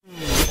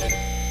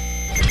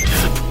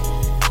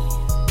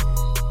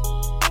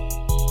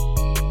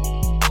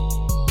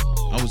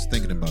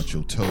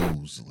about your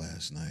toes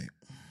last night.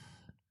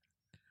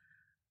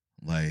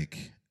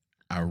 Like,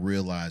 I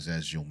realized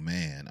as your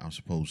man, I'm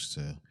supposed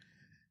to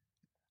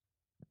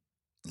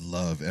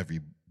love every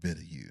bit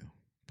of you.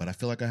 But I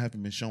feel like I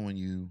haven't been showing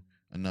you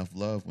enough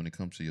love when it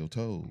comes to your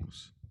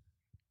toes.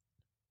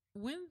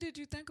 When did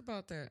you think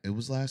about that? It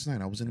was last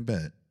night. I was in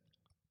bed.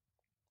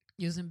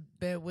 You was in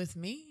bed with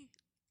me?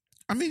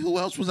 I mean, who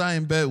else was I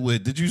in bed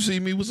with? Did you see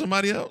me with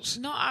somebody else?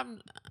 No,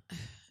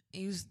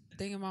 you was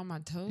thinking about my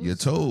toes? Your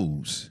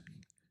toes.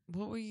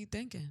 What were you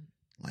thinking?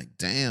 Like,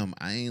 damn,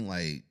 I ain't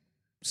like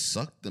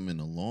sucked them in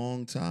a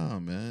long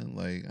time, man.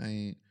 Like, I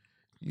ain't,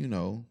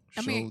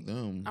 showed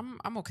them.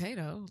 I'm okay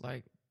though.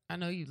 Like, I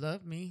know you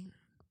love me.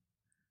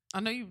 I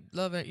know you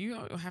love it. You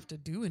don't have to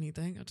do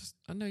anything.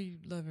 I know you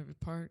love every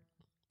part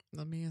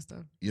of me and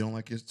stuff. You don't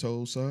like your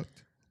toes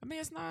sucked? I mean,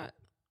 it's not.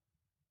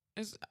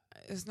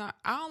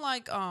 I don't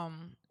like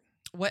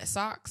wet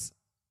socks,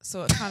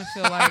 so it kind of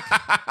feel like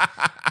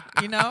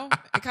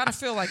it kind of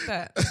feel like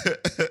that.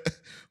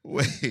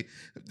 Wait,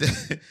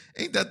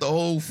 ain't that the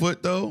whole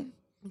foot though?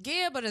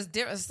 Yeah, but it's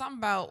different. It's something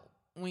about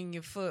when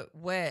your foot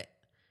wet,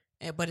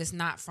 but it's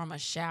not from a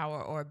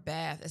shower or a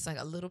bath. It's like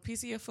a little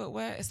piece of your foot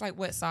wet. It's like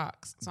wet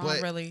socks. So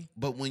I'm really.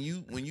 But when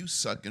you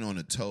sucking on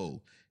a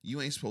toe,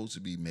 you ain't supposed to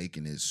be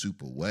making it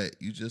super wet.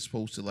 You just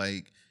supposed to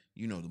the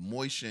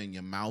moisture in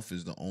your mouth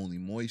is the only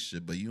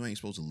moisture, but you ain't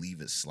supposed to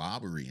leave it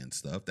slobbery and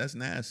stuff. That's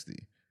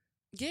nasty.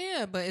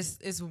 Yeah, but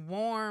it's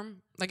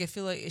warm. Like, I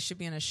feel like it should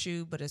be in a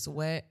shoe, but it's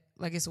wet.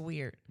 Like, it's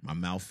weird. My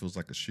mouth feels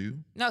like a shoe?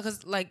 No,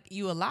 because, like,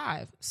 you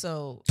alive.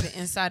 So the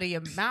inside of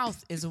your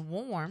mouth is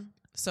warm.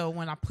 So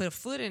when I put a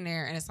foot in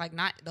there and it's, like,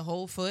 not the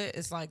whole foot,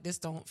 it's like, this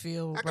don't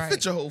feel I can right.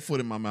 fit your whole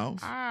foot in my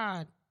mouth.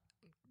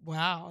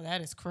 Wow,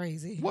 that is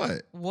crazy.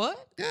 What?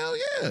 Hell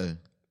yeah.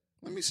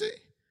 Let me see.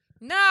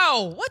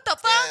 No. What the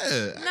fuck?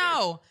 Yeah.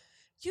 No.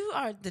 You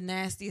are the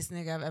nastiest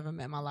nigga I've ever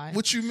met in my life.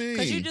 What you mean?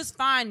 Because you just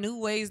find new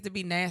ways to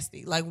be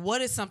nasty. Like,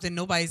 what is something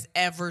nobody's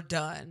ever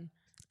done?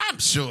 I'm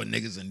sure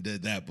niggas done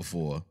did that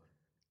before.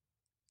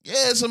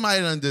 Yeah, somebody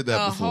done did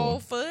that before. A whole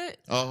foot?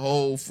 A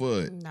whole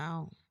foot.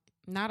 No.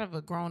 Not of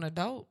a grown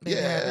adult.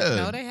 Yeah. Haven't.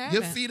 No, they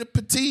haven't. Your feet are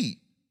petite.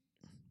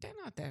 They're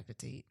not that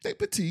petite. They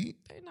petite.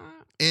 They're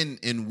not.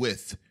 In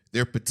width.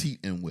 They're petite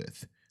in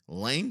width.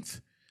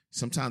 Length,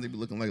 sometimes they be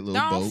looking like little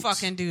Don't boats.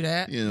 fucking do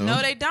that. You know?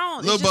 No, they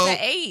don't. Little It's just boat. an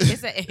 8.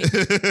 It's an 8.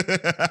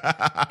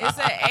 It's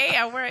an 8.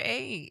 I wear an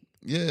 8.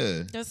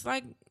 Yeah. Just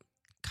like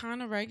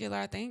kind of regular,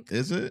 I think.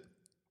 Is it?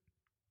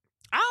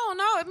 I don't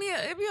know.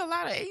 It'd be a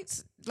lot of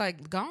 8s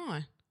like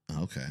gone.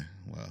 Okay.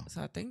 Well.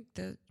 So I think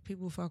that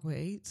people fuck with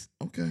 8s.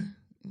 Okay.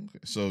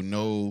 So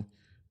no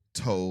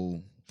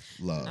toe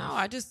love.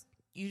 No,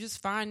 you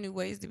just find new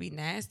ways to be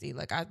nasty.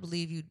 Like, I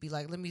believe you'd be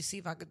like, let me see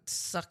if I could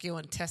suck your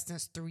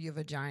intestines through your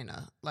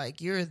vagina.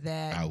 Like, you're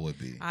that. I would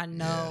be. I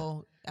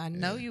know. Yeah. I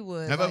know you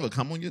would. Have I ever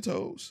come on your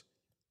toes?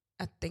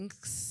 I think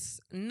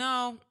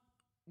no.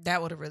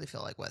 That would have really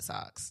felt like wet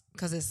socks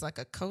because it's like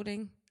a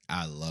coating.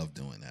 I love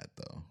doing that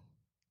though.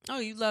 Oh,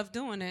 you love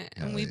doing it,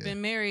 and we've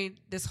been married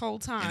this whole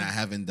time. And I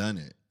haven't done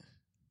it.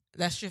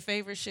 That's your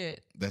favorite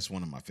shit. That's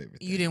one of my favorite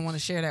things. You didn't want to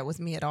share that with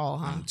me at all,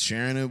 huh? I'm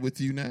sharing it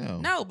with you now.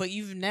 No, but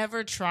you've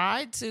never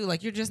tried to.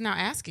 Like, you're just now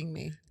asking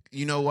me.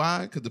 You know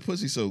why? Because the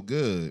pussy's so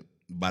good.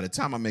 By the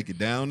time I make it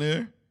down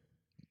there,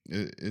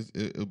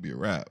 it'll be a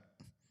wrap.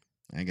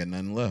 I ain't got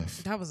nothing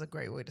left. That was a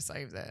great way to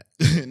save that.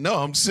 No,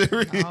 I'm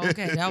serious. Oh,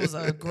 okay, that was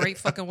a great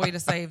fucking way to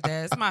save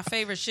that. It's my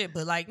favorite shit,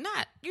 but like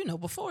not,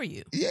 before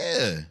you.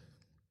 Yeah.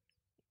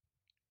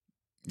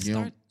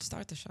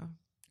 Start the show.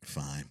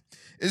 Fine.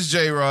 It's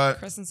J-Rod.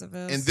 Kristen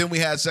Seville. And then we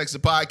had Sex the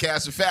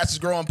Podcast, the fastest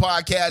growing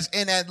podcast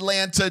in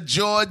Atlanta,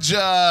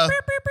 Georgia.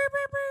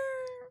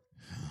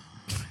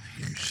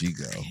 Here she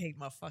go. I hate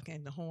my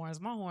fucking horns.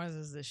 My horns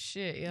is the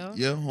shit, yo.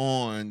 Your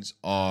horns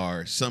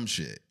are some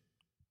shit.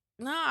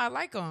 No, I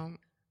like them.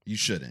 You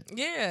shouldn't.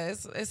 Yeah,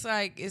 it's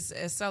like it's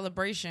a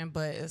celebration,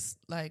 but it's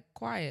like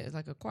quiet. It's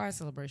like a quiet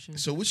celebration.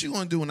 So what you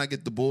gonna do when I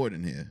get the board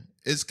in here?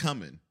 It's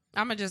coming.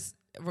 I'm gonna just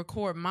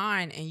record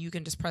mine, and you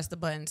can just press the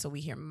button so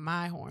we hear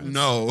my horns.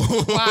 No.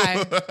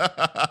 Why?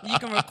 You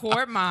can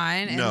record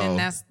mine, and No.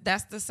 then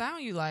that's the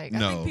sound you like.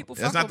 No, I think people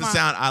that's fuck not with the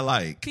sound I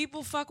like.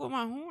 People fuck with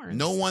my horns.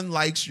 No one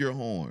likes your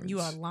horns. You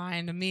are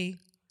lying to me.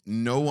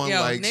 No one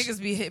likes. Niggas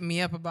be hitting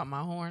me up about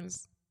my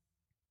horns.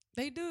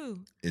 They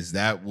do. Is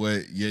that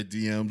what your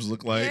DMs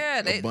look like?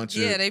 Yeah,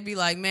 they be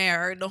like, man, I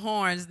heard the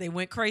horns. They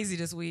went crazy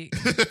this week.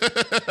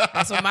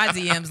 That's what my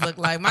DMs look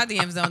like. My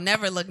DMs don't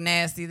never look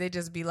nasty. They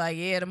just be like,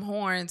 yeah, them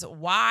horns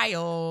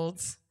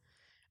wild.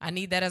 I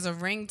need that as a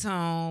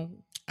ringtone.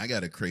 I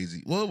got it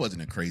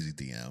wasn't a crazy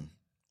DM.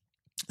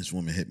 This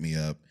woman hit me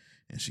up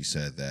and she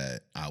said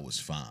that I was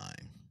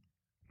fine.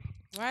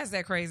 Why is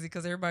that crazy?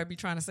 Because everybody be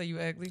trying to say you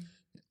ugly?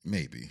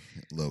 Maybe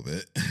a little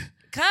bit.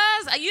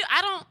 Because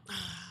I don't.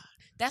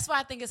 That's why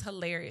I think it's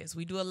hilarious.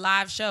 We do a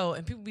live show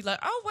and people be like,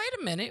 oh,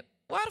 wait a minute.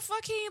 Why the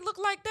fuck he ain't look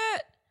like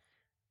that?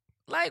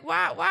 Like,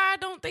 why I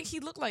don't think he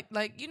looked like,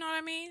 you know what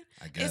I mean?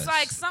 I guess. It's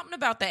like something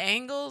about the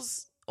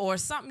angles or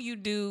something you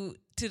do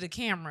to the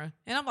camera.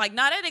 And I'm like,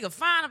 nah, that nigga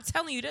fine. I'm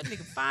telling you, that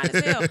nigga fine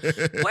as hell.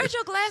 Where'd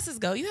your glasses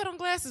go? You had on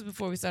glasses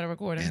before we started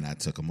recording. And I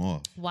took them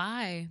off.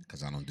 Why?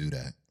 Because I don't do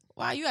that.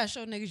 Why? You gotta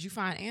show niggas you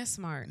fine and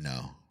smart.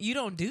 No. You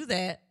don't do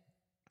that.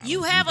 I You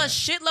don't have do a that.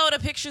 shitload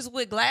of pictures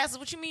with glasses.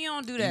 What you mean you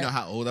don't do that? You know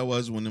how old I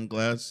was when them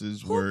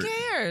glasses Who were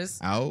cares?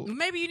 out?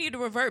 Maybe you need to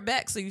revert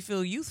back so you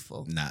feel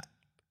youthful. Not.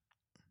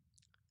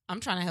 I'm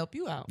trying to help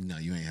you out. No,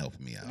 you ain't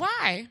helping me out.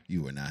 Why?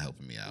 You were not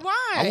helping me out.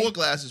 Why? I wore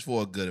glasses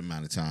for a good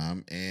amount of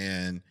time,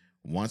 and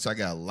once I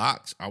got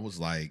locks, I was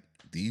like,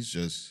 these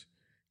just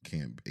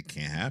can't. It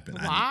can't happen.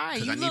 Why?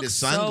 Because I look needed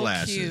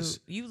sunglasses. So cute.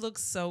 You look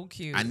so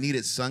cute. I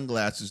needed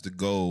sunglasses to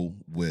go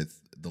with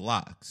the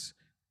locks.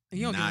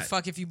 You don't give a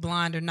fuck if you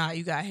blind or not.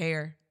 You got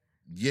hair.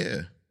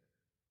 Yeah.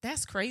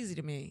 That's crazy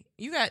to me.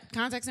 You got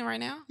contacts in right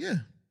now? Yeah.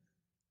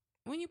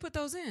 When you put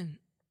those in?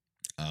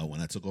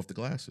 When I took off the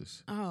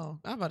glasses. Oh,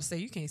 I was about to say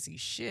you can't see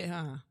shit,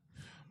 huh?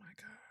 Oh my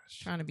gosh.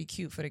 Trying to be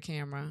cute for the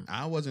camera.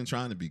 I wasn't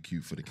trying to be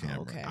cute for the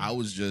camera. Okay. I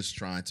was just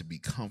trying to be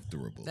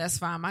comfortable. That's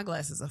fine. My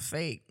glasses are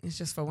fake. It's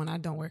just for when I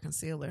don't wear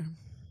concealer.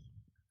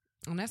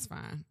 And that's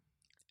fine.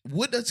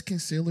 What does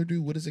concealer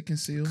do? What does it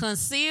conceal?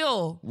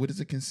 Conceal. What does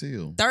it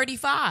conceal?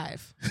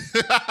 35.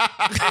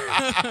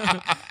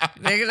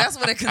 Nigga, that's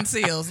what it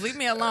conceals. Leave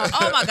me alone.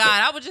 Oh my God.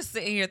 I was just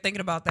sitting here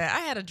thinking about that. I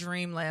had a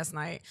dream last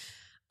night.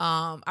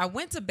 I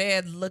went to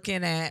bed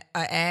looking at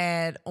an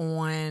ad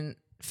on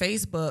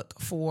Facebook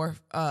for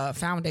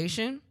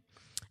foundation.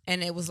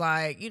 And it was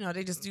like,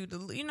 they just do the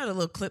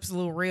little clips, the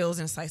little reels,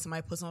 and it's like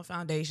somebody puts on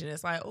foundation.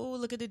 It's like, oh,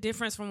 look at the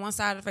difference from one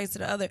side of the face to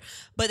the other.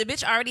 But the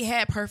bitch already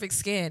had perfect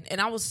skin. And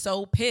I was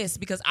so pissed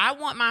because I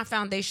want my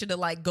foundation to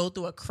like go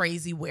through a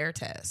crazy wear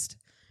test.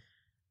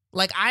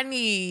 Like I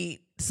need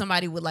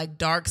somebody with like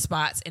dark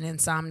spots and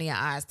insomnia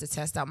eyes to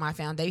test out my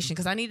foundation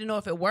because I need to know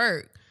if it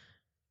worked.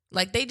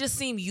 Like they just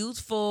seem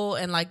youthful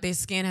and like their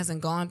skin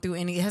hasn't gone through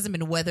it hasn't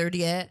been weathered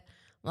yet.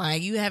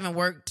 Like you haven't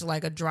worked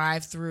like a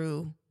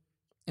drive-through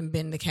and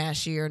been the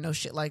cashier, no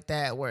shit like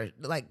that, where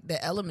like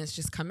the elements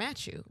just come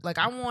at you. Like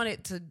I want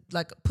it to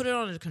like put it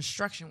on a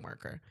construction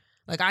worker.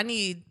 Like I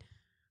need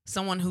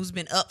someone who's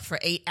been up for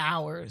 8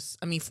 hours.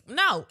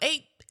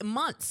 8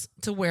 months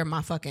to wear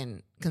my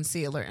fucking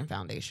concealer and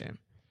foundation.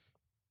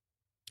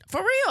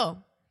 For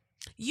real.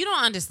 You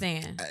don't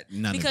understand.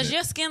 Because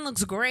your skin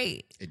looks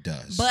great. It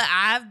does. But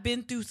I've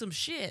been through some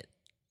shit.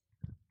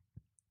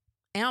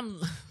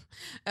 And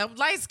I'm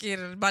light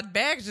skinned and my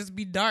bags just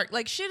be dark.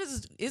 Like shit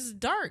is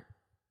dark.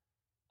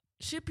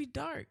 Shit be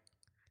dark.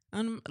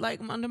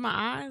 Like under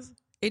my eyes.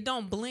 It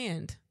don't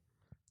blend.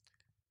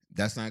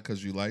 That's not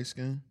because you light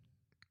skin?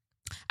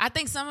 I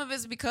think some of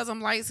it's because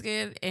I'm light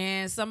skinned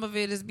and some of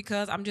it is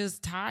because I'm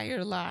just tired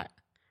a lot.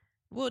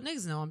 Well,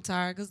 niggas know I'm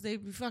tired because they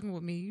be fucking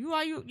with me. You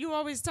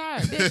always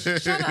tired,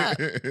 bitch. Shut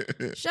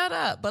up. Shut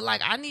up. But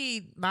like I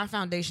need my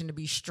foundation to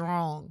be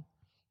strong.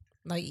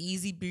 Like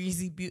easy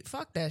breezy,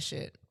 fuck that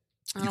shit.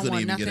 I don't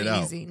want nothing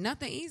easy.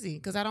 Nothing easy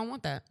because I don't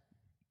want that.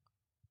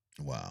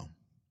 Wow.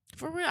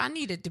 For real, I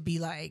need it to be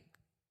like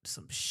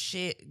some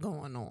shit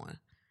going on.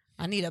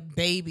 I need a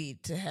baby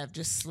to have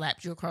just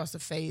slapped you across the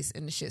face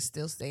and the shit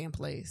still stay in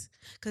place.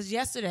 Because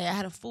yesterday I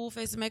had a full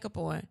face of makeup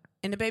on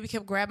and the baby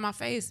kept grabbing my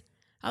face.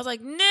 I was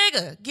like,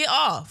 nigga, get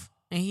off.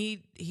 And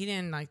he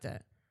didn't like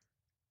that.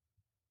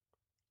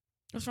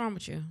 What's wrong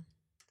with you?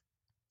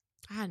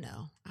 I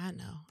know.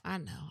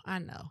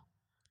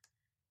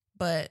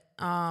 But,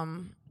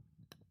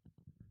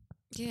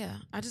 yeah,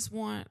 I just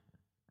want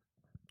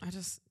a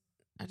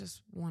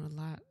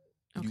lot.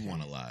 Okay, you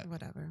want a lot.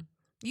 Whatever.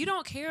 You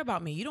don't care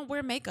about me. You don't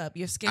wear makeup.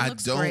 Your skin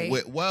looks great.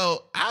 great.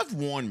 Well, I've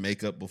worn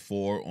makeup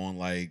before on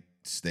like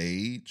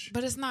stage.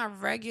 But it's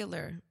not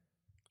regular.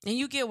 And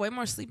you get way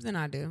more sleep than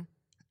I do.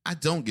 I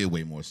don't get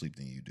way more sleep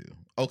than you do.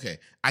 Okay,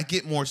 I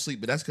get more sleep,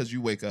 but that's because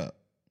you wake up.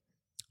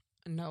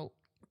 No.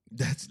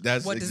 That's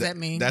what does that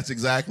mean? That's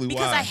exactly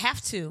because why. I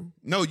have to.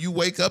 No, you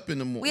wake up in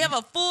the morning. We have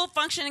a full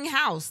functioning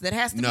house that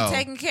has to be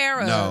taken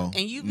care of,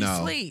 and you be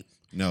asleep.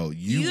 No,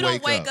 you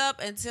don't wake up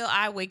until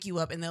I wake you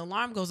up, and the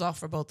alarm goes off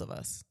for both of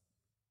us.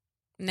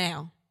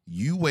 Now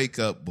you wake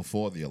up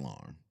before the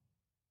alarm.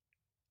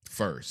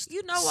 First,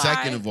 you know why?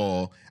 Second of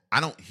all, I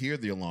don't hear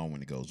the alarm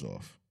when it goes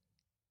off.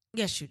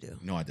 Yes, you do.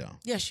 No, I don't.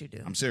 Yes, you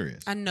do. I'm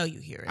serious. I know you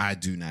hear it. I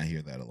do not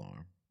hear that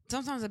alarm.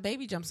 Sometimes a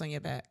baby jumps on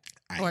your back.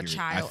 I or a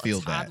child, I feel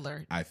a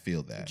toddler. That. I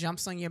feel that.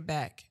 Jumps on your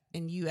back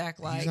and you act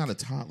like... He's not a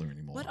toddler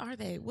anymore. What are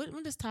they?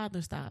 When does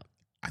toddler stop?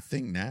 I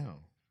think now.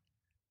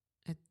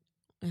 At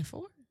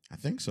 4? I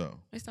think so.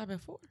 They stop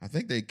at 4? I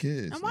think they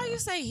kids. And why you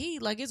say he?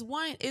 Like it's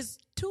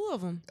 2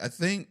 of them. I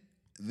think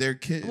they're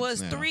kids. Well,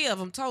 it's now. 3 of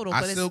them total. I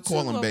but still it's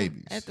call 2 them of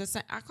babies. At the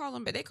same, I call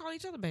them, but they call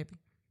each other baby.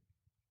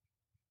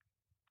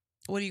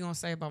 What are you gonna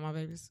say about my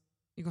babies?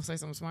 You gonna say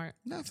something smart?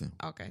 Nothing.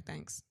 Okay,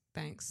 thanks.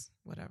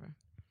 Whatever.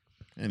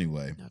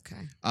 Anyway.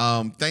 Okay.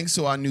 Thanks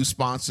to our new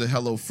sponsor,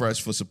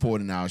 HelloFresh, for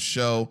supporting our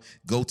show.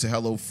 Go to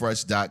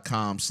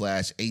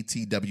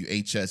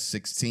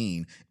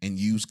HelloFresh.com/ATWHS16 and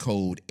use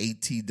code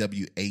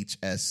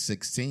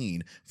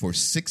ATWHS16 for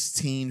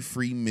 16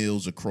 free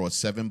meals across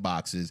 7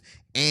 boxes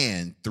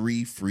and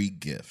 3 free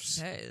gifts.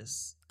 That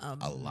is A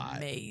lot.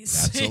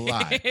 amazing. That's a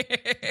lot.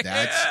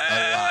 That's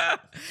a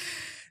lot.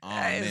 Oh,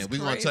 That man. is We're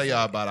going to tell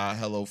y'all about our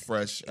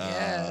HelloFresh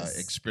Yes.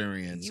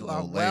 experience You a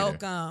are little later.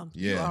 welcome.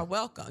 You Yeah. are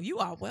welcome. You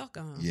are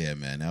welcome. Yeah,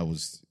 man.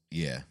 That's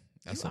you a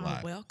are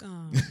lot.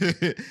 welcome.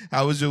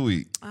 How was your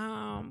week?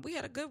 We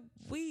had a good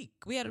week.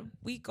 We had a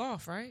week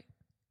off, right?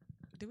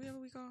 Did we have a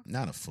week off?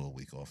 Not a full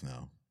week off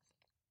now.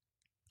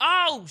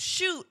 Oh,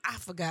 shoot. I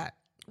forgot.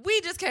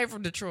 We just came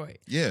from Detroit.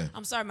 Yeah.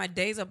 I'm sorry, my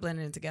days are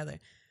blending together.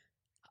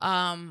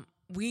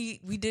 We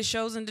did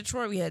shows in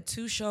Detroit. We had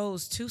 2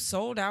 shows, 2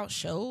 sold out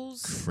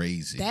shows.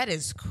 Crazy. That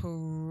is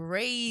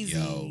crazy.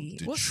 Yo,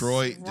 What's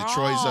Detroit's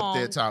up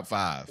there wrong? top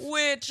 5.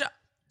 Which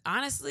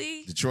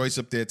honestly, Detroit's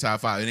up there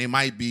top 5. And they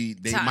might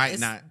it's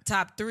not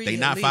top 3. they at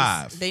not least.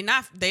 5. They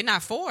not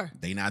 4.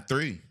 they not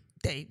 3.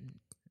 They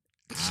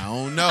I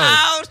don't know.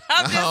 I'm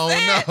I just don't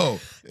saying. know.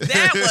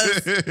 That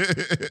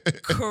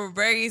was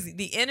crazy.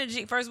 The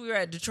energy. First, we were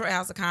at Detroit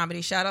House of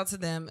Comedy. Shout out to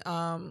them.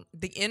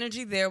 The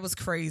energy there was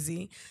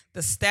crazy.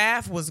 The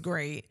staff was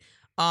great.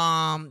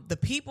 The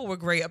people were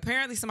great.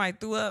 Apparently, somebody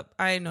threw up.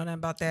 I didn't know nothing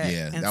about that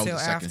Yeah, that was until the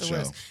second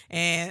afterwards. show.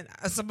 And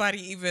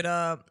somebody even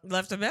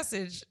left a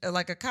message,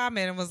 like a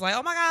comment, and was like,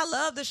 "Oh my God, I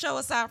love the show."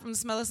 Aside from the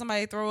smell of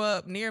somebody throw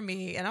up near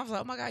me, and I was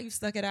like, "Oh my God, you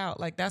stuck it out.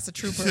 Like that's a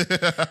trooper."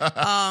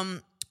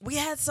 We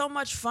had so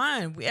much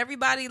fun.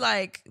 Everybody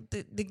like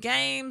the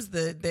games,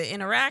 the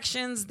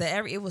interactions,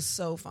 it was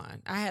so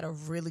fun. I had a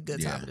really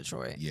good time in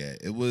Detroit. Yeah,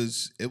 it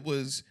was, I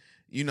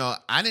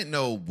didn't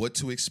know what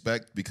to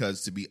expect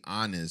because, to be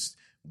honest,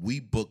 we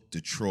booked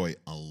Detroit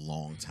a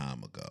long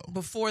time ago.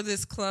 Before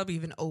this club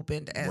even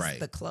opened as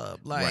the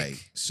club.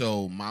 Right.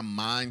 So my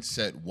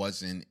mindset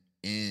wasn't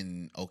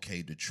in,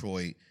 okay,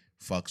 Detroit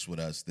fucks with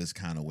us this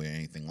kind of way or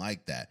anything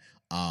like that.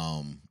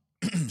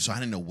 So I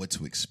didn't know what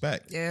to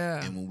expect.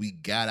 Yeah. And when we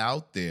got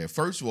out there,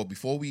 first of all,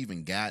 before we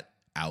even got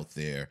out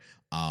there,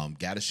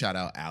 got to shout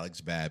out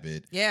Alex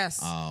Babbitt.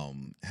 Yes.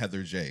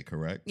 Heather J,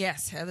 correct?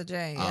 Yes, Heather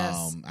J.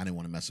 Yes. I didn't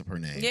want to mess up her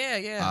name.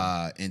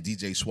 Yeah. And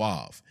DJ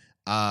Suave.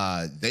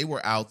 They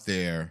were out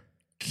there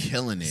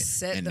killing it.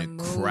 Set and the the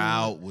mood.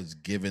 crowd was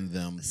giving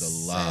them the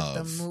love.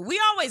 Set the mood.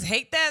 We always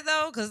hate that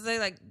though, because they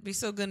like be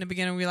so good in the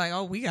beginning. We're like,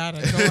 oh, we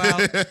gotta go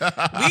out. We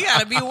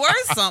gotta be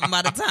worth something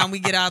by the time we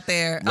get out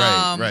there.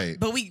 Right.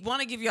 But we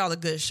want to give y'all a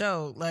good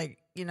show. Like,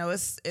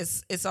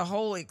 it's a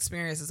whole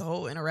experience. It's a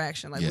whole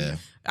interaction. Like,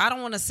 I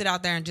don't want to sit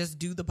out there and just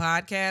do the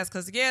podcast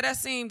because that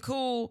seemed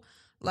cool.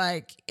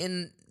 Like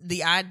in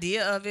the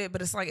idea of it,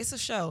 but it's like it's a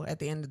show at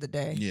the end of the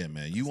day. Yeah,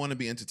 man. You want to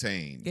be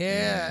entertained.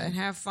 And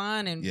have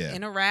fun and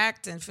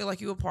interact and feel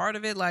like you were part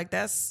of it. Like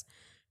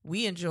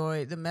we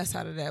enjoyed the mess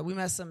out of that. We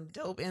met some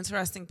dope,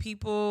 interesting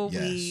people.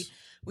 Yes.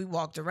 We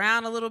walked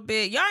around a little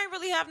bit. Y'all ain't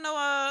really have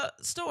no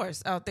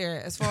stores out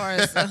there as far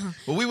as.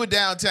 Well, we were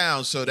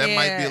downtown, so that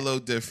might be a little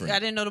different. I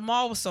didn't know the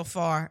mall was so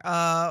far.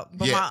 But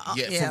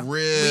for real. We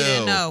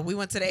didn't know. We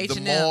went to the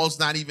H&M. The mall's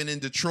not even in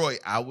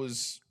Detroit. I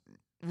was.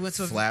 We went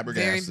to a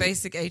flabbergasted. very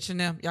basic H&M.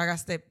 Y'all got to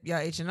step y'all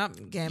H&M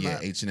game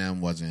up.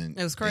 H&M wasn't.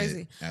 It was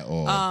crazy at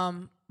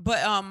all.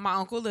 But my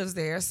uncle lives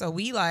there, so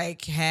we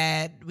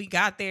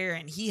got there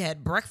and he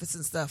had breakfast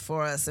and stuff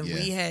for us, and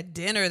we had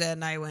dinner that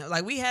night.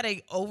 We had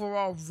a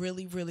overall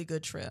really, really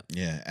good trip.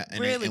 Yeah, and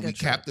we trip.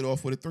 capped it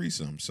off with a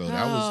threesome, so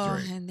that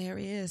was great. And there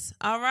he is.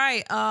 All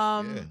right.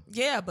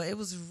 But it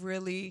was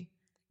really,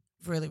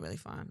 really, really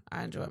fun.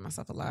 I enjoyed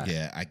myself a lot.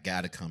 Yeah, I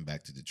gotta come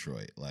back to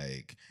Detroit,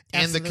 and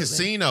Absolutely. the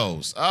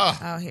casinos.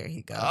 Oh, here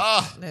he goes.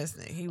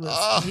 Listen, he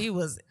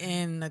was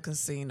in the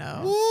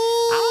casino. Woo.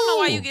 I don't know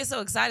why you get so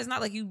excited. It's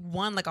not like you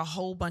won like a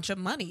whole bunch of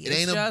money. It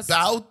ain't just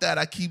about that.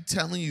 I keep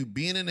telling you,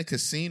 being in a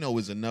casino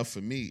is enough for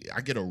me.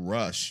 I get a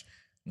rush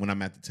when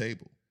I'm at the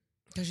table.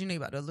 Because you know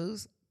you're about to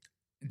lose.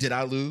 Did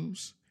I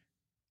lose?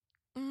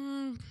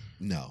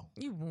 No.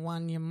 You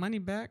won your money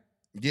back.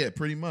 Yeah,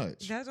 pretty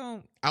much. That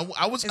don't.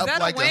 I was is up that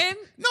like a win?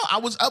 No, I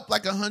was up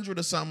like 100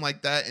 or something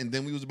like that, and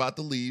then we was about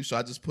to leave, so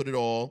I just put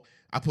all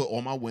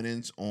my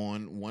winnings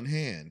on one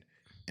hand,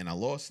 and I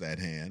lost that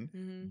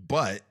hand,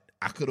 but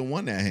I could have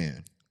won that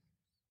hand.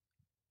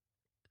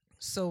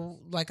 So,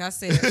 like I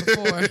said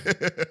before,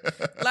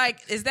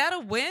 is that a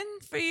win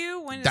for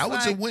you? When that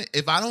was a win.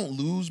 If I don't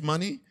lose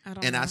money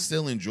and know. I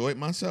still enjoyed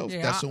myself,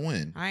 that's a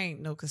win. I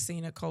ain't no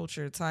casino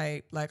culture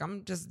type. Like,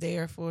 I'm just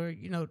there for,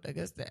 I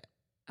guess that.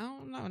 I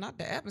don't know, not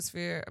the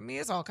atmosphere. I mean,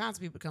 it's all kinds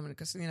of people coming to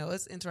casino.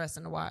 It's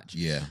interesting to watch.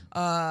 Yeah.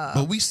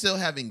 But we still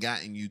haven't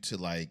gotten you to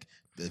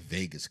the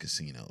Vegas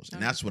casinos.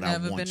 And that's what I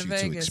want you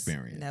to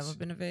experience. Never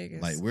been to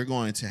Vegas. We're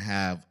going to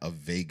have a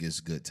Vegas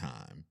good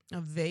time. A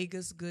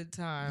Vegas good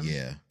time.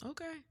 Yeah.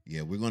 Okay.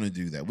 Yeah, we're going to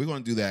do that. We're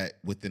going to do that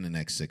within the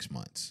next 6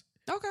 months.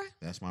 Okay.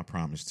 That's my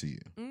promise to you.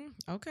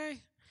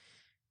 Okay.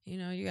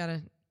 You got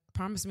to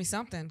promise me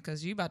something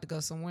because you about to go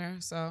somewhere,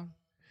 so...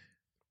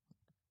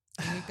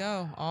 There you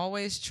go.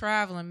 Always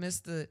traveling,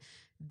 Mr.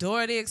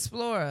 Dora the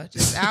Explorer.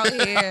 Just out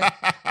here,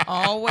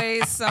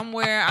 always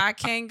somewhere I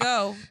can't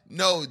go.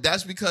 No,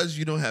 that's because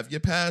you don't have your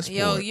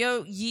passport.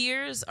 Your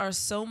years are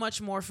so much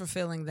more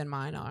fulfilling than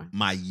mine are.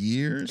 My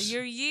years?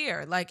 Your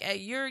year. Like, at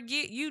your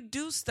year, you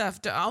do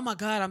stuff to, oh my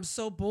God, I'm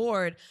so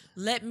bored.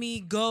 Let me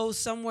go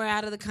somewhere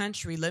out of the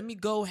country. Let me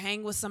go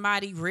hang with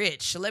somebody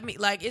rich.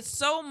 It's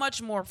so much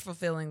more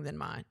fulfilling than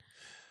mine.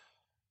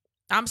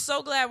 I'm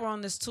so glad we're on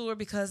this tour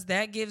because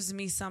that gives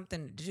me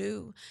something to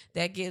do.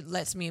 That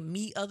lets me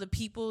meet other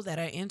people that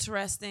are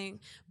interesting.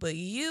 But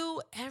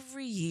you,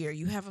 every year,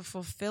 you have a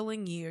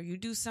fulfilling year. You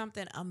do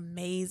something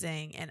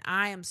amazing. And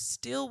I am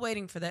still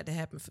waiting for that to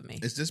happen for me.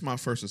 Is this my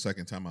first or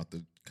second time out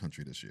the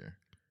country this year?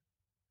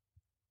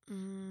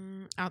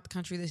 Out the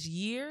country this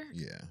year?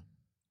 Yeah.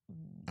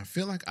 I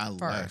feel like I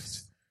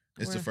left.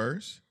 It's the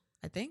first?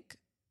 I think.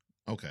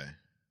 Okay.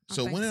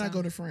 So when did I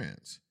go to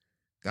France?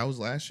 That was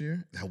last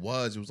year? It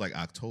was like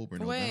October,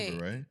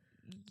 November, right?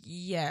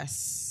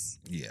 Yes.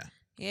 Yeah.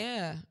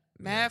 Yeah.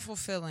 Mad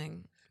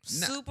fulfilling.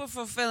 Super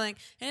fulfilling.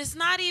 And it's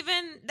not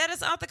even that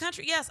it's out the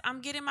country. Yes, I'm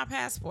getting my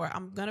passport.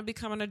 I'm going to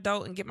become an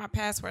adult and get my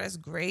passport. That's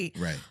great.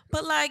 Right.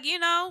 But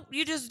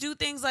you just do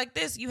things like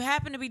this. You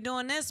happen to be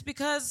doing this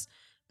because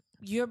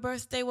your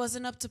birthday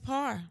wasn't up to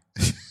par.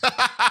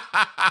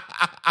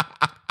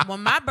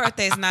 When my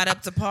birthday's not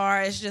up to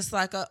par, it's just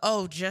like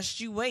just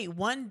you wait.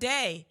 One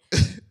day,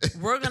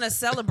 we're going to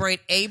celebrate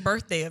a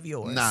birthday of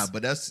yours. Nah,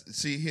 but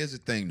here's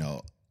the thing,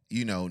 though.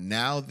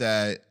 Now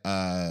that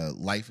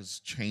life is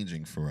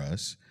changing for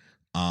us,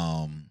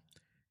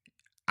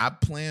 I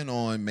plan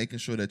on making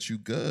sure that you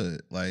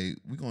good. Like,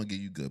 we're going to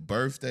give you good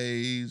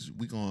birthdays.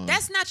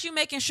 That's not you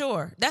making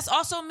sure. That's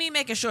also me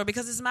making sure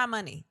because it's my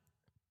money.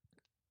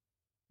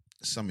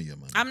 Some of your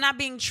money. I'm not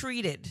being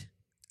treated.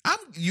 I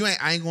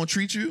ain't going to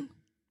treat you?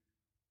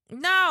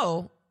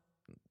 No.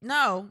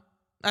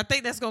 I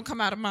think that's going to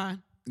come out of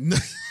mine.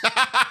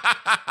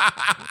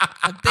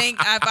 I think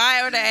if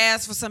I were to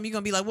ask for something, you're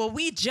going to be like, well,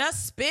 we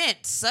just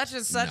spent such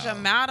and such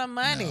amount of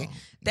money.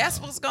 That's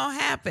what's going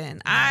to happen.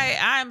 No.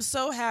 I am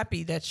so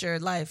happy that your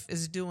life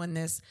is doing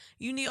this.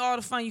 You need all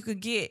the fun you could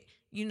get,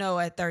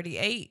 at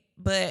 38.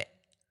 But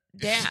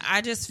damn,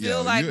 I just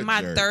feel like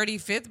my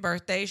 35th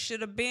birthday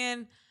should have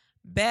been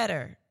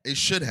better. It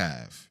should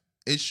have.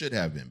 It should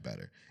have been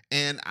better.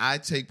 And I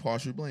take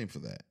partial blame for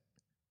that.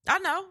 I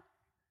know.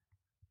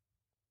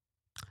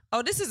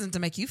 Oh, this isn't to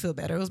make you feel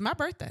better. It was my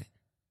birthday.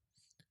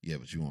 Yeah,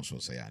 but you won't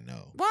supposed to say I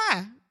know.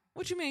 Why?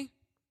 What you mean?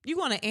 You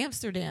going to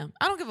Amsterdam.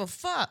 I don't give a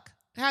fuck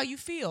how you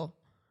feel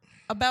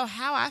about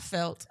how I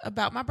felt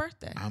about my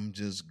birthday. I'm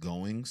just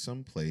going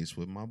someplace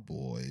with my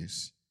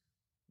boys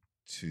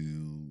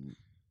to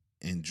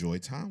enjoy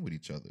time with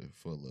each other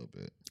for a little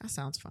bit. That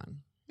sounds fun.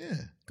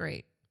 Yeah.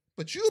 Great.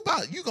 But you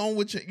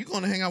going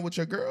to hang out with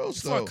your girls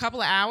for a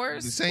couple of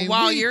hours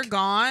while you're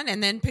gone,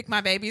 and then pick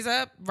my babies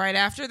up right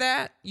after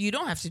that. You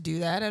don't have to do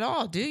that at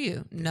all, do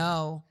you?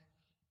 No,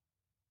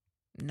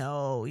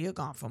 you're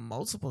gone for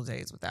multiple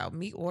days without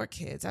me or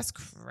kids. That's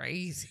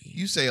crazy.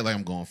 You say it like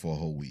I'm going for a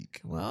whole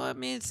week. Well, I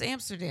mean, it's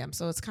Amsterdam,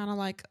 so it's kind of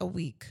like a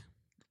week.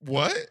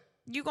 What?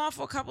 You going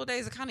for a couple of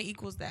days? It kind of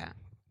equals that.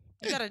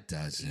 You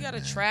doesn't. You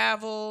gotta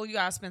travel. You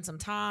gotta spend some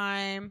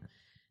time.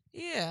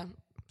 Yeah.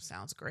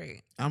 Sounds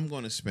great. I'm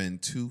going to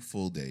spend 2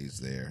 full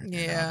days there and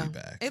I'll be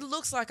back. It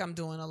looks like I'm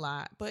doing a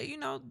lot, but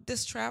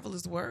this travel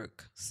is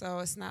work. So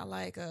it's not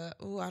like I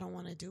don't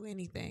want to do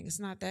anything. It's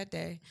not that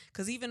day.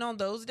 Because even on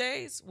those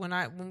days,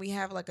 when we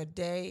have like a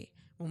day,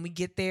 when we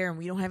get there and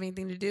we don't have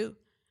anything to do,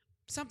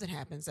 something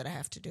happens that I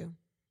have to do.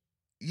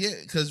 Yeah,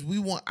 because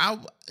what? I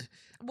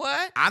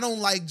don't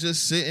like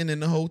just sitting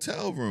in the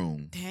hotel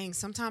room. Dang,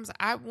 sometimes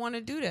I want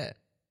to do that.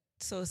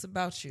 So it's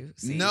about you.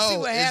 See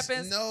what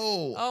happens?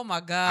 No. Oh,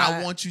 my God.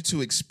 I want you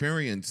to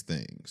experience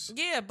things.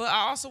 Yeah, but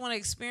I also want to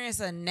experience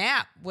a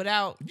nap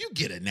without... You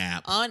get a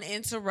nap.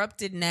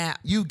 Uninterrupted nap.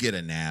 You get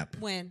a nap.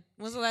 When?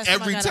 When's the last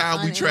Every time I got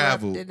time we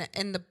travel.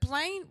 In the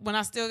plane? When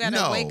I still got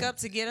to wake up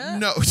to get up?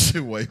 No.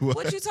 Wait, what?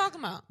 What you talking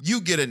about? You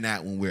get a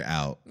nap when we're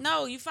out.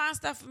 No, you find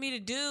stuff for me to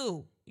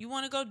do. You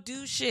want to go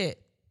do shit.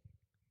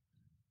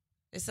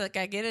 It's like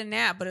I get a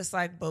nap, but it's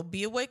like, but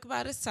be awake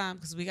by this time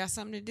because we got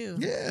something to do.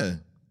 Yeah.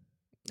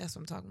 That's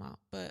what I'm talking about.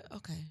 But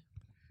okay.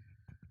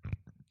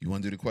 You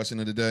want to do the question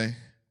of the day?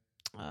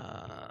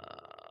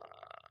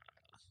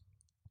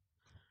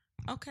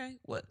 Okay.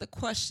 What the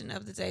question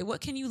of the day?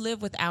 What can you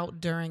live without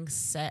during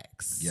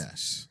sex?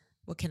 Yes.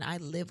 What can I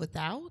live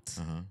without?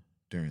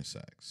 During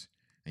sex.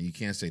 And you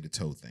can't say the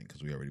toe thing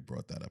because we already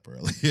brought that up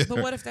earlier.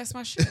 But what if that's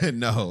my shit?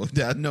 No,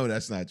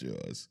 that's not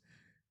yours.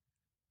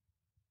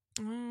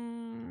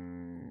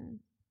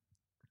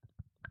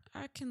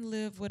 I can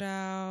live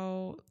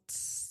without...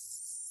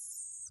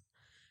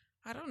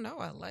 I don't know.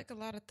 I like a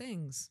lot of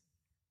things.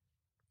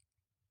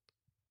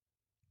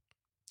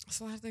 There's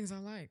a lot of things I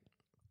like.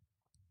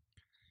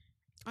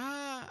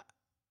 I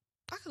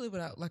could live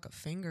without like a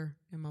finger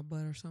in my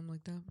butt or something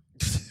like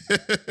that.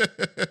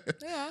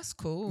 Yeah, that's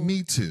cool.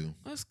 Me too.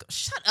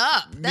 Shut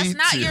up. That's Me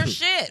not too. your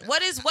shit.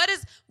 What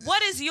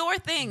is your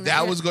thing?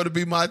 That was going to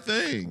be my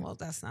thing. Well,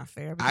 that's not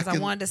fair because I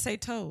wanted to say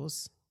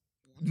toes.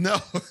 No.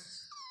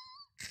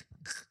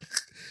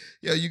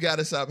 Yo, you got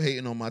to stop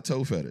hating on my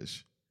toe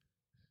fetish.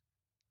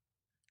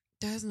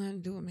 That has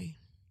nothing to do with me.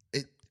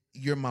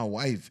 You're my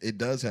wife. It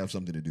does have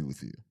something to do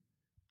with you.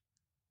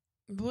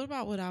 But what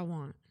about what I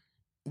want?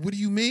 What do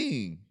you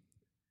mean?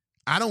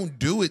 I don't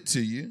do it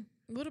to you.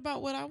 What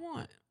about what I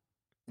want?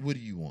 What do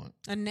you want?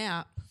 A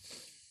nap.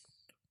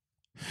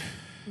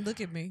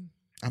 Look at me.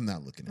 I'm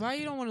not looking at Why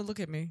you don't want to look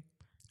at me?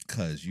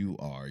 Because you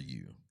are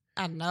you.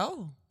 I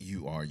know.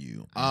 You are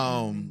you.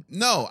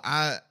 No,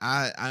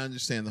 I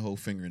understand the whole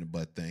finger in the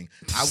butt thing.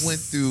 I went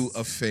through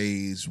a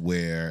phase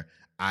where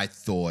I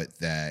thought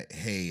that,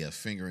 hey, a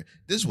finger.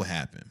 This is what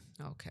happened.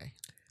 Okay.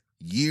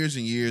 Years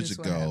and years This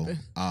ago,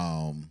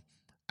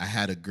 I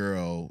had a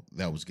girl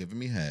that was giving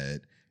me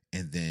head,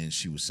 and then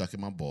she was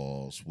sucking my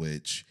balls,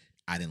 which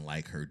I didn't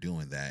like her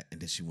doing that. And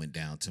then she went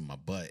down to my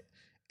butt,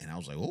 and I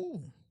was like,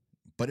 oh,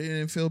 but it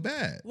didn't feel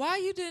bad. Why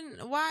you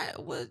didn't? Why?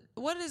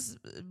 What does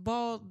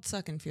ball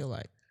sucking feel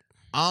like?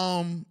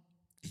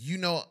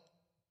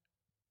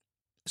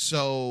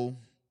 So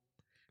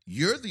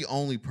you're the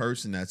only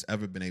person that's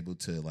ever been able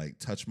to like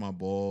touch my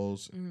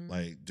balls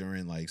like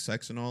during like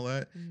sex and all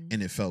that,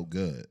 and it felt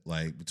good,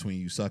 like between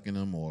you sucking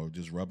them or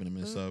just rubbing them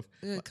and stuff.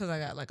 Because I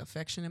got like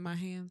affection in my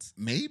hands.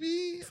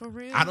 Maybe For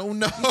real? I don't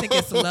know. You think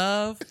it's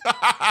love?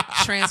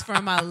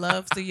 Transferring my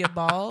love through your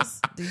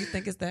balls? Do you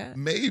think it's that?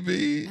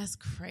 Maybe That's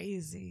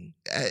crazy.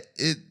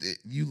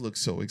 You look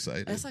so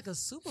excited. That's like a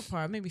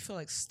superpower. It made me feel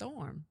like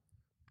Storm.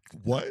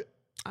 What?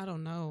 I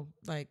don't know,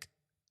 like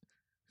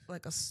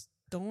a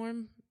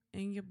storm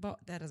in your ball.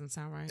 That doesn't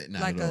sound right.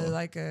 Not like at all.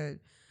 I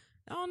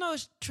don't know.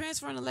 It's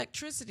transferring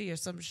electricity or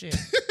some shit.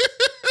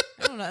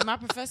 I don't know. Am I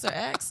Professor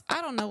X?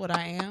 I don't know what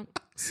I am.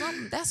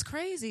 Something that's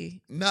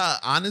crazy. Nah,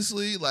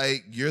 honestly,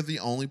 like you're the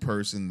only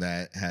person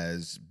that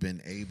has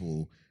been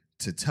able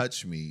to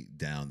touch me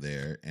down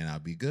there, and I'll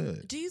be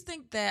good. Do you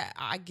think that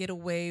I get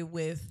away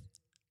with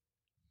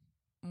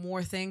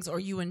more things, or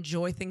you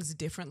enjoy things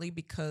differently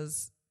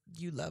because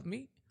you love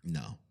me?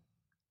 No.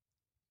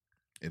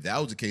 If that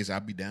was the case,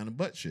 I'd be down to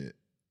butt shit.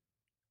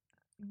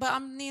 But I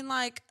mean,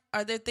 like,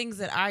 are there things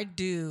that I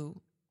do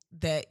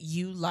that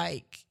you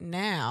like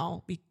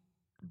now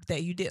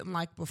that you didn't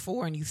like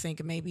before, and you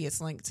think maybe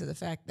it's linked to the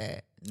fact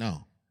that?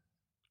 No.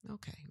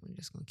 Okay, we're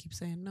just gonna keep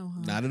saying no,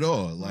 huh? Not at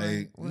all.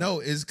 Like, Right. no,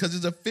 it's because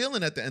it's a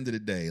feeling at the end of the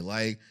day.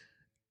 Like,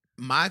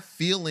 my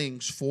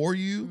feelings for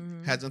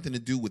you has nothing to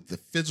do with the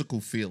physical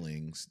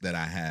feelings that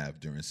I have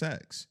during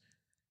sex.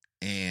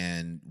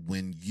 And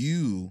when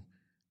you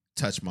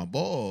touch my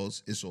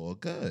balls, it's all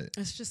good.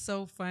 It's just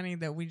so funny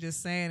that we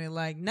just saying it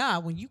like, nah,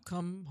 when you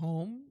come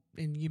home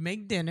and you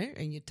make dinner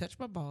and you touch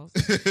my balls,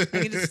 like,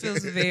 it just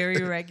feels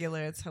very regular.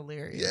 It's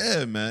hilarious.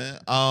 Yeah, man.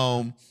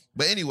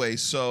 But anyway,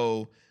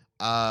 so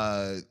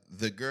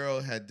the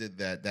girl had did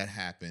that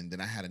happened.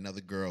 Then I had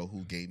another girl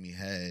who gave me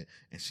head,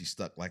 and she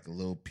stuck like a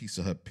little piece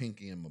of her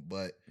pinky in my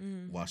butt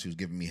while she was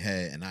giving me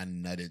head, and I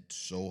nutted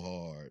so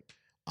hard.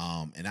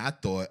 And I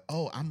thought,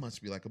 oh, I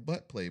must be like a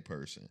butt play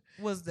person.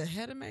 Was the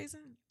head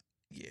amazing?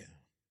 Yeah.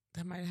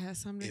 That might have had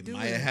something to do It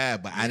with might it. have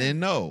had, but I didn't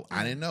know.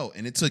 I didn't know.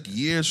 And it took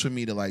years for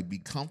me to like be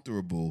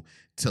comfortable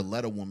to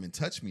let a woman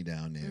touch me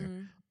down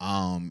there.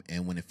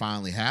 And when it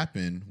finally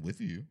happened with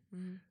you,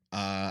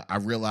 I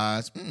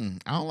realized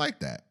I don't like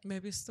that.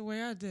 Maybe it's the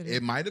way I did it.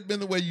 It might have been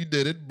the way you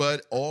did it,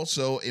 but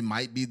also it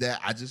might be that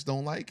I just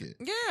don't like it.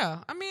 Yeah,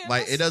 I mean,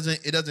 Like it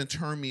doesn't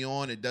turn me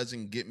on. It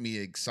doesn't get me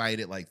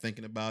excited like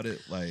thinking about it.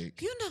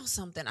 Like, you know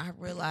something, I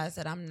realized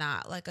that I'm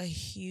not like a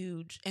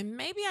huge, and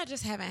maybe I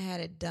just haven't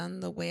had it done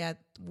the way I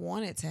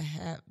wanted to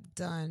have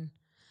done.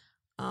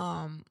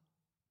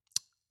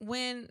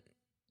 When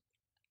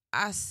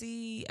I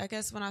see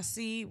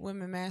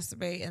women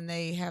masturbate and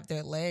they have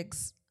their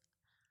legs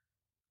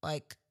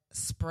like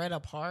spread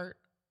apart,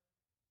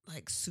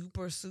 like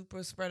super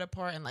spread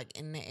apart and like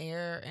in the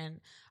air, and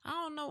I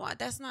don't know why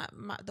that's not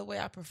the way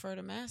I prefer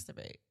to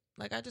masturbate.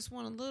 Like, I just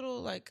want a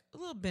little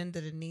bend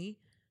to the knee,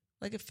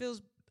 like it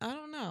feels. I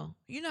don't know.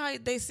 You know how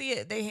they see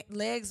it? They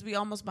legs be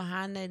almost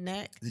behind their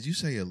neck. did you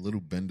say a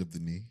little bend of the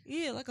knee?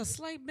 Yeah, like a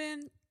slight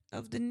bend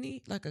of the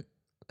knee,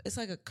 it's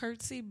like a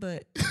curtsy,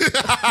 but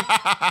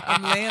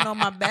I'm laying on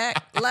my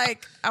back.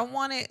 Like, I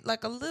want it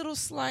like a little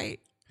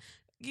slight.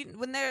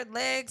 When their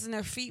legs and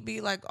their feet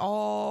be like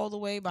all the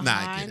way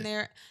behind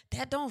there,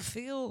 that don't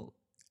feel.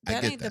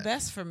 That ain't the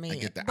best for me. I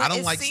get that. But I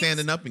don't like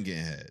standing up and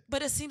getting head.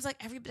 But it seems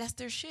like that's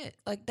their shit.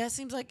 Like, that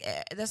seems like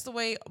that's the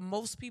way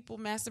most people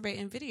masturbate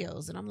in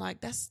videos, and I'm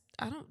like, that's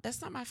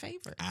not my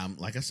favorite.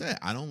 Like I said,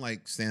 I don't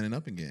like standing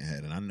up and getting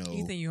head, and I know.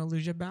 You think you're gonna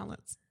lose your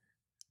balance?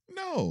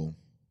 No.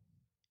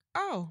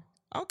 Oh,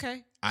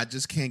 okay. I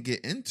just can't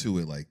get into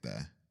it like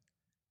that.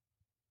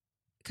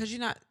 Because you're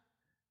not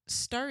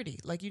sturdy.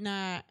 Like, you're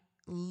not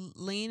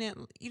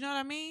leaning. You know what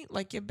I mean?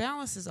 Like, your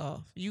balance is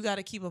off. You got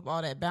to keep up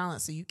all that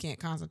balance so you can't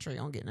concentrate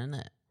on getting a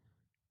nut.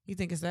 You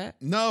think it's that?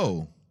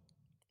 No.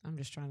 I'm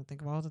just trying to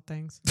think of all the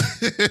things.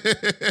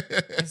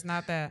 It's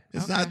not that.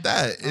 It's Okay. not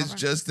that. It's Alright.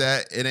 just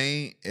that it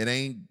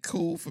ain't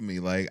cool for me.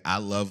 Like, I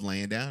love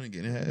laying down and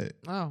getting head.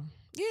 Oh,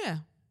 yeah.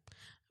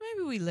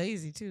 Maybe we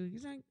lazy too.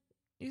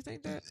 You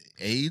think that?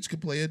 Age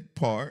could play a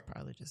part.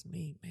 Probably just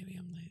me. Maybe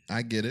I'm lazy.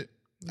 I get it.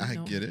 I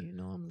get it. You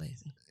know I'm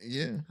lazy.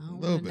 Yeah, I a don't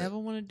little wanna, bit. never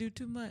want to do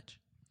too much.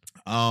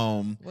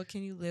 What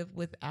can you live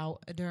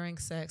without during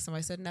sex?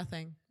 Somebody said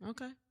nothing.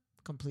 Okay.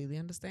 Completely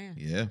understand.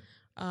 Yeah.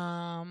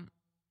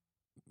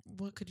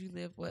 What could you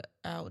live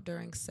without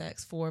during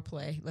sex?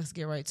 Foreplay. Let's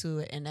get right to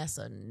it. And that's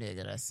a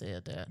nigga that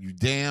said that. You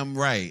damn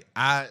right.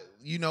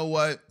 You know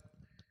what?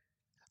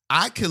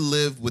 I could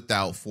live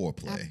without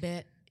foreplay. I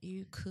bet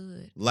you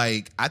could.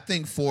 Like, I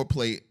think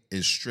foreplay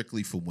is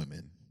strictly for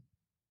women.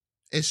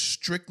 It's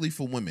strictly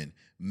for women.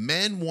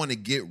 Men want to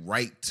get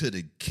right to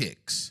the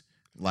kicks.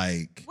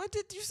 Like, What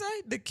did you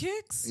say? The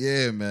kicks?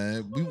 yeah,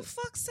 man. Who the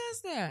fuck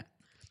says that?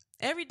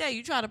 Every day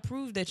you try to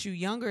prove that you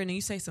younger and then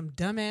you say some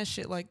dumbass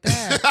shit like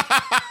that.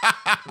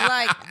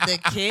 Like the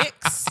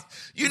kicks.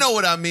 You know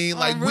what I mean?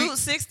 Like, on Route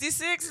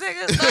 66,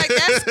 nigga.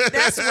 Like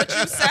that's what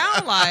you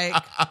sound like.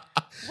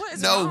 What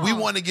is no, wrong? we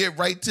want to get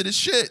right to the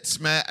shits,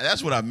 man.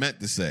 That's what I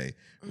meant to say.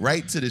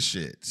 Right to the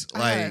shits.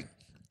 Okay. Like,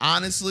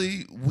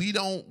 honestly, we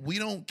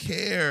don't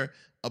care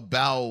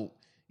about,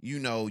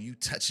 you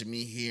touching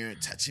me here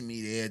and touching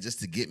me there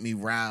just to get me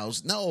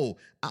roused. No,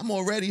 I'm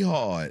already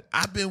hard.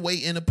 I've been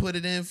waiting to put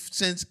it in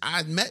since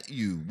I met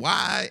you.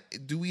 Why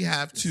do we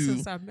have to?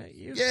 Since I met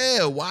you.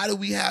 Yeah, why do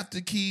we have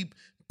to keep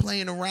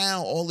playing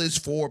around all this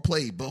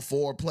foreplay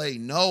before play?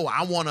 No,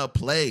 I want to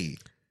play.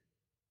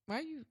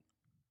 Why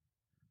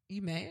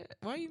you mad?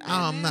 Why are you mad?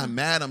 I'm now? not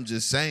mad. I'm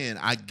just saying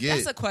I get.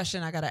 That's a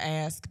question I gotta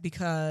ask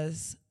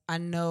because I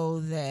know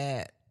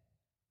that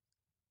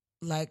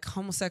like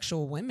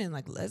homosexual women,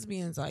 like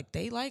lesbians, like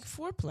they like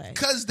foreplay.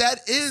 Because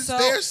that is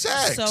their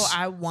sex. So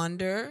I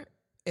wonder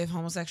if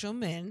homosexual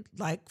men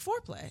like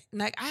foreplay.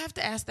 Like I have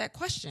to ask that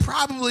question.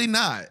 Probably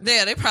not.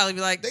 Yeah, they probably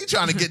be like They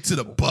trying to get to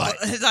the butt.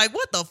 It's like,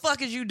 what the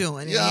fuck is you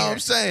doing? You know what I'm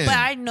saying? But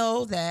I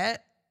know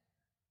that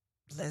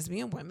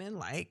lesbian women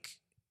like,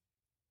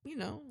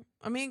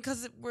 I mean,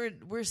 because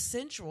we're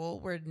sensual,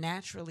 we're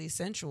naturally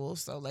sensual,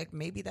 so like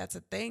maybe that's a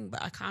thing.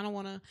 But I kind of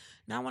want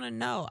to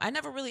know. I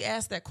never really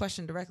asked that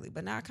question directly,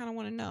 but now I kind of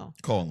want to know.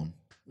 Call them.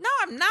 No,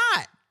 I'm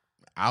not.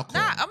 I'll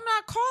call I'm them.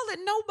 not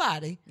calling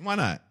nobody. Why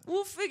not?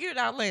 We'll figure it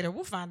out later.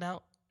 We'll find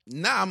out.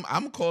 Nah, I'm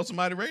gonna call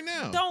somebody right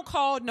now. Don't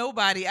call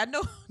nobody. I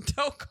know.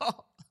 Don't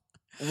call.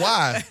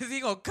 Why? He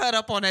gonna cut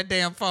up on that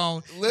damn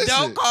phone. Listen,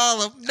 Don't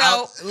call him.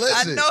 No,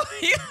 listen, I know.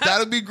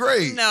 That'll be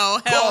great. No,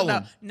 Call hell no,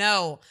 him.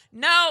 no.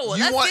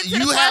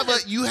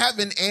 You have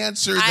an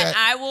answer that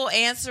I will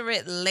answer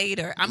it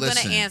later. I'm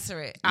Listen, gonna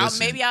answer it. listen,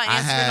 Maybe I'll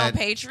answer it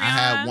on Patreon. I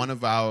had one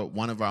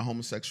of our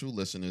homosexual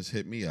listeners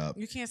hit me up.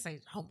 You can't say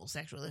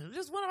homosexual.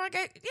 Just one of our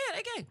gay. Yeah,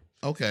 they gay.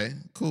 Okay,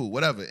 cool,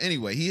 whatever.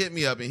 Anyway, he hit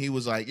me up and he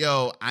was like,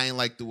 "Yo, I ain't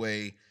like the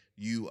way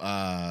you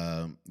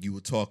were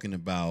talking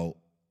about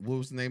what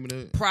was the name of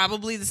it?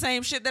 Probably the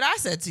same shit that I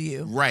said to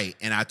you. Right."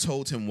 And I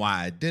told him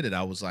why I did it.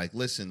 I was like,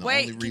 "Listen, the only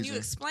Wait, reason." can you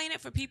explain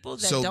it for people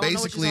that So don't know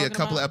what basically, you're a talking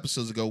couple of about?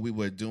 episodes ago, we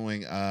were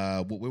doing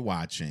what we're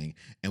watching,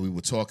 and we were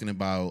talking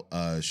about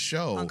a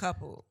show,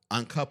 Uncoupled,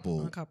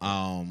 Uncoupled,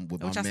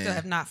 with which my I man. still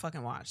have not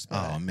fucking watched.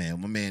 Oh man,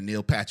 my man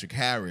Neil Patrick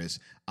Harris,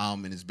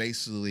 and it's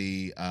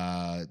basically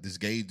this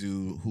gay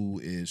dude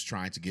who is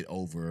trying to get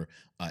over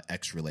an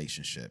ex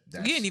relationship.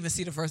 You didn't even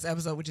see the first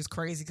episode, which is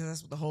crazy because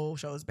that's what the whole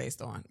show is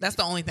based on. That's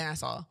the only thing I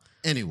saw.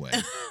 Anyway,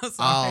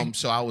 Sorry.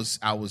 so I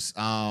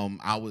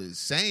was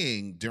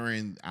saying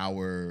during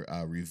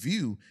our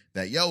review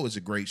that it's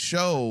a great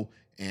show,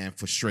 and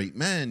for straight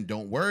men,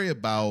 don't worry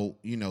about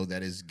that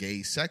it's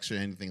gay sex or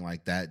anything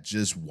like that.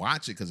 Just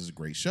watch it because it's a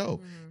great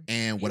show.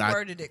 And You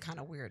worded it kind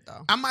of weird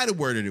though. I might have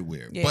worded it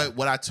weird, Yeah. but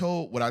what I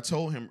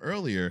told him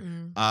earlier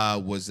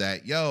was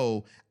that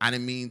I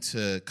didn't mean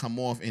to come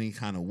off any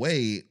kind of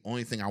way.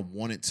 Only thing I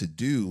wanted to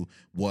do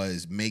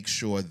was make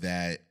sure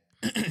that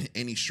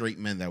any straight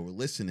men that were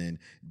listening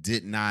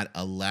did not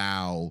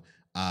allow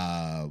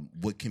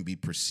what can be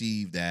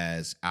perceived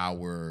as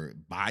our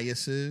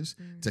biases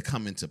to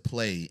come into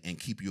play and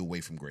keep you away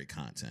from great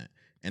content.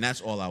 And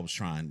that's all I was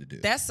trying to do.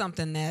 That's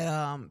something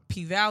that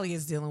P Valley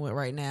is dealing with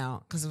right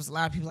now because there was a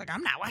lot of people like,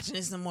 I'm not watching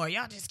this no more.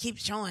 Y'all just keep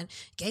showing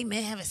gay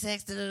men having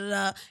sex, da da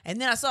da. And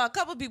then I saw a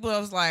couple of people that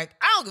was like,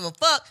 I don't give a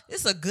fuck.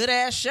 It's a good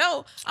ass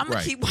show. I'm gonna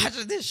Right. keep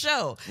watching this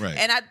show. Right.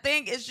 And I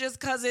think it's just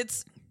because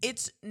it's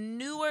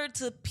newer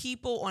to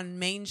people on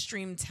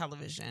mainstream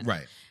television.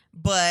 Right.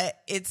 But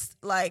it's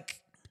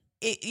like,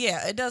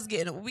 it does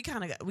get. We got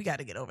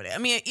to get over that. I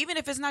mean, even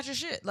if it's not your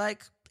shit,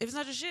 like if it's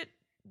not your shit,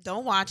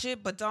 don't watch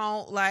it. But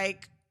don't I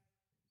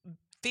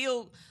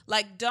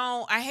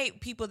hate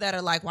people that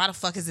are like, why the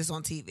fuck is this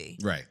on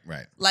TV? Right.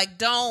 Like,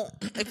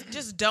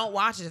 just don't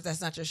watch it if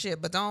that's not your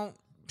shit. But don't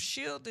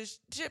shield this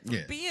shit from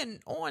being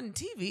on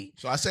TV.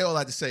 So I say all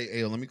that to say,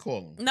 hey, let me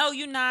call him. No,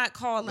 you're not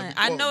calling. Let me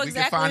I call know him. We can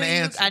exactly. find the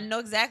answer. I know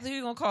exactly who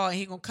you're gonna call, and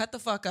he's gonna cut the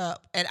fuck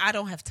up. And I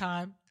don't have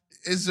time.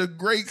 It's a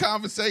great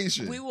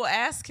conversation. We will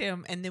ask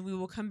him, and then we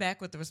will come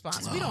back with the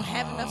response. We don't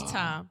have enough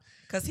time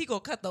because he gonna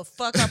cut the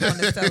fuck up on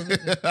this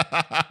television.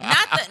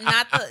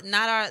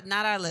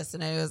 not our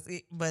listeners,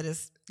 but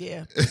it's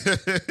yeah.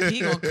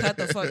 He gonna cut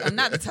the fuck up.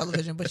 Not the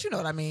television, but you know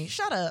what I mean.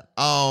 Shut up.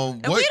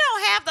 And we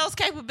don't have those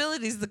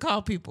capabilities to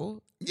call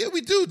people. Yeah,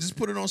 we do. Just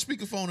put it on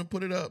speakerphone and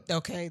put it up.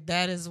 Okay,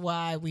 that is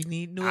why we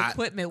need new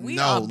equipment. We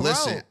are broke.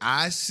 Listen,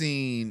 I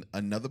seen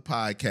another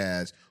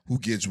podcast who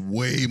gets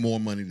way more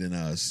money than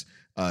us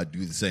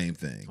do the same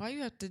thing. Why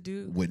you have to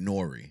do with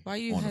Nori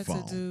on the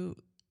phone?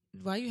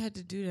 Why you had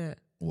to do that?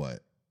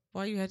 What?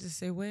 Why you had to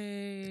say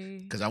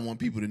way? Because I want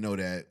people to know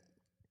that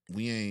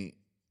we ain't.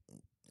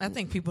 I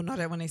think people know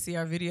that when they see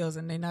our videos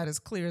and they're not as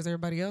clear as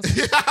everybody else.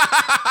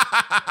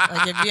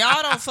 Like if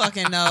y'all don't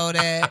fucking know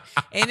that,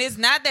 and it's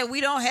not that we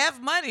don't have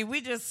money,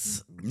 we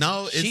just it's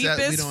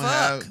that we don't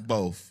have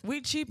both. We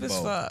cheap as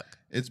fuck.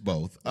 It's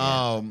both.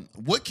 Yeah.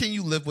 What can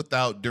you live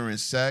without during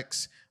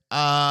sex?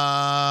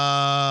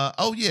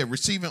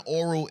 Receiving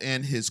oral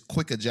and his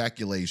quick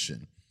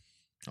ejaculation.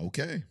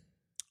 Okay.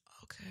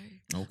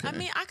 I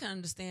mean, I can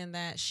understand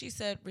that. She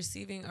said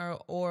receiving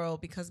oral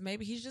because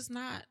maybe he's just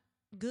not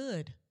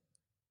good.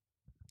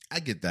 I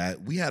get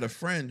that. We had a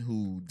friend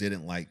who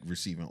didn't like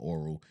receiving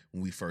oral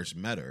when we first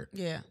met her.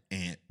 Yeah.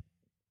 And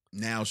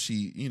now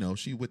she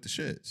with the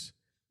shits.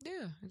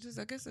 Yeah.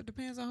 I guess it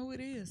depends on who it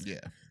is.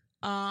 Yeah.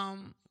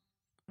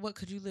 What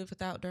could you live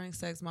without during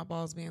sex? My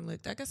balls being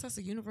licked. I guess that's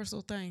a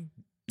universal thing.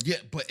 Yeah,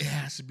 but it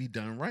has to be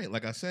done right.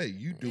 Like I said,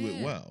 you do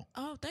it well.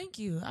 Oh, thank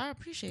you. I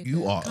appreciate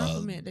you that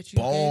compliment that you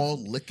ball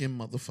licking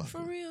motherfucker.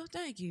 For real,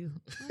 thank you.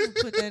 I'm gonna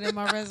put that in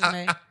my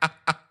resume.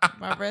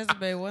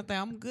 One thing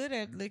I'm good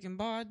at licking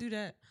ball. I do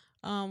that.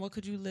 What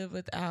could you live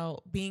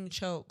without? Being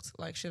choked.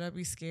 Like, should I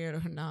be scared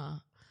or nah?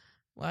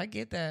 Well, I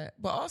get that,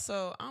 but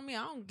also, I mean,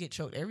 I don't get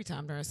choked every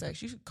time during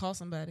sex. You should call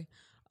somebody.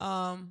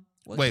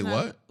 Wait,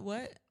 what?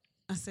 What?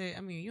 I said,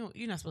 I mean, you're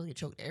not supposed to get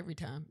choked every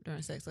time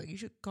during sex. Like, you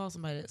should call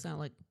somebody that sounds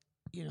like,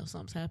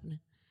 something's happening.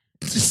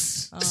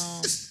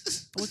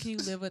 What can you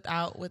live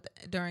without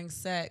during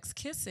sex?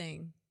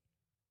 Kissing.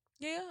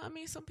 Yeah, I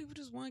mean, some people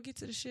just want to get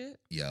to the shit.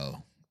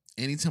 Yo,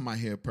 anytime I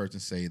hear a person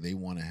say they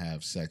want to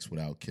have sex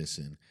without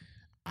kissing,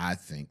 I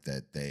think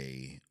that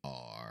they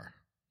are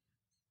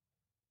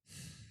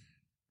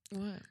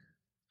what?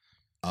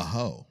 A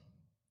hoe,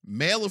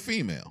 male or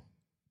female.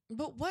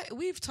 But what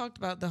we've talked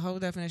about the whole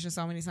definition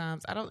so many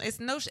times. It's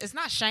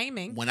not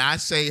shaming. When I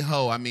say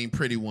hoe, I mean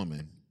pretty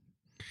woman.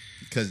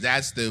 Because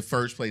that's the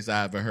first place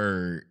I ever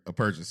heard a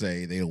person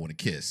say they don't want to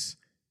kiss.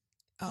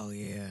 Oh,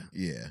 yeah.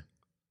 Yeah.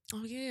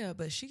 Oh, yeah.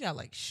 But she got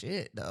like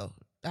shit, though.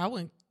 I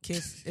wouldn't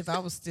kiss if I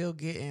was still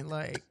getting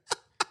like,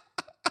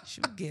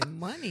 she was getting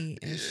money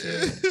and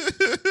shit.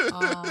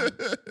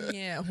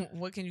 Yeah.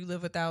 What can you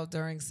live without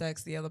during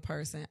sex? The other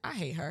person. I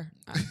hate her.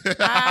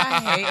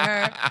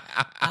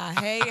 I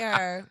hate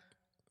her.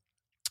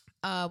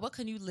 What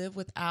can you live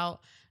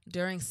without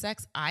during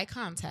sex? Eye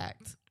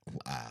contact.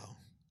 Wow.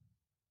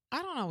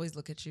 I don't always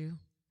look at you.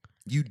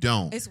 You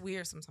don't. It's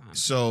weird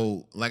sometimes.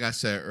 So, like I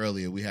said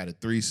earlier, we had a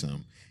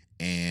threesome,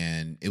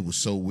 and it was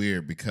so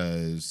weird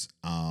because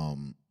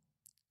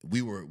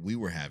we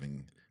were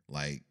having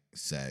like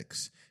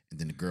sex,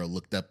 and then the girl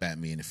looked up at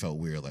me, and it felt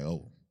weird. Like,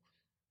 oh,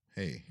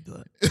 hey.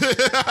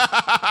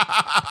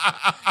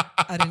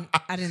 I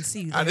didn't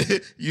see you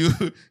there.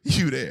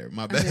 You there?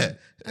 My bad.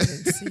 I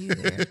didn't see you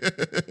there.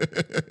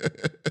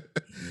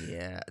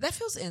 Yeah, that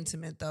feels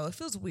intimate though. It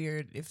feels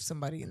weird if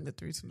somebody in the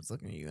threesome is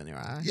looking at you in their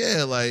eye.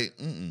 Yeah, like,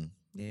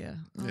 yeah,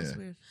 that's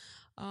weird.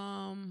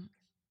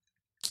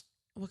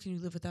 What can you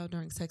live without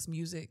during sex?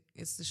 Music.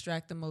 It's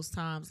distracting most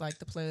times. Like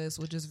the playlist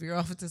will just veer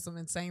off into some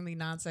insanely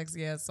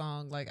non-sexy ass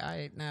song. Like,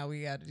 now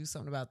we got to do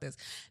something about this.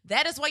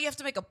 That is why you have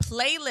to make a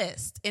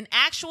playlist, an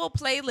actual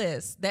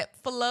playlist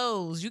that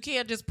flows. You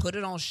can't just put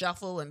it on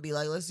shuffle and be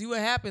like, let's see what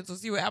happens.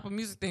 Let's see what Apple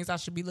Music thinks I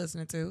should be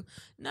listening to.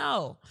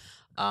 No.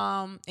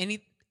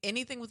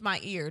 Anything with my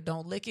ear,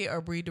 don't lick it or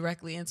breathe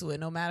directly into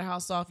it. No matter how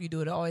soft you do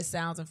it, it always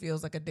sounds and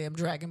feels like a damn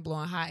dragon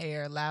blowing hot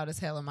air loud as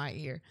hell in my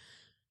ear.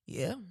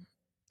 Yeah.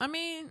 I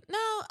mean,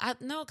 no,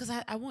 because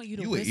I want you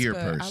to whisper. An ear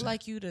person. I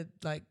like you to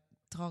like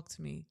talk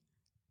to me.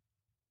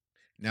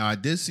 Now, I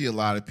did see a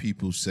lot of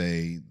people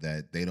say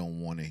that they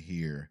don't want to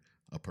hear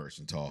a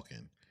person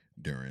talking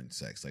during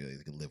sex. Like they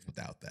could live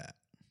without that.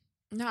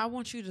 No, I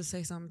want you to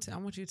say something. I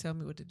want you to tell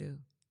me what to do.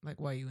 Like,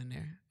 while you in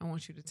there, I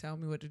want you to tell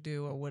me what to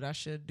do or what I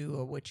should do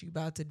or what you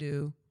about to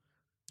do.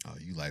 Oh,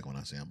 you like when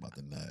I say I'm about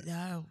to nut?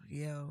 No,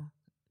 yo.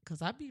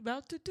 Cause I be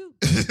about to do.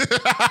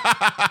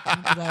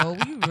 I'm like, oh,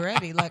 you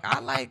ready? Like I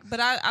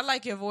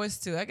like your voice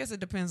too. I guess it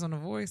depends on the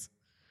voice.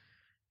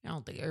 I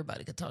don't think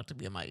everybody could talk to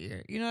me in my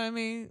ear. You know what I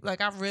mean?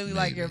 Like I really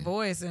like your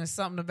voice, and there's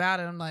something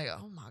about it. I'm like,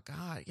 oh my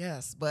god,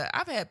 yes. But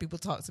I've had people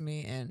talk to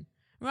me, and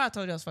remember I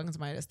told you I was fucking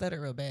somebody that stuttered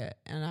real bad,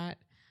 and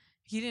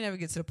he didn't ever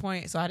get to the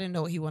point, so I didn't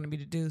know what he wanted me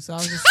to do. So I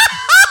was just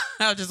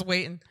I was just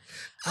waiting.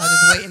 I was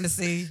just waiting to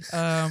see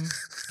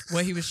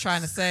what he was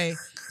trying to say.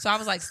 So I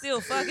was like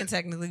still fucking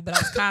technically, but I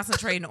was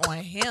concentrating on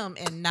him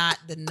and not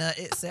the nut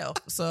itself.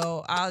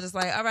 So I was just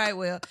like, all right,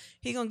 well,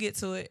 he gonna get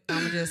to it. I'm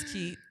gonna just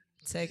keep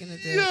taking the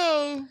dick.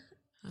 Yo,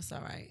 That's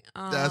all right.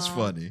 that's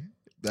funny.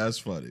 That's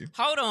funny.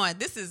 Hold on.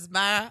 This is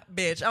my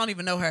bitch. I don't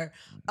even know her.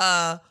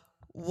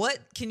 What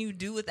can you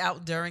do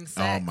without during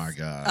sex? Oh my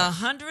God.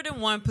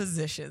 101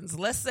 positions.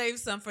 Let's save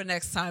some for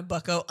next time,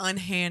 Bucko.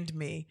 Unhand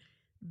me.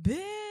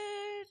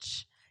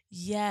 Bitch.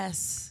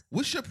 Yes.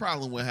 What's your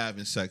problem with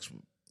having sex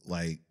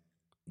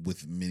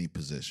with many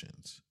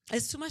positions?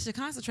 It's too much to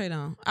concentrate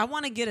on. I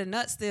want to get a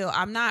nut still.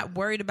 I'm not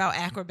worried about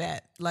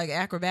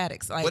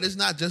acrobatics. But it's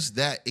not just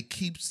that. It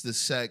keeps the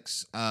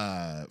sex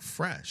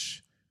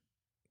fresh.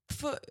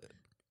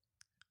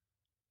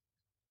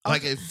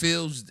 Like it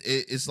feels,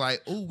 it's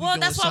like, oh, well,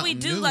 that's why we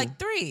do new. like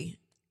 3.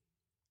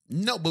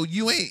 No, but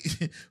you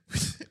ain't.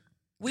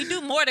 We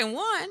do more than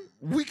one.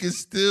 We can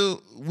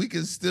still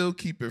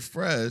keep it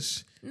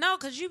fresh. No,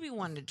 because you be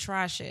wanting to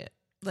try shit.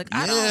 Like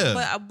Yeah. I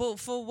don't, but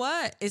for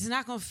what? It's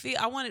not gonna feel.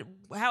 I want it.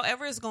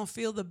 However, it's gonna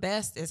feel the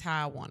best is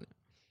how I want it.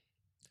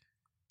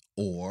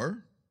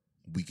 Or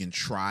we can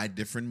try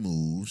different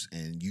moves,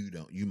 and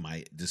you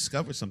might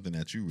discover something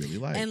that you really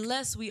like.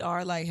 Unless we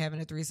are like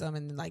having a threesome,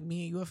 and then like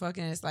me and you are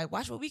fucking. It's like,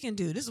 watch what we can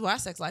do. This is what our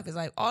sex life is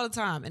like all the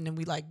time. And then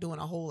we like doing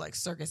a whole like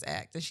circus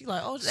act, and she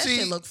like, oh, that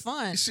shit look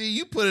fun. See,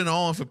 you put it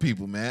on for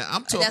people, man.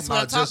 I'm talking That's about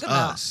what I'm just talking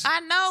about. us. I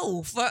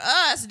know. For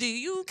us, do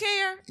you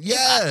care?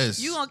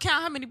 Yes. You gonna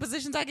count how many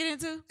positions I get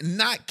into?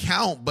 Not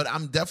count, but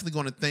I'm definitely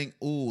going to think,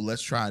 ooh,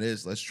 let's try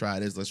this. Let's try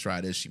this. Let's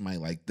try this. She might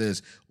like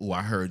this. Ooh,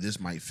 I heard this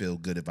might feel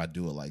good if I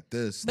do it like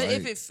this. But like,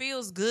 if it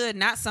feels good,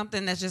 not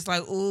something that's just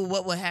like, ooh,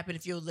 what would happen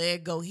if your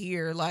leg go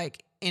here?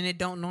 Like, and it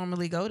don't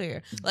normally go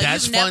there. Like,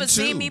 that's you've never fun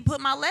seen too. me put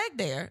my leg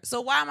there.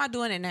 So why am I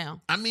doing it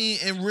now? I mean,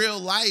 in real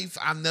life,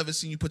 I've never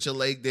seen you put your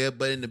leg there,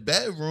 but in the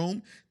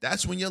bedroom,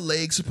 that's when your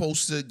leg's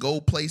supposed to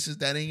go places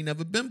that ain't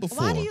never been before.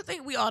 Why do you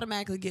think we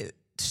automatically get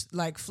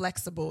like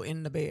flexible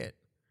in the bed?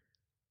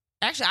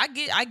 Actually,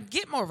 I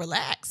get more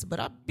relaxed, but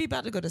I'll be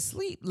about to go to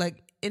sleep.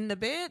 Like in the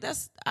bed,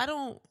 I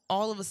don't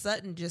all of a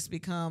sudden just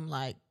become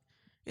like,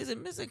 is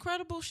it Miss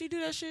Incredible? She do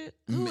that shit?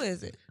 Who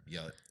is it?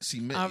 Yo,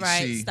 all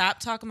right, stop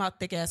talking about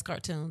thick ass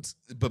cartoons.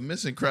 But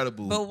Miss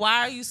Incredible. But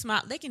why are you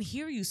smiling? They can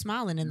hear you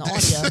smiling in the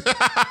audio.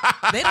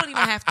 They don't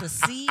even have to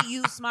see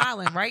you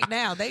smiling right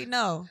now. They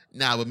know.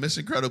 Nah, but Miss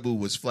Incredible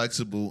was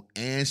flexible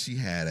and she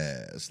had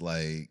ass.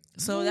 Like,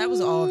 so that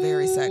was all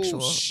very sexual.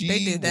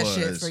 They did that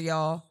shit for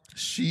y'all.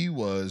 She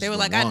was. They were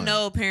like, one. I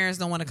know parents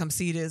don't want to come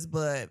see this,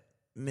 but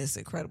Miss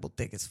Incredible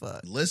thick as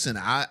fuck. Listen,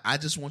 I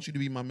just want you to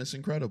be my Miss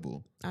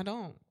Incredible. I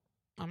don't.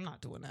 I'm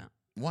not doing that.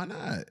 Why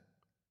not?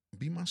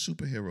 Be my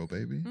superhero,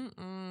 baby.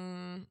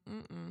 Mm-mm.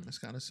 That's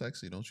kind of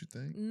sexy, don't you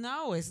think?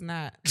 No, it's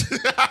not.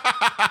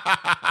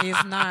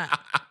 It's not.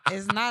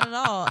 It's not at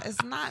all.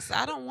 It's not.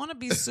 I don't want to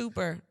be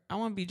super. I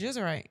want to be just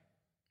right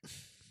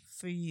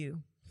for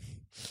you.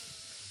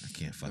 I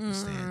can't fucking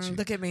stand you.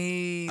 Look at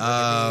me. Look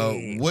at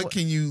me. What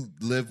can you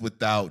live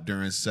without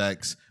during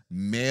sex?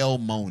 Male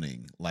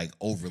moaning, like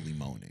overly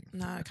moaning.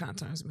 Nah, it kind of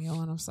turns me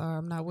on. I'm sorry.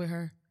 I'm not with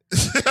her.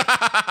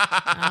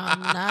 I'm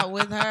not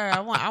with her. I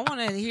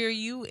want to hear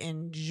you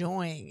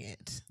enjoying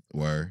it.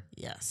 Word.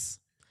 Yes.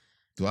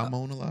 Do I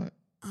moan a lot?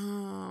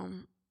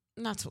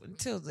 Not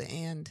until the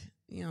end.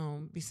 You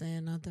don't be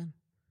saying nothing.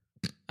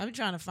 I be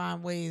trying to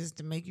find ways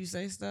to make you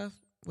say stuff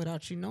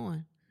without you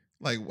knowing.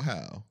 Like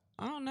how?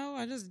 I don't know.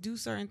 I just do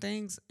certain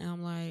things, and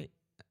I'm like,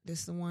 this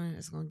is the one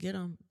that's gonna get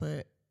them.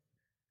 But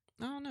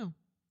I don't know.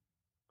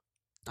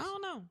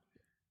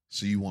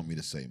 So you want me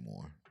to say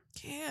more?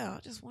 Yeah, I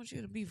just want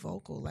you to be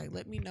vocal. Like,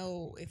 let me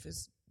know if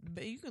it's.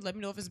 You can let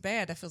me know if it's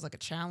bad. That feels like a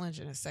challenge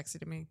and it's sexy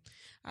to me.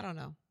 I don't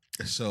know.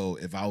 So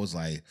if I was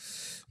like,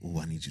 "Ooh,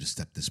 I need you to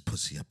step this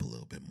pussy up a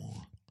little bit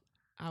more,"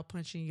 I'll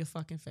punch you in your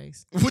fucking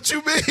face. What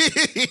you mean?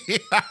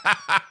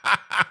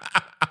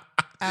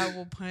 I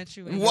will punch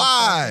you in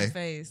Why? your fucking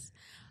face.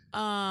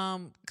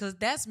 Because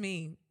that's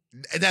me.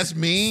 That's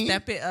mean.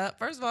 Step it up.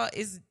 First of all,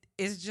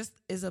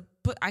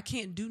 I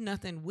can't do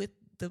nothing with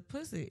the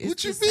pussy. It's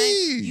What you the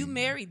same- mean? You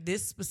married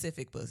this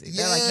specific pussy.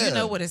 Yeah. They're like, you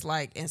know what it's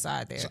like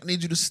inside there. So I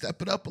need you to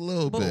step it up a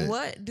little But bit.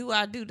 what do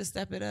I do to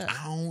step it up?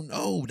 I don't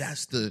know.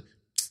 That's the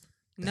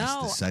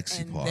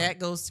sexy and part. that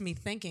goes to me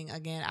thinking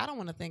again. I don't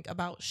want to think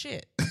about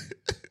shit.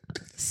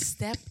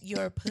 Step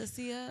your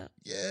pussy up.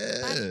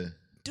 Yeah.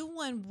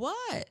 Doing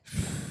what?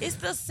 It's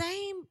the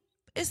same.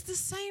 It's the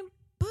same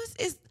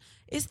pussy.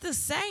 It's the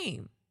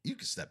same. You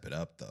can step it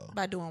up though.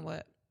 By doing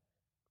what?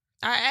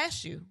 I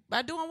asked you.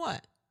 By doing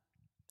what?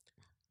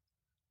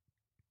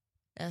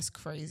 That's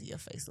crazy. Your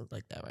face looks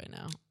like that right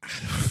now.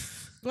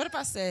 What if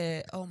I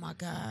said, "Oh my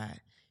God,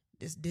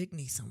 this dick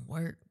needs some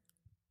work"?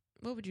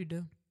 What would you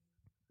do?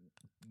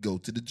 Go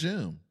to the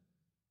gym.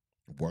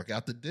 Work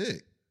out the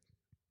dick.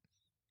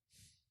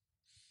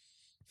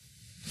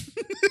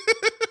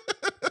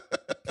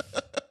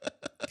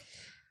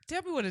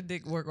 Tell me what a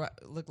dick look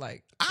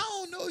like. I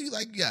don't know. You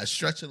gotta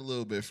stretch it a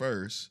little bit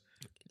first.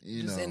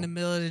 You Just know, in the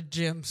middle of the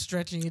gym,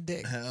 stretching your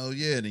dick. hell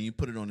yeah. Then you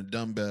put it on a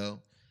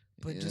dumbbell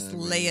But Yeah, just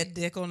man. lay a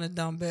dick on the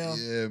dumbbell.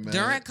 Yeah, man.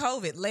 During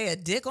COVID, lay a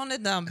dick on the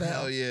dumbbell.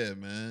 Hell yeah,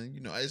 man.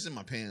 You know, it's in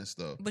my pants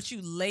though. But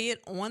you lay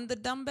it on the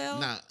dumbbell?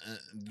 Nah,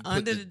 you put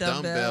Under the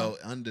dumbbell.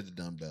 under the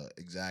dumbbell,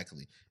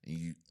 exactly. And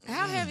you.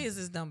 How heavy is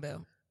this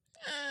dumbbell?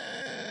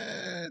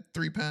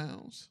 3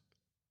 pounds.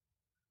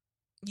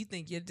 You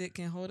think your dick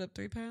can hold up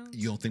 3 pounds?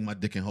 You don't think my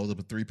dick can hold up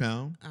a 3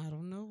 pound? I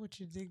don't know what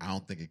your dick. I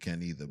don't think it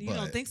can either. You but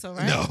don't think so,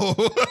 right? No.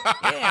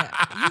 Yeah,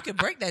 you can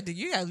break that dick.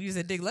 You gotta use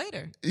that dick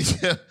later.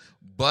 Yeah,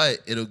 but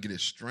it'll get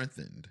it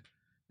strengthened.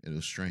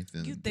 It'll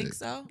strengthen. You the think dick.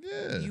 so?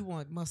 Yeah. You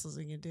want muscles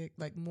in your dick,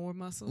 like more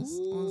muscles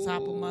on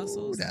top of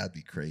muscles? That'd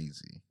be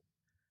crazy.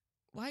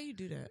 Why you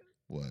do that?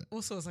 What?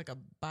 Well, so it's like a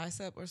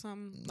bicep or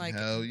something. Like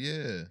Hell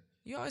yeah.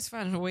 you always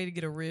find a way to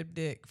get a rib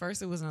dick.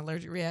 First, it was an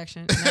allergic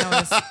reaction.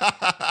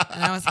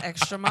 Now it's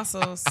extra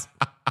muscles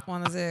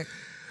on the dick.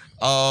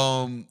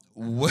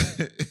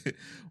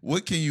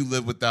 What can you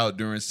live without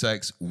during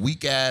sex?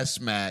 Weak ass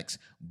smacks,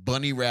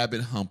 bunny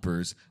rabbit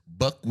humpers,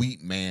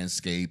 buckwheat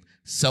manscape,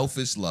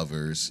 selfish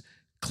lovers,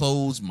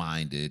 closed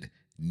minded,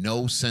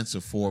 no sense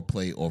of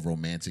foreplay or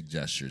romantic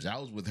gestures. I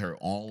was with her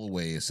all the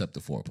way except the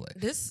foreplay.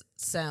 This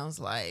sounds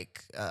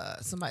like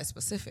somebody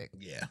specific.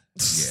 Yeah,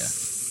 yeah.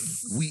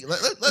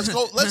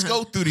 Let's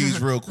go through these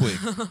real quick.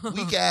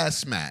 Weak ass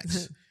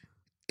smacks.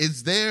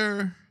 Is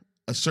there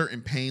a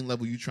certain pain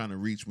level you trying to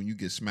reach when you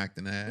get smacked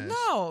in the ass?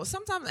 No,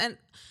 sometimes, and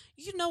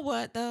you know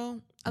what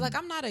though? Like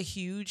I'm not a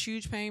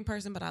huge pain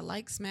person, but I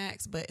like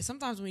smacks. But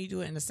sometimes when you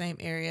do it in the same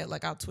area,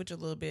 like I'll twitch a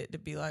little bit to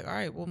be like, all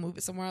right, we'll move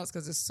it somewhere else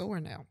because it's sore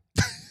now.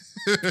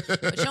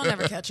 But you'll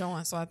never catch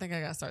on, so I think I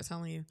gotta start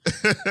telling you.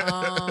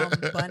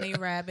 Bunny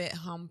rabbit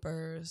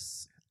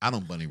humpers. I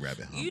don't bunny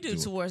rabbit hump. You do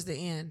towards the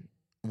end.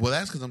 Well,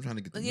 that's because I'm trying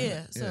to get the Yeah.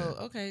 nut. So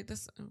okay,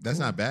 that's That's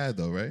not bad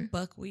though, right?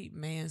 Buckwheat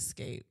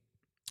manscape.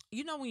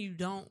 You know when you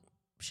don't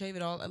shave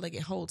it all, like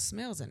it holds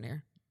smells in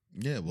there.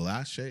 Yeah. Well,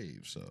 I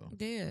shave, so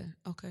Yeah.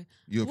 Okay.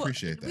 you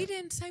appreciate that. We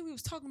didn't say we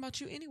was talking about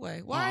you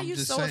anyway. Why No, are I'm you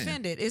just so saying.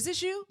 offended? Is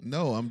this you?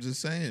 No, I'm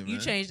just saying. You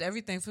man. changed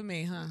everything for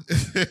me, huh?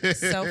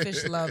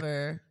 Selfish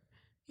lover.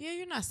 Yeah,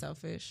 you're not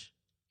selfish.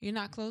 You're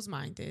not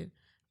closed-minded.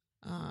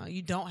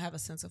 You don't have a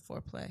sense of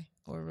foreplay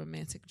or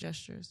romantic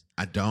gestures.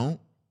 I don't.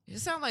 It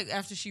sounds like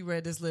after she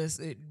read this list,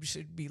 it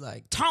should be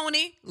like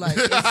Tony, like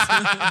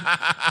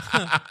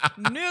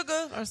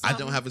nigga or something. I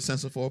don't have a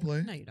sense of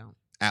foreplay No, you don't.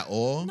 at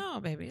all.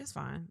 No, baby, it's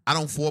fine. I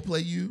don't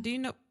foreplay you. Do you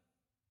know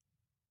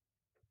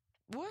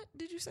what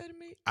did you say to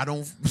me? I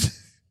don't.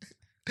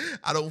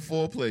 I don't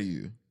foreplay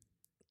you.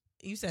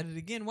 You said it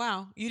again.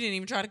 Wow, you didn't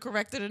even try to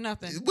correct it or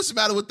nothing. What's the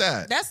matter with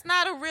that? That's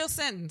not a real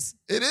sentence.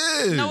 It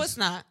is. No, it's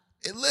not.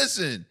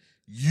 Listen,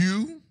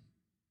 you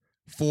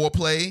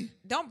foreplay.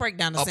 Don't break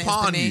down a sentence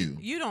Upon to me. you.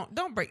 You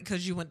don't break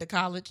because you went to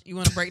college. You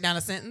want to break down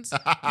a sentence?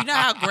 You know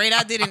how great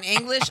I did in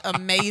English?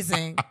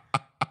 Amazing.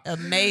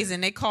 Amazing.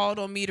 They called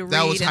on me to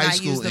That was read and high I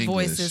school used the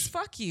English. voices.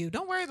 Fuck you.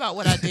 Don't worry about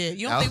what I did.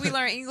 You don't think we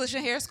learned English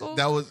in hair school?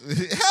 That was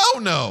hell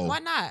no. Why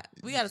not?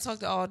 We got to talk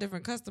to all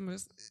different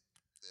customers.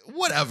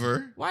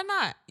 Whatever. Why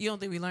not? You don't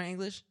think we learn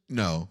English?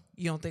 No,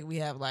 You don't think we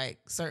have like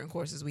certain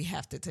courses we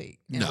have to take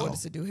in No. order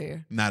to do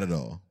hair? not at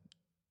all.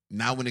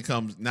 Not when it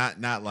comes. Not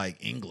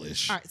like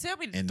English. All right, tell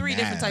me And 3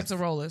 different math. types of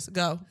rollers.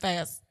 Go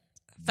fast.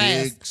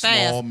 Big, Fast.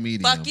 small,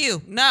 medium. Fuck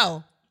you.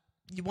 No.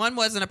 One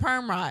wasn't a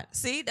perm rod.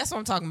 See, that's what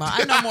I'm talking about.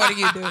 I know more than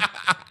you do.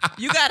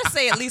 You got to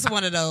say at least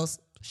one of those.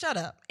 Shut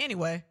up.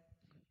 Anyway,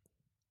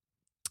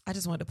 I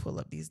just wanted to pull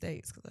up these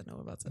dates because I know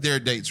about There are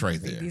dates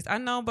right there. these. I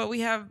know, but we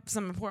have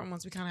some important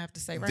ones we kind of have to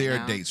say right There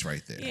now. are dates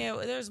right there. Yeah,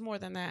 well, there's more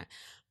than that.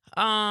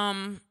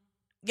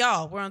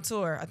 Y'all, we're on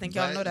tour. I think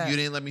y'all know that. You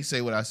didn't let me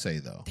say what I say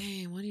though.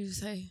 Damn, what do you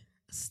say?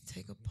 Let's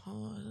take a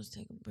pause. Let's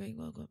take a break.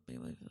 Welcome.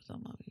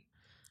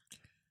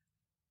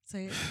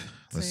 Say it.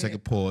 Let's Say take a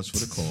it. pause for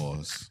the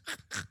cause.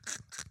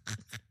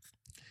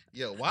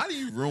 Yo, why do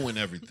you ruin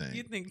everything?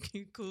 You think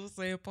you cool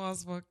saying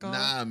pause for a call?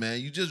 Nah, man,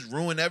 you just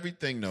ruin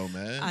everything, though,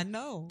 man. I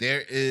know.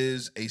 There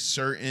is a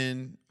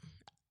certain.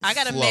 I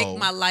gotta flow. make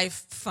my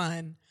life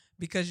fun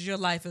because your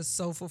life is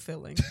so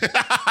fulfilling.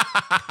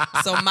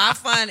 So my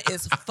fun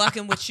is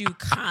fucking with you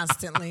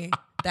constantly.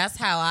 That's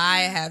how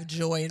I have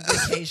joy and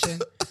vacation.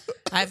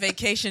 I have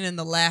vacation in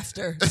the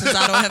laughter since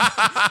I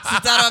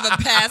don't have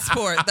a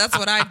passport. That's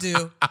what I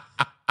do.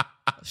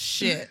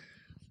 Shit.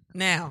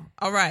 Now,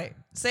 all right.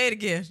 Say it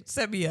again.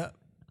 Set me up.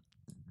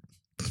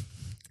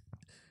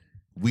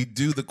 We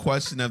do the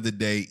question of the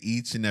day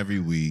each and every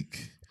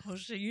week. Oh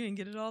shit, you didn't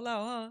get it all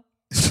out,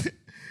 huh?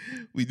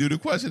 We do the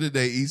question of the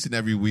day each and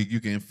every week. You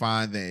can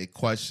find the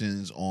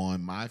questions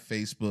on my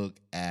Facebook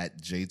at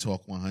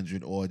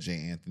JTalk100 or J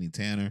Anthony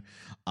Tanner.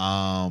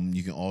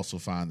 You can also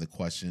find the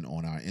question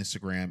on our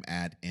Instagram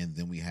at And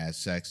Then We Had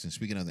Sex. And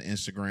speaking of the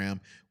Instagram,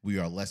 we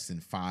are less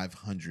than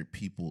 500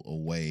 people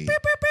away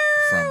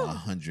from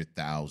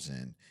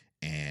 100,000.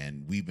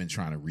 And we've been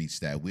trying to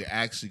reach that. We're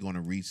actually going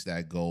to reach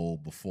that goal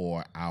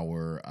before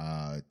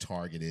our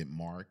targeted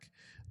mark.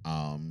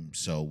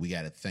 So we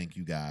got to thank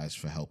you guys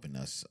for helping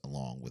us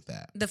along with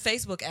that. The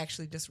Facebook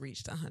actually just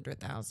reached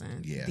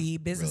 100,000. Yeah, the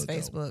business real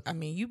Facebook. dope. I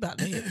mean, you about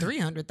to hit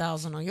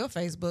 300,000 on your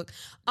Facebook.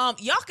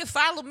 Y'all can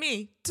follow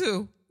me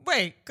too.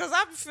 Wait, because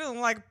I've been feeling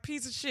like a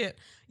piece of shit.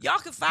 Y'all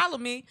can follow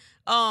me.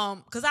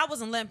 Because I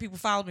wasn't letting people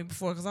follow me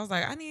before because I was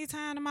like, I need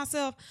time to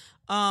myself.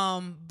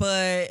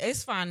 But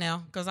it's fine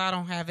now because I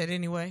don't have it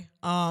anyway.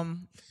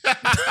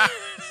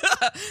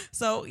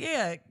 So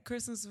yeah,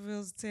 Kristen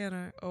Seville's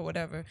Tanner or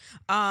whatever.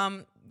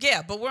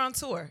 Yeah, but we're on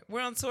tour.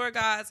 We're on tour,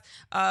 guys.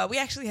 We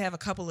actually have a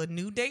couple of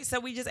new dates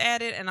that we just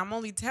added, and I'm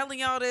only telling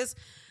y'all this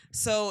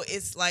so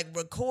it's like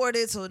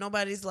recorded, so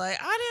nobody's like,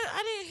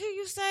 I didn't hear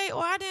you say,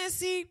 or I didn't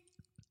see.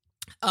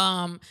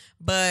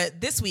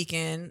 But this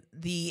weekend,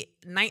 the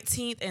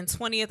 19th and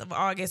 20th of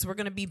August, we're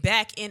going to be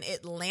back in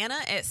Atlanta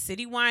at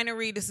City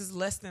Winery. This is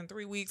less than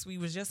 3 weeks. We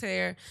was just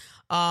here.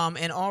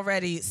 And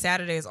already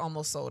Saturday is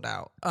almost sold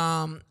out.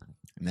 And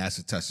that's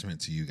a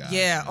testament to you guys.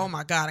 Yeah. Man. Oh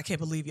my God. I can't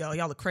believe y'all.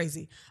 Y'all are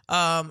crazy.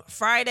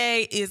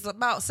 Friday is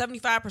about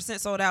 75%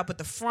 sold out, but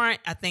the front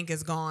I think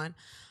is gone.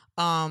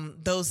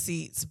 Those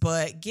seats,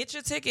 but get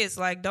your tickets.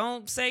 Like,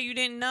 don't say you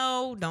didn't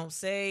know. Don't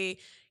say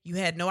you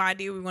had no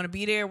idea we were going to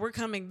be there. We're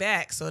coming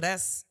back. So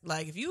that's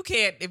like, if you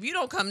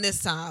don't come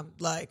this time,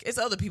 like, it's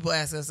other people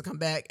asking us to come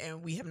back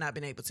and we have not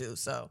been able to.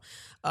 So,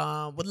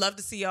 would love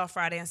to see y'all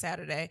Friday and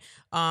Saturday.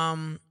 I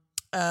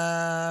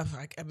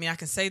mean, I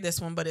can say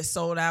this one, but it's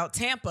sold out.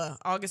 Tampa,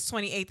 August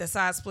 28th at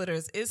Side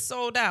Splitters is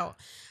sold out.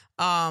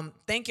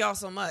 Thank y'all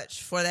so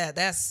much for that.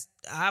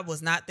 I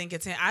was not thinking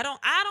 10. I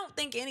don't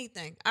think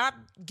anything. I've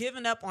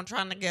given up on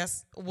trying to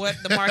guess what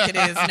the market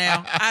is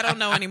now. I don't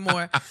know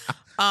anymore.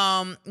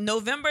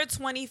 November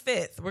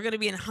 25th, we're going to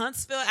be in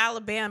Huntsville,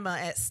 Alabama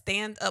at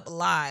Stand Up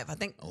Live. I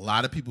think a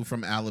lot of people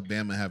from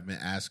Alabama have been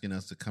asking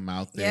us to come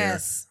out there.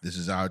 Yes. This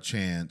is our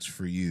chance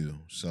for you.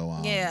 So,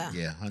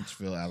 yeah,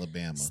 Huntsville,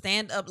 Alabama.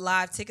 Stand Up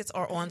Live tickets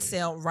are on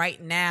sale right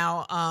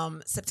now.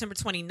 September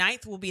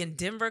 29th, we'll be in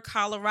Denver,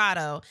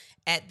 Colorado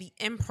at the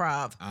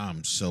Improv.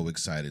 I'm so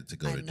excited to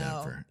go to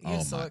Denver. You're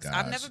oh so my god!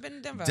 I've never been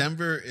to Denver.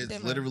 Denver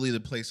is literally the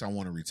place I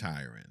want to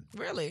retire in.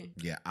 Really?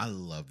 Yeah, I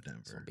love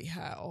Denver. Be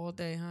hot all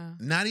day, huh?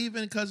 Not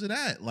even because of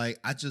that. Like,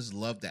 I just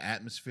love the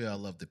atmosphere. I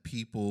love the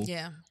people.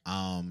 Yeah.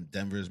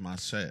 Denver is my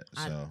set.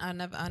 So I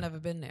never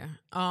been there.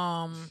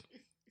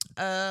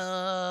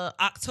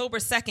 October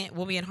 2nd,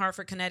 we'll be in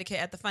Hartford, Connecticut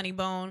at the Funny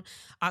Bone.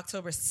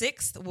 October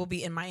 6th, we'll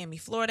be in Miami,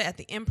 Florida at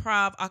the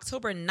Improv.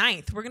 October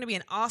 9th, we're going to be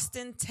in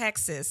Austin,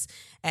 Texas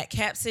at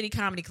Cap City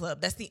Comedy Club.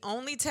 That's the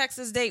only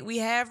Texas date we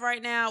have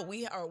right now.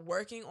 We are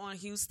working on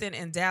Houston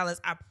and Dallas.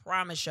 I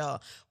promise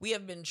y'all, we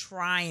have been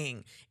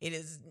trying.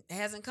 It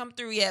hasn't come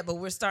through yet, but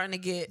we're starting to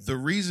get... The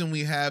reason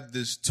we have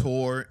this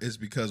tour is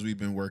because we've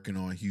been working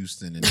on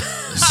Houston and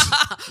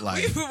Dallas.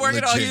 Like, we've been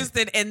working on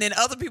Houston, and then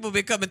other people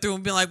been coming through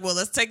and being like, well,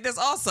 let's take this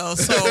also.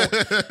 So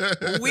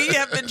we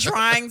have been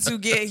trying to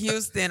get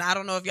Houston. I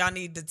don't know if y'all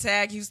need to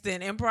tag Houston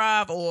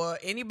Improv or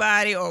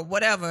anybody or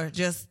whatever.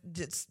 Just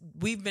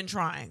we've been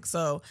trying.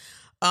 So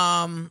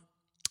October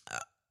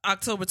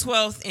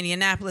 12th,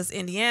 Indianapolis,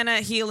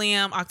 Indiana,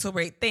 Helium.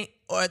 October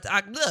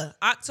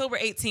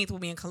 18th will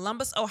be in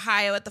Columbus,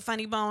 Ohio at the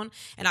Funny Bone,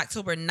 and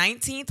October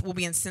 19th will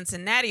be in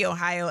Cincinnati,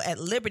 Ohio at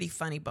Liberty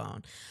Funny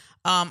Bone.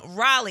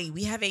 Raleigh,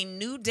 we have a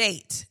new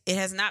date. It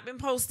has not been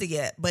posted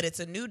yet, but it's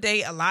a new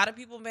date. A lot of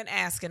people have been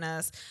asking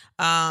us.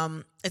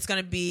 It's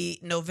going to be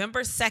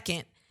November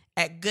 2nd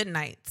at Good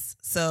Nights.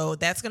 So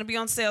that's going to be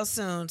on sale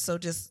soon. So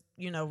just,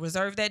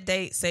 reserve that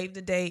date, save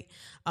the date.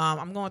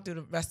 I'm going through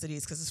the rest of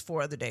these because it's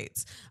 4 other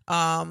dates.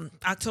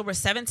 October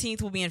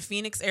 17th will be in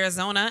Phoenix,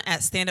 Arizona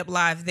at Stand Up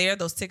Live there.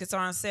 Those tickets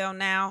are on sale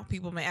now.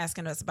 People have been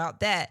asking us about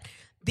that.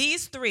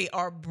 These 3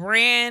 are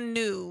brand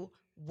new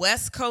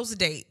West Coast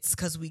dates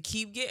because we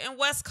keep getting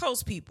West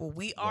Coast people.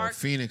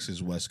 Phoenix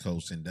is West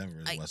Coast and Denver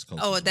is West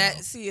Coast. Oh, as that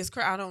well. See, it's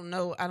I don't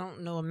know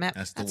a map.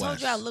 That's the I told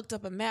West. you I looked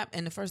up a map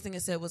and the first thing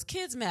it said was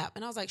kids map,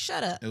 and I was like,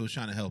 shut up. It was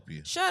trying to help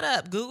you. Shut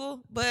up,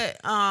 Google.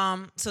 But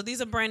so these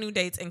are brand new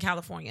dates in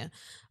California.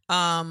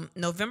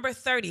 November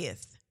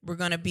 30th, we're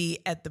gonna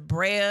be at the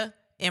Brea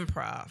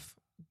Improv.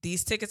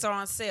 These tickets are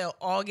on sale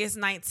August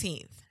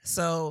 19th.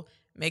 So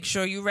make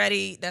sure you're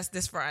ready. That's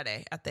this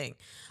Friday, I think.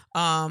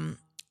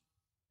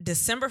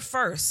 December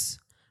 1st,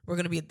 we're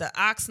going to be at the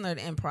Oxnard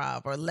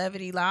Improv or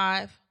Levity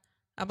Live,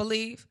 I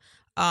believe.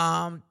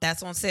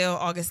 That's on sale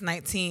August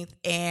 19th.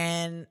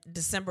 And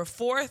December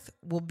 4th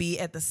will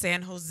be at the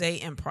San Jose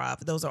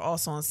Improv. Those are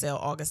also on sale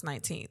August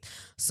 19th.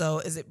 So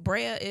is it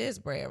Brea? It is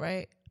Brea,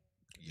 right?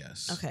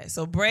 Yes. Okay,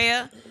 so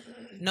Brea,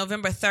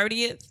 November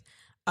 30th.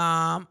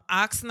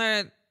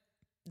 Oxnard,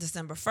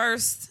 December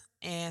 1st.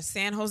 And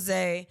San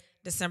Jose,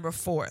 December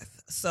 4th.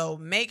 So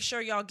make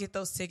sure y'all get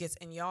those tickets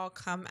and y'all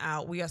come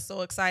out. We are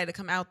so excited to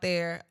come out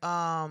there.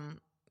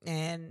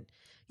 And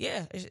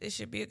yeah, it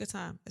should be a good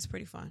time. It's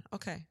pretty fun.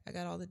 Okay, I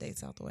got all the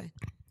dates out the way.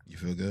 You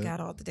feel good? Got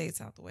all the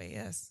dates out the way,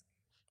 yes.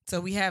 So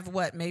we have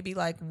maybe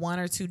like 1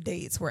 or 2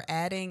 dates we're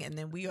adding, and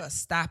then we are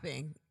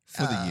stopping.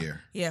 For the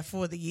year. Yeah,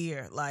 for the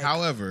year.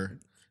 However,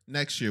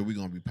 next year we're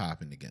going to be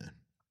popping again.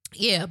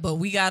 Yeah, but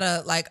we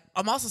gotta, like,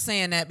 I'm also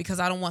saying that because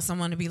I don't want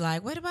someone to be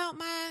like, what about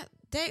my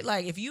date?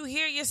 Like, if you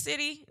hear your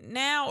city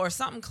now or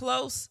something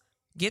close,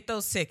 get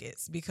those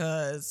tickets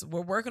because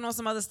we're working on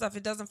some other stuff.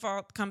 It doesn't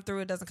come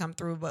through,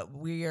 but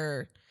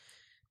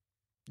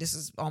this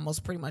is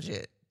almost pretty much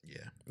it.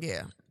 Yeah.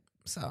 Yeah.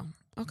 So,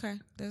 okay,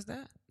 there's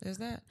that.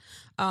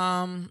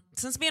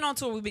 Since being on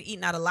tour, we've been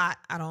eating out a lot.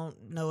 I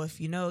don't know if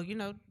you know,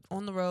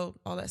 on the road,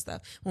 all that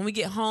stuff. When we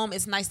get home,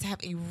 it's nice to have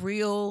a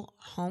real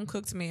home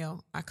cooked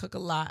meal. I cook a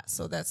lot,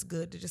 so that's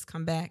good to just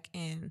come back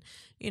and,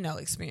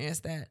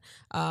 experience that.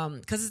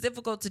 Because it's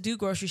difficult to do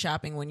grocery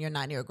shopping when you're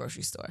not near a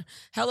grocery store.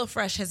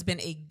 HelloFresh has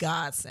been a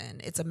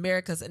godsend. It's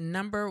America's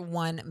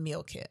 #1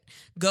 meal kit.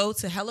 Go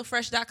to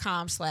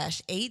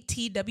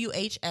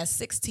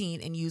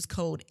HelloFresh.com/ATWHS16 and use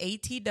code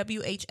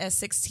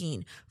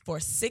ATWHS16 for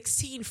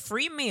 16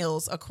 free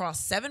meals across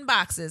 7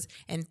 boxes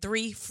and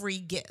 3 free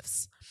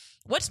gifts.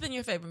 What's been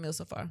your favorite meal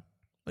so far?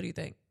 What do you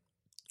think?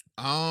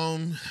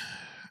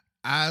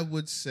 I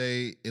would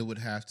say it would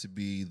have to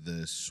be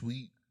the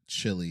sweet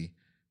chili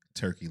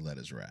turkey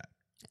lettuce wrap.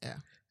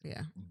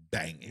 Yeah.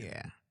 Banging.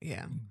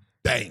 Yeah.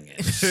 Banging.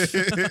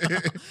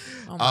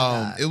 Oh my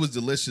God. It was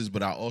delicious,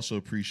 but I also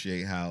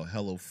appreciate how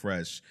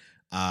HelloFresh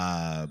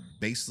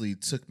basically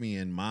took me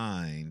in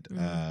mind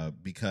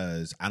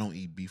because I don't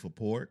eat beef or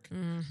pork,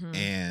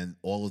 and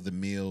all of the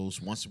meals,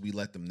 once we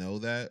let them know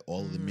that,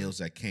 all of the meals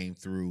that came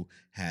through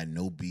had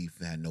no beef,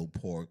 had no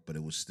pork, but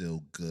it was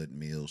still good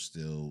meals,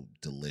 still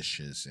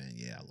delicious, and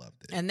yeah, I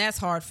loved it. And that's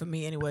hard for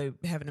me anyway,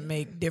 having to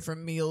make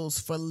different meals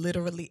for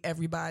literally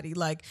everybody.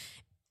 Like,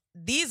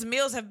 these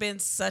meals have been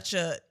such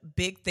a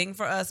big thing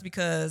for us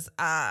because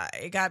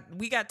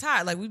we got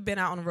tired. Like, we've been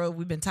out on the road,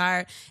 we've been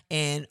tired,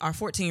 and our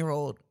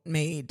 14-year-old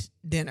made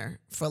dinner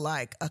for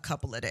like a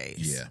couple of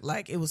days. Yeah.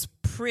 Like, it was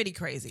pretty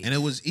crazy. And it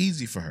was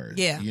easy for her.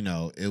 Yeah.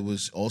 It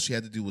was, all she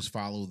had to do was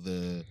follow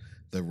the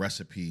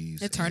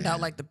recipes. It turned out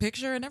like the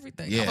picture and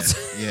everything. Yeah,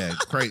 yeah,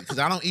 great. Because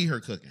I don't eat her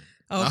cooking.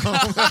 Oh,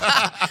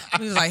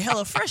 he was like,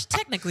 HelloFresh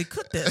technically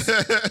cooked this.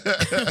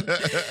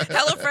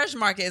 HelloFresh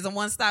Market is a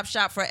one-stop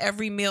shop for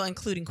every meal,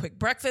 including quick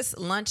breakfast,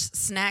 lunch,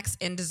 snacks,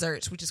 and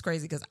desserts, which is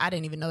crazy because I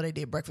didn't even know they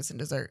did breakfast and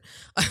dessert.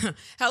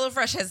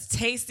 HelloFresh has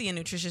tasty and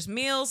nutritious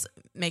meals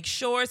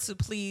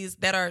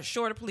that are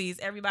sure to please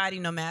everybody,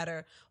 no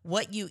matter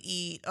what you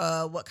eat,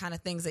 what kind of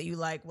things that you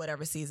like,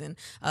 whatever season.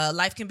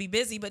 Life can be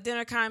busy, but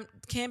dinner time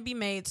can be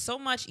made so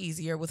much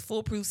easier with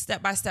foolproof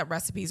step-by-step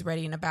recipes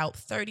ready in about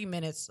 30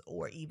 minutes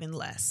or even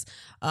less.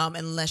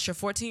 Unless your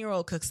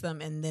 14-year-old cooks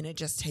them, and then it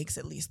just takes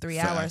at least 3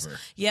 hours.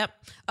 Yep.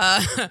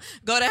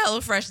 Go to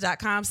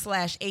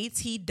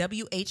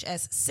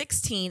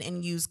HelloFresh.com/ATWHS16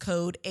 and use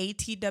code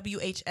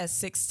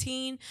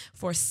ATWHS16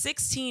 for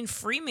 16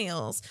 free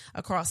meals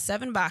across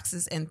 7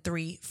 boxes and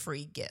 3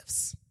 free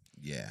gifts.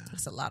 Yeah.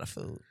 That's a lot of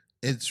food.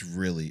 It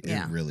really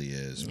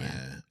is,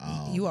 man.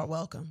 You are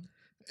welcome.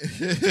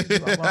 You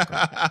are welcome.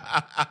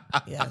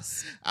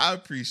 Yes. I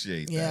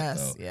appreciate that,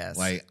 though. Yes.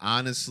 Like,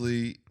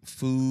 honestly,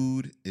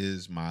 food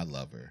is my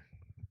lover.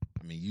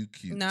 I mean, you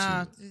cute,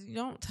 Nah, too. you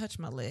don't touch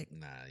my leg.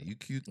 Nah, you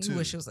cute, too. You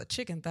wish it was a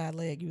chicken thigh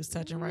leg you was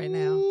touching right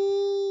now.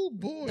 Ooh,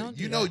 boy. Don't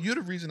do You know, that. you're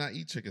the reason I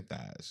eat chicken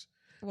thighs.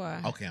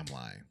 Why? Okay, I'm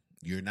lying.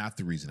 You're not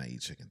the reason I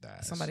eat chicken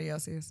thighs. Somebody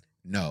else is.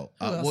 No.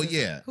 Who else Well, is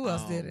yeah. it? Who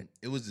else did it?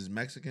 It was this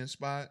Mexican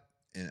spot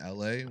in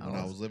LA when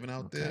I was living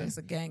out there. It's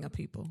a gang of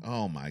people.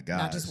 Oh, my God.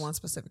 Not just one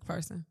specific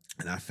person.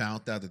 And I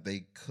found out that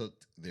they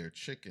cooked their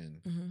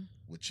chicken Mm-hmm.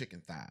 with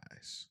chicken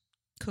thighs.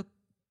 Cook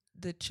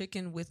the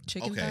chicken with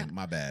chicken Okay, thigh?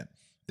 my bad.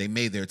 They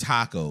made their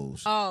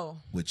tacos Oh.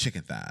 with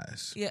chicken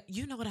thighs. Yeah,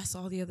 you know what I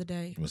saw the other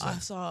day? What's I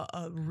that? saw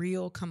a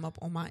reel come up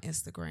on my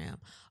Instagram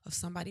of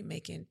somebody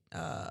making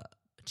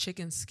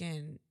chicken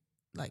skin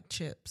like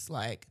chips,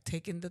 like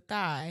taking the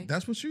thigh.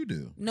 That's what you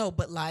do. No,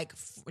 but like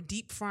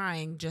deep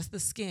frying just the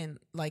skin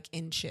like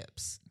in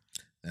chips.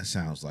 That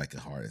sounds like a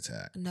heart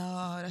attack.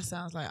 No, that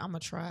sounds like I'm gonna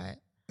try it.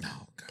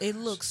 Oh, God. It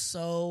looks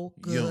so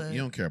good.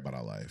 You don't care about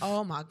our life.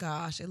 Oh my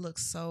gosh, it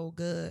looks so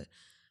good.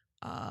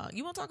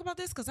 You want to talk about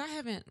this? Because I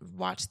haven't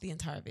watched the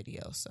entire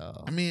video.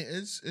 So I mean,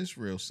 it's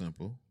real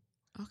simple.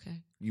 okay.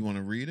 You want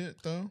to read it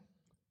though?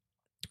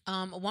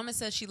 A woman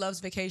says she loves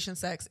vacation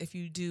sex. If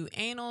you do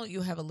anal,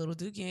 you'll have a little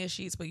dookie in your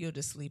sheets, but you'll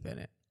just sleep in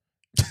it.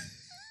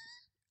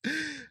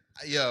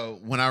 Yo,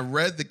 when I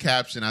read the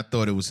caption, I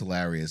thought it was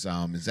hilarious.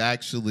 It's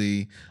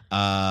actually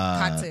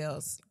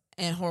Cocktails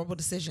and Horrible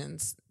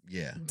Decisions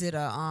Yeah. did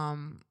a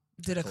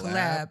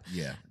collab.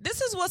 Yeah. This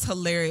is what's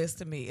hilarious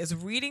to me is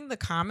reading the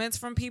comments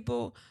from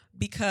people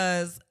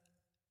because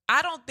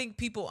I don't think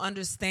people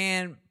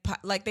understand.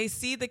 Like they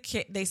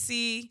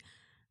see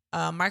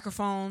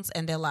microphones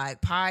and they're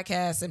like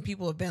podcasts, and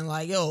people have been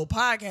like, "Yo,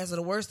 podcasts are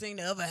the worst thing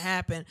to ever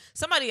happen."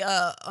 Somebody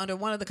under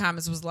one of the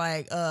comments was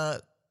like,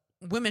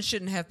 "Women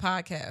shouldn't have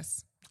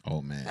podcasts,"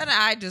 Oh man. and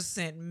I just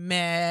sent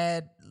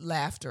mad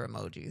laughter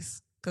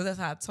emojis. Because that's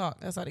how I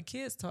talk. That's how the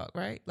kids talk,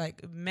 right?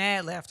 Like,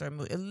 mad laughter.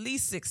 At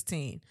least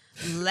 16.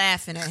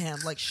 Laughing at him.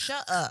 Like,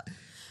 shut up.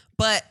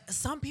 But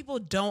some people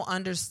don't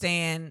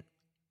understand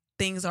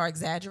things are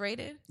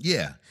exaggerated.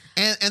 Yeah.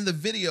 And the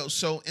video,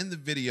 so in the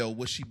video,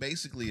 what she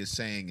basically is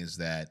saying is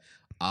that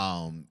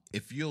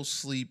if you'll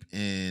sleep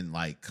in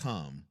like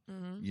cum,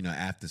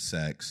 after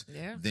sex,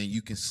 then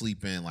you can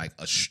sleep in like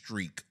a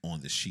streak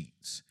on the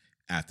sheets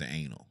after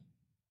anal.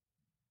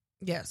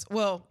 Yes.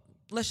 Well,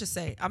 let's just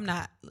say I'm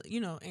not,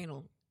 anal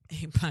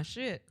ain't my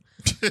shit.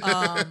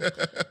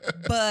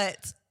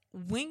 But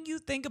when you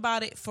think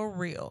about it for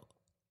real,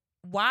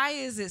 why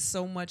is it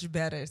so much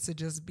better to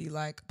just be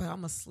like, but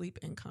I'm going to sleep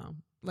and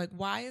cum? Like,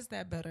 why is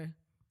that better?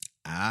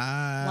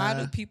 Why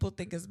do people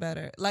think it's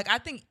better? Like, I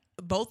think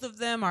both of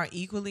them are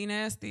equally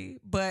nasty,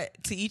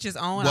 but to each his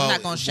own. I'm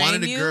not going to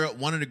shame you.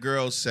 One of the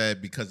girls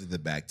said because of the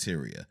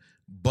bacteria,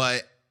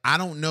 but I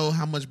don't know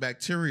how much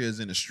bacteria is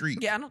in a streak.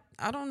 Yeah,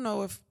 I don't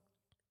know if.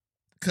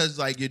 Because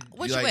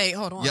wait,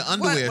 hold on. Your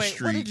underwear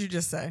streak. What did you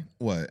just say?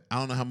 What? I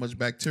don't know how much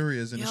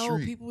bacteria is in a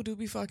streak. People do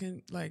be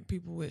fucking like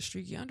people with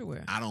streaky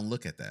underwear. I don't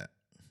look at that.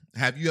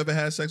 Have you ever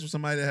had sex with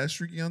somebody that has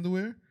streaky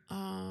underwear?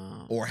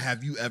 Or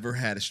have you ever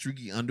had a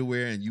streaky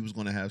underwear and you was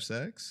going to have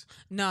sex?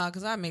 No,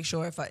 because I make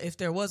sure if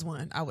there was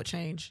one, I would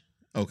change.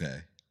 Okay.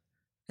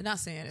 I'm not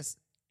saying it's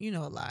a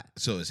lot.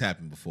 So it's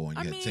happened before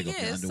and you had to take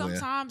off your underwear?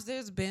 Sometimes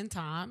there's been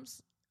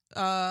times.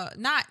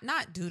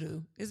 Not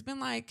doo-doo. It's been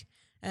like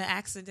an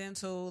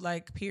accidental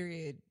like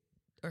period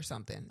or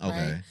something. Okay.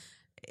 Right?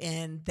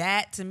 And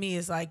that to me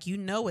is like,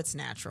 it's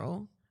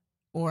natural.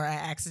 Or I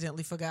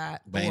accidentally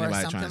forgot or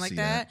something like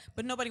that.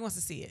 But nobody wants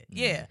to see it.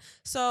 Mm-hmm. Yeah.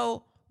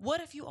 So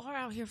what if you are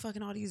out here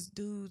fucking all these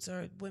dudes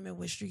or women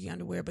with streaky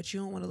underwear, but you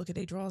don't want to look at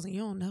their drawers and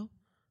you don't know?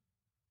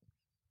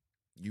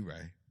 You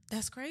right.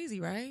 That's crazy,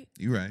 right?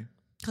 You right.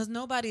 Because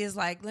nobody is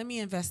like, let me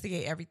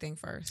investigate everything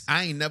first.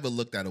 I ain't never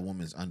looked at a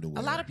woman's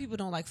underwear. A lot of people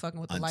don't like fucking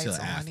with the lights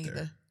on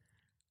either.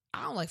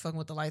 I don't like fucking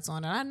with the lights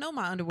on. And I know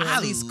my underwear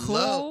at least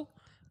cool,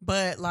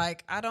 but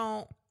like I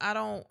don't.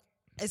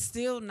 It's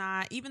still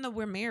not, even though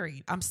we're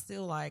married, I'm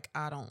still like,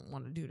 I don't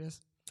want to do this.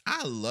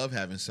 I love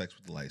having sex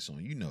with the lights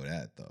on. You know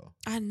that, though.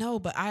 I know,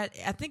 but I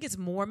think it's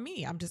more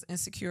me. I'm just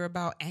insecure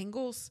about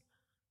angles.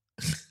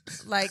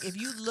 Like, if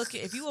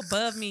you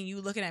above me and you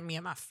looking at me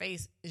and my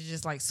face is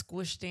just like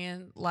squished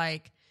in,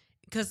 like,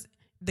 because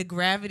the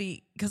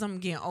gravity, because I'm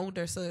getting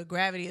older, so the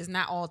gravity is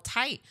not all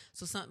tight.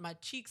 So my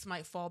cheeks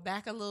might fall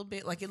back a little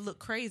bit, like it look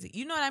crazy.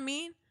 You know what I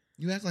mean?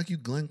 You act like you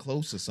Glenn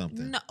Close or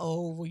something. No,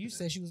 well, you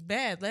said she was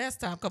bad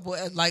last time,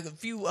 a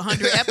few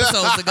hundred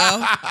episodes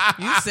ago.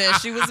 You said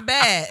she was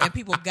bad, and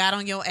people got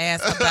on your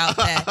ass about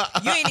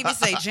that. You ain't even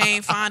say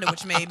Jane Fonda,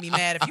 which made me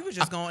mad. If you was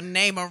just going to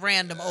name a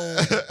random old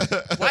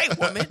white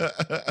woman,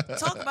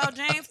 talk about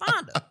Jane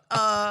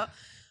Fonda.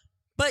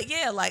 But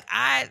yeah, like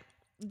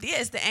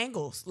it's the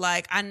angles.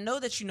 Like, I know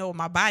that you know what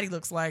my body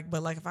looks like,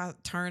 but like if I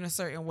turn a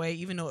certain way,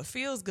 even though it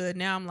feels good,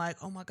 now I'm like,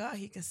 oh my God,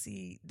 he can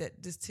see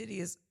that this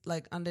titty is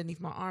like underneath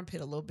my armpit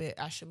a little bit.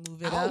 I should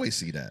move it up. I always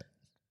see that.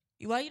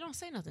 Why you don't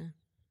say nothing?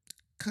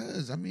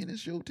 Cause I mean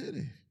it's your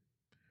titty.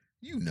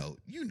 You know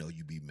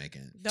you be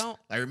making. Don't.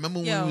 Like, remember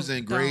when you was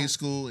in grade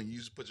school and you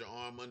used to put your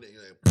arm under and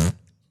you're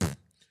like,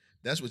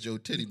 that's what your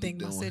titty be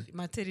doing.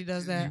 My titty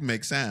does that? You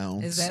make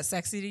sounds. Is that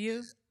sexy to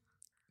you?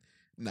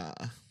 Nah.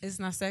 It's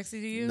not sexy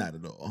to you? Not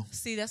at all.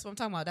 See, that's what I'm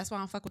talking about. That's why I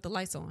don't fuck with the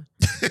lights on.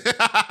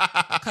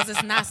 Because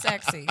it's not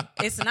sexy.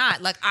 It's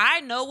not. Like,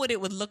 I know what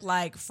it would look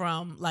like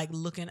from, like,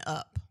 looking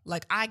up.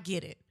 Like, I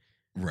get it.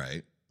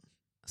 Right.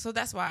 So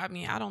that's why, I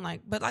mean, I don't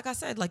like, but like I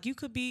said, like, it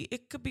could be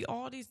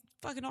all these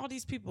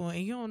people,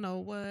 and you don't know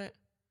what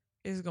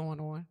is going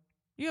on.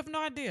 You have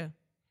no idea.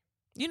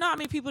 You know how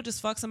many people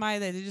just fuck somebody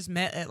that they just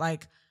met at,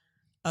 like,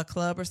 a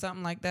club or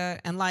something like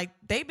that, and, like,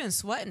 they've been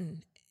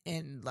sweating.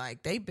 And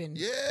like they've been,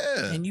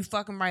 and you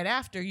fuck them right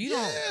after. You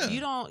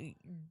don't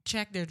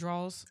check their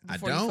drawers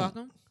before you fuck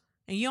them,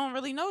 and you don't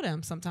really know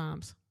them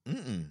sometimes.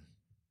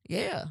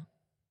 Yeah,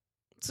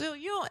 so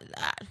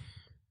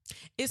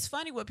it's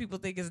funny what people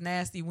think is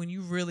nasty when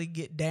you really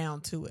get down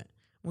to it.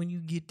 When you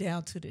get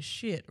down to the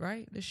shit,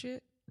 right? The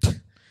shit. You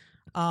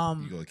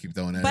gonna keep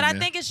throwing that. But I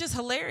think it's just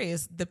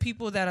hilarious. The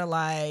people that are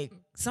like,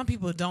 some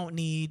people don't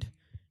need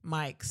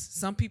mics.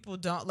 Some people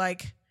don't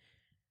like.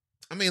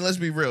 I mean, let's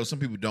be real. Some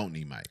people don't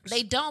need mics.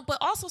 They don't, but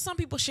also some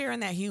people share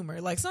in that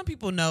humor. Like, some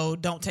people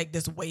don't take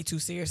this way too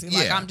seriously.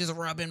 Like, I'm just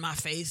rubbing my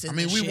face and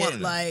we wanted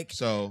them. Like,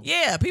 so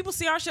yeah, people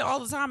see our shit all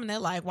the time and they're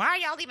like, why are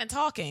y'all even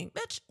talking?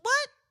 Bitch,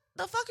 what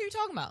the fuck are you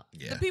talking about?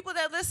 Yeah. The people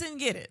that listen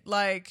get it.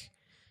 Like,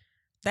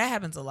 that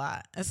happens a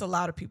lot. It's a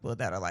lot of people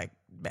that are like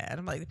bad.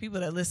 I'm like, the people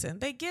that listen,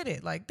 they get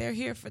it. Like, they're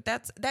here for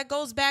that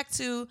goes back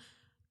to,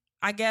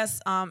 I guess,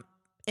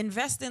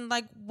 invest in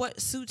like what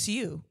suits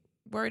you.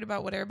 Worried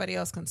about what everybody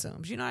else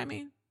consumes. You know what I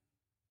mean?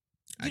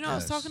 You know what I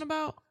was talking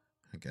about?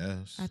 I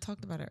guess. I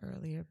talked about it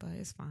earlier, but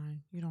it's fine.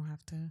 You don't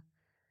have to.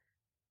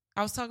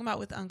 I was talking about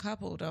with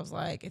Uncoupled. I was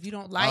like, if you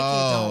don't like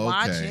it, don't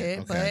watch it.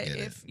 Okay, but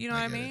if, you know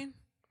what I mean?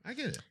 I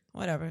get it.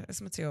 Whatever. It's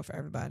material for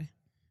everybody.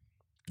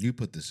 You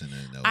put this in the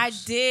notes. I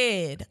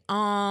did.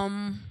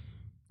 I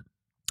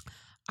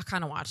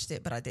kind of watched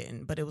it, but I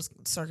didn't. But it was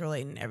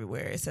circulating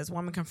everywhere. It says,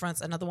 woman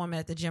confronts another woman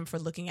at the gym for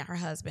looking at her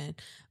husband.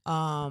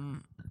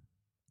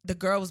 the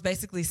girl was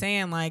basically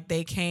saying like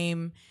they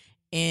came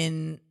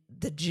in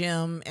the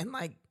gym and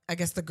like I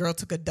guess the girl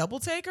took a double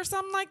take or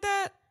something like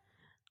that.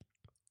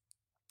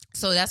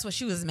 So that's what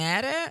she was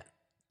mad at.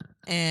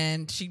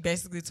 And she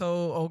basically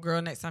told old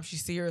girl next time she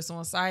see her it's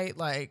on site,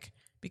 like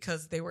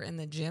because they were in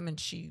the gym and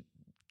she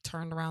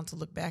turned around to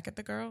look back at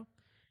the girl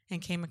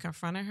and came and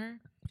confronted her.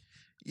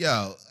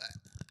 Yo,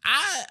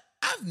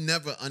 I've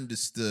never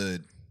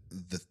understood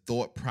the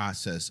thought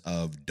process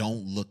of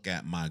don't look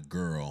at my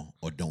girl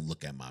or don't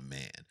look at my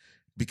man.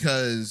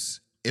 Because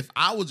if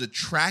I was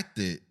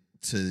attracted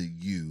to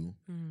you,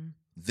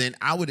 then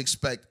I would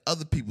expect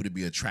other people to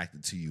be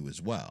attracted to you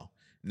as well.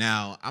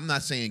 Now, I'm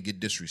not saying get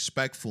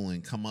disrespectful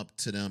and come up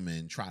to them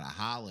and try to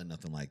holler,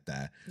 nothing like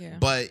that. Yeah.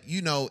 But,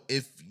 you know,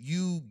 if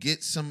you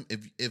get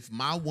if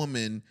my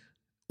woman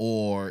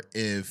or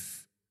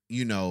if,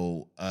 you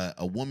know,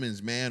 a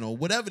woman's man or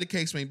whatever the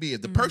case may be,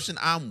 if the person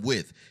I'm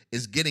with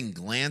is getting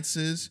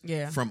glances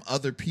from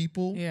other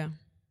people,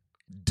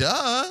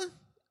 duh,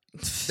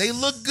 they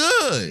look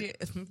good.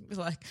 Yeah.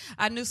 Like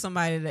I knew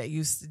somebody that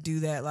used to do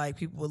that. Like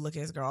people would look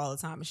at his girl all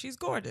the time and she's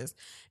gorgeous,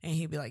 and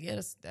he'd be like,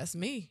 "Yeah, that's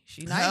me.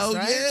 She nice, Hell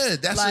right?"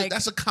 Yeah, like,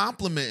 that's a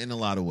compliment in a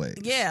lot of ways.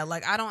 Yeah,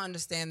 like I don't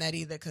understand that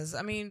either because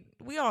I mean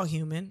we all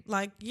human.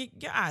 Like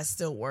your eyes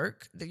still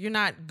work. You're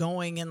not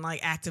going and like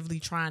actively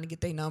trying to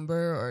get their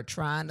number or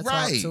trying to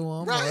talk to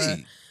them.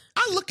 Right.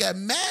 I look at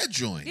mad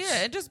joints.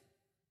 Yeah, it just.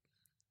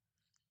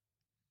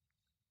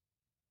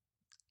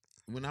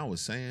 When I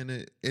was saying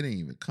it, it didn't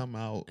even come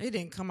out. It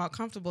didn't come out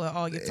comfortable at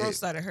all. Your throat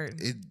started hurting.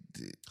 It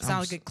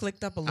sounded like it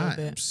clicked up a little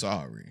bit. I'm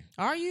sorry.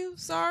 Are you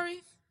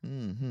sorry?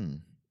 Mm-hmm.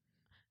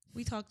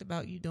 We talked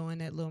about you doing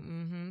that little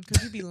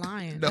because you be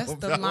lying. No, That's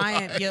the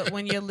lying.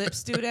 When your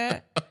lips do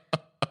that.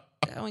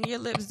 When your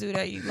lips do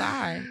that, you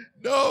lie.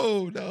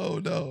 No.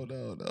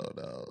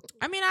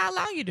 I mean, I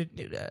allow you to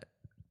do that.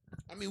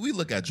 I mean, we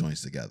look at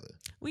joints together.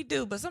 We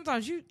do, but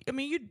sometimes you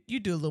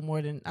do a little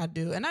more than I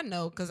do. And I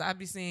know because I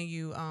be seeing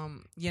you,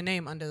 your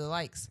name under the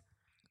likes.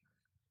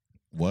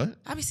 What?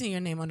 I be seeing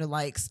your name under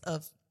likes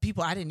of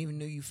people I didn't even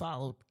know you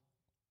followed.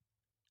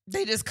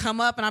 They just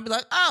come up and I'll be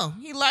like, oh,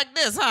 he like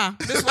this, huh?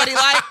 This what he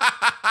like?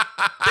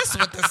 This is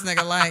what this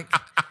nigga like.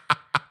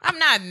 I'm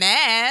not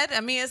mad.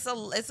 I mean,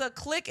 it's a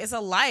click. It's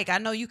a like. I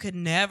know you could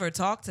never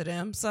talk to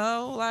them.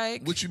 So,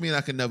 like. What you mean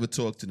I could never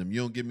talk to them?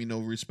 You don't give me no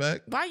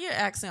respect? Why your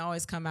accent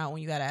always come out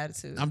when you got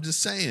attitude? I'm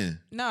just saying.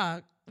 Nah.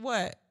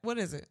 What? What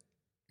is it?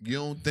 You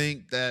don't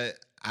think that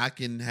I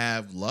can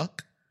have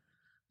luck?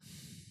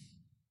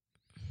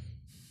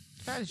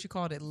 The fact that you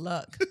called it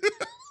luck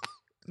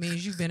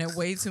means you've been at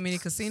way too many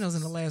casinos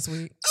in the last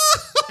week.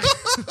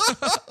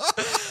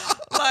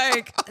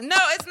 Like, no,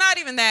 it's not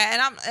even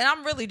that. And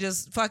I'm really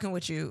just fucking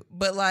with you.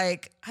 But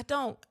like, it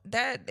don't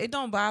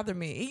bother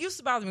me. It used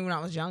to bother me when I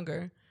was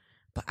younger.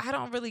 But I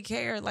don't really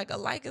care. Like a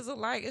like is a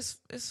like.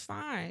 It's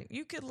fine.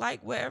 You could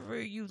like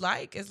whatever you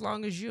like as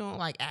long as you don't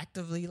like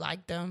actively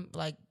like them,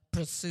 like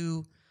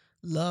pursue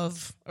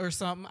love or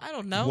something. I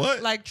don't know.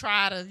 What? Like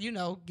try to,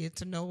 get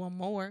to know them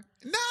more.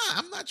 Nah,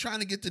 I'm not trying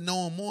to get to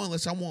know them more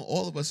unless I want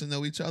all of us to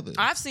know each other.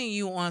 I've seen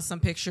you on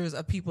some pictures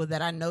of people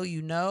that I know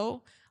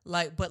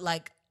but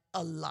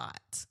a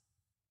lot.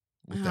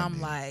 And I'm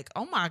mean? like,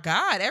 oh my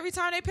God, every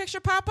time they picture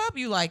pop up,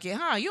 you like it,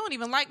 huh? You don't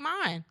even like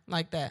mine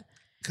like that.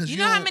 You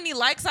know how many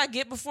likes I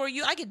get before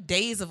you? I get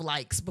days of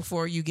likes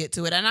before you get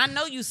to it. And I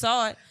know you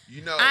saw it.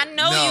 You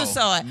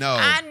saw it. No.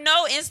 I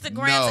know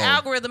Instagram's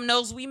algorithm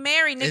knows we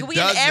married, nigga. We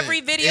in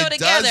every video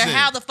together. Doesn't.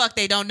 How the fuck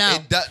they don't know?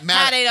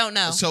 How they don't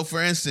know? So,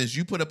 for instance,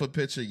 you put up a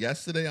picture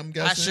yesterday, I'm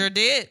guessing. I sure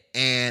did.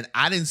 And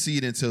I didn't see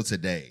it until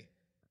today.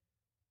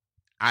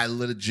 I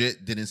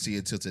legit didn't see it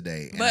until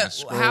today. And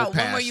But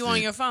when were you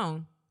on your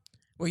phone?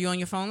 Were you on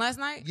your phone last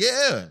night?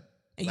 Yeah.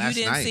 And you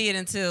didn't see it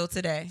until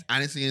today?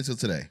 I didn't see it until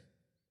today.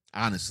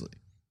 Honestly.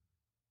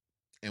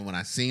 And when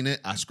I seen it,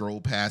 I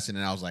scrolled past it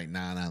and I was like,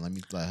 nah, let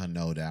me let her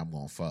know that I'm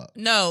going to fuck.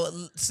 No,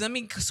 so let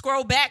me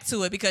scroll back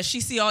to it because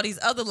she see all these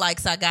other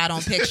likes I got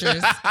on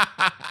pictures.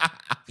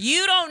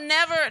 You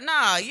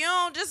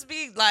don't just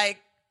be like,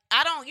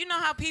 you know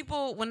how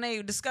people, when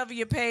they discover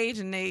your page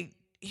and they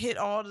hit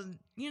all the,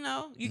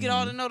 you get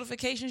all the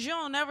notifications, you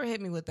don't never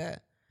hit me with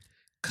that.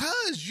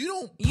 Cause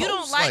you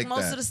don't like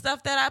most that. Of the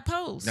stuff that I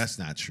post. That's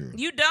not true.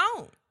 You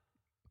don't.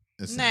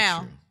 That's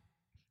not true.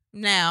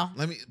 Now,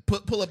 let me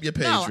pull up your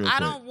page real quick. No, I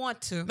don't want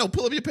to. No,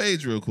 pull up your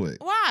page real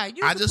quick. Why?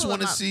 I just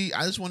want to see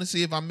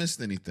if I missed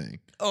anything.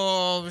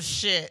 Oh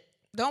shit.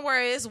 Don't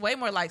worry, it's way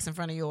more likes in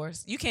front of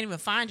yours. You can't even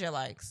find your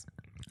likes.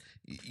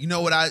 You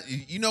know what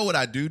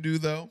I do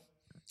though?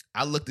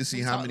 I look to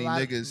see how many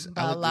niggas.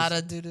 A lot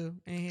of doo-doo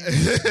in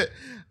here.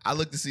 I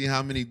look to see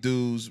how many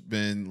dudes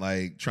been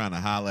like trying to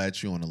holler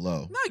at you on the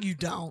low. No, you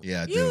don't.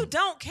 Yeah, I do. You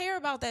don't care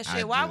about that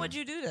shit. Why would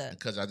you do that?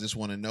 Because I just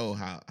want to know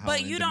how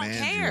But in you don't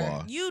demand care. you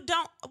are. You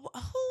don't.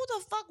 Who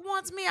the fuck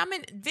wants me? I'm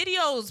in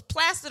videos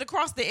plastered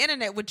across the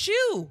internet with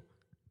you.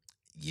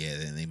 Yeah,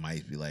 then they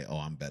might be like, "Oh,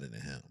 I'm better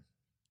than him."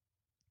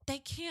 They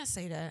can't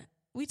say that.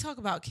 we talk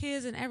about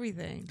kids and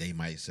everything. They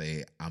might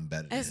say I'm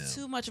better than him. It's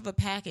too much of a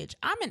package.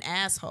 I'm an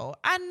asshole.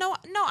 I know.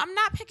 No, I'm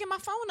not picking my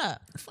phone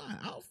up. Fine,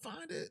 I'll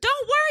find it.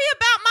 Don't worry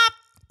about my.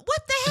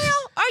 What the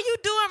hell are you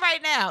doing right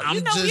now? I'm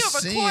you know we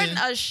just are recording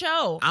saying. a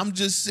show. I'm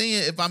just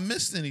seeing if I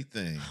missed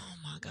anything. Oh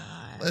my God.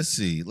 Let's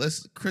see.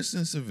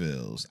 Kristen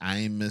Seville's. I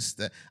ain't missed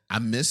that. I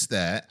missed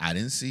that. I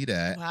didn't see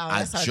that. Wow,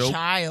 that's a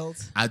child.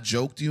 I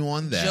joked you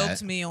on that.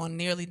 Joked me on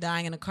nearly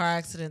dying in a car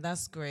accident.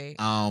 That's great.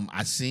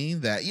 I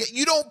seen that. Yeah,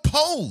 you don't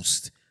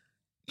post.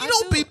 You I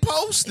don't do. be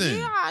posting.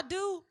 Yeah, I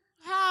do.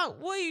 How?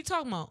 What are you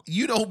talking about?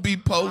 You don't be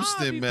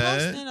posting, I be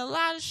man. posting a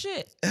lot of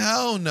shit.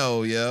 Hell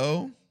no,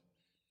 yo.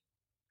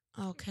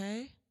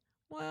 Okay.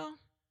 Well.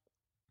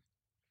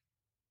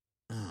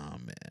 Oh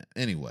man.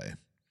 Anyway.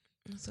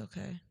 It's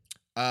okay.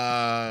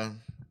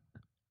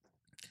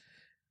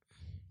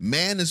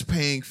 Man is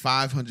paying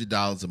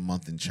 $500 a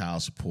month in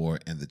child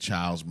support, and the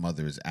child's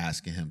mother is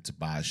asking him to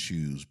buy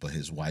shoes, but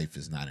his wife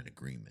is not in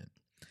agreement.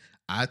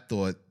 I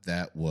thought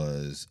that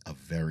was a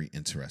very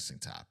interesting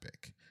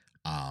topic.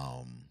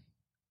 I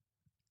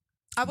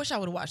wish I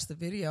would have watched the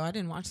video. I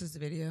didn't watch this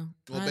video.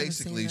 Well,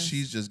 basically,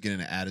 she's just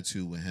getting an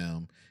attitude with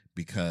him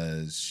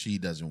because she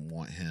doesn't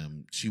want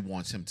him. She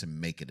wants him to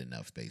make it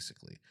enough,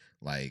 basically.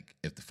 Like,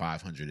 if the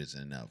 500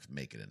 isn't enough,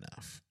 make it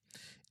enough.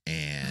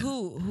 And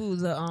who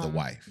the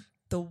wife.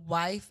 The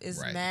wife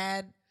is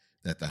mad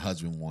that the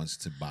husband wants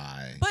to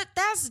buy. But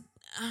that's,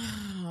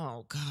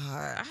 oh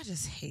God, I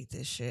just hate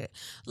this shit.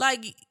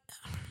 Like,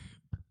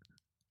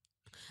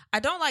 I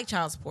don't like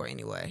child support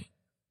anyway.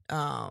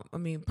 I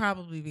mean,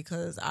 probably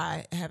because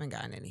I haven't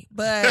gotten any,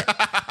 but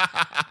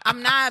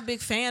I'm not a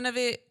big fan of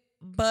it.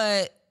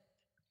 But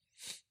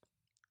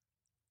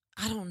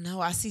I don't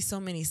know. I see so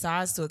many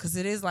sides to it because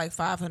it is like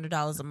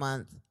 $500 a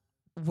month.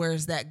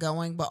 Where's that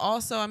going? But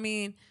also, I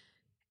mean,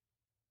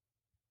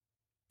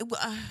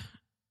 I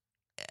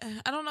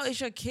don't know. It's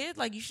your kid.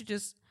 Like, you should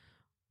just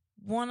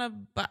want to.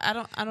 But I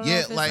don't know. Yeah,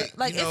 if it's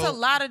like it's a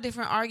lot of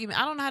different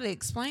arguments. I don't know how to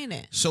explain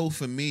it. So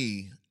for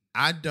me,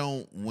 I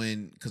don't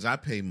because I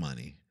pay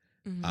money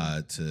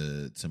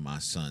to my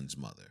son's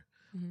mother,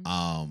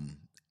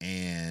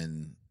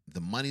 and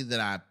the money that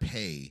I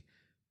pay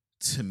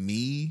to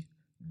me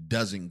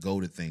doesn't go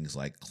to things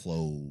like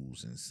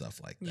clothes and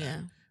stuff like that.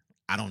 Yeah.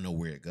 I don't know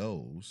where it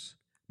goes,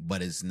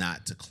 but it's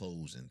not to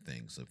clothes and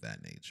things of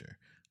that nature.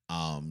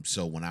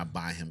 So when I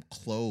buy him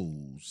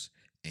clothes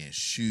and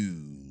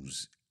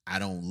shoes, I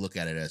don't look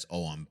at it as,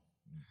 oh, I'm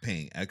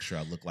paying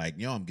extra. I look like,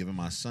 I'm giving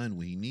my son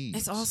what he needs.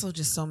 It's also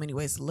just so many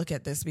ways to look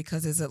at this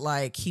because is it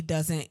like he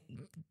doesn't,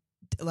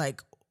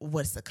 like,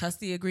 what's the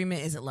custody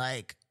agreement? Is it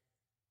like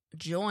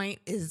joint?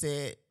 Is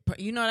it,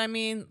 you know what I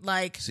mean?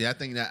 Like, see, I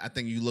think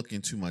you're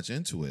looking too much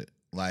into it.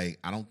 Like,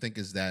 I don't think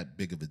it's that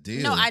big of a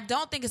deal. No, I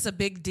don't think it's a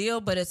big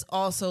deal, but it's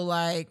also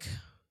like,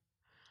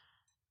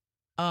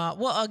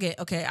 well,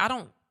 okay. I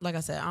don't, like I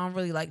said, I don't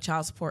really like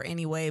child support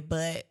anyway,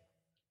 but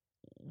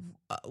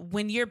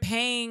when you're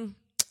paying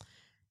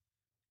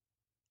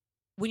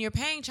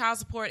child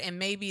support and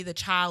maybe the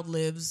child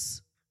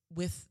lives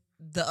with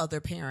the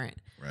other parent,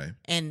 right,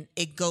 and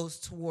it goes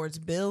towards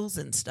bills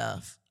and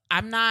stuff,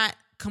 I'm not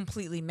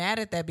completely mad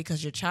at that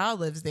because your child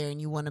lives there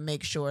and you want to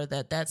make sure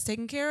that that's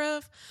taken care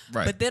of.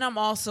 Right. But then I'm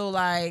also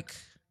like,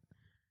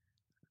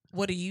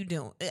 what are you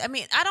doing? I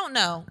mean, I don't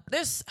know.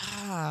 It's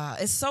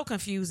so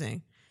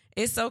confusing.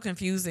 It's so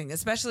confusing,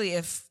 especially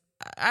if,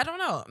 I don't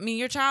know. I mean,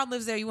 your child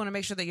lives there. You want to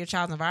make sure that your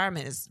child's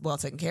environment is well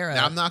taken care of.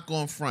 Now, I'm not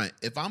going front.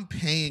 If I'm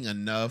paying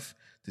enough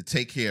to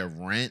take care of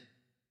rent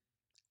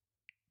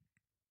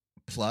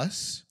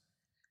plus,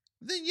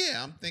 then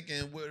yeah, I'm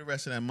thinking where the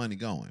rest of that money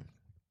going.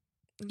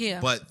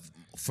 Yeah. But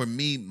for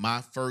me,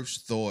 my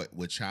first thought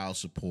with child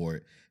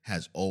support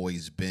has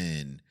always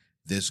been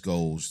this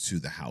goes to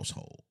the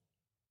household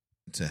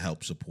to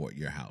help support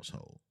your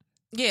household.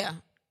 Yeah.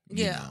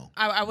 Yeah. You know?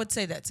 I would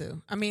say that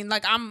too. I mean,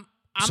 like I'm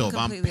so if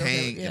I'm completely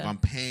paying okay, if I'm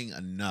paying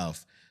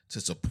enough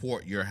to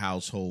support your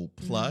household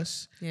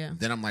plus,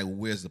 then I'm like, well,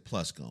 where's the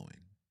plus going?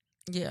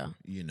 Yeah.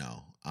 You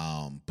know.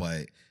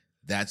 But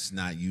that's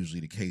not usually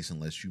the case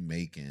unless you're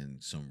making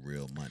some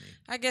real money.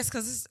 I guess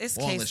because it's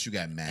or case, unless you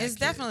got mad it's kids.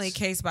 definitely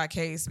case by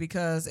case,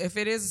 because if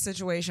it is a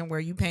situation where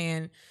you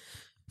paying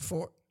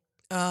for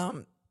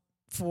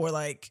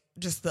like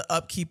just the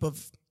upkeep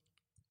of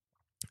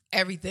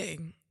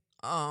everything,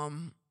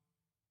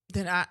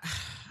 then I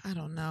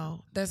don't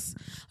know. That's,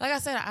 like I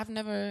said, I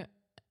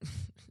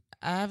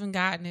haven't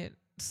gotten it.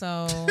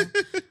 So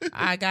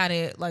I got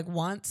it like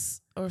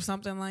once or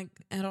something, like,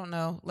 I don't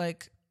know.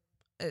 Like,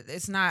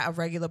 it's not a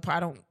regular part. I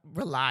don't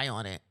rely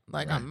on it.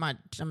 Like, right. I'm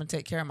gonna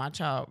take care of my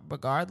child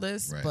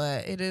regardless. Right.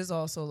 But it is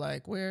also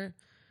like where,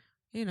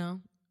 you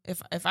know,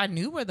 if I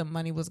knew where the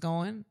money was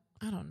going,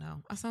 I don't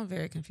know. I sound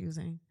very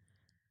confusing.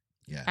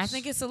 Yes. I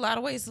think it's a lot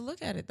of ways to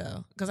look at it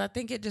though, because I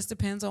think it just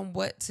depends on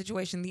what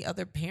situation the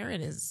other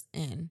parent is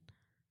in.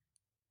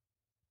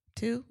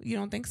 Too, you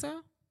don't think so?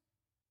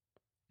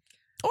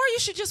 Or you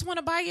should just want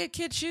to buy your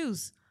kid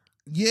shoes.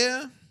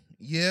 Yeah,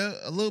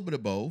 a little bit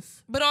of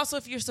both. But also,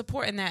 if you're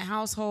supporting that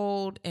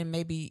household, and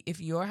maybe if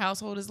your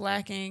household is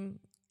lacking,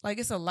 Like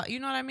it's a lot. You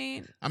know what I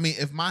mean? I mean,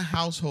 if my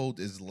household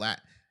is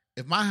lacking,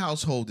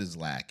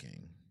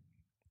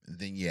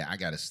 then yeah, I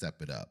got to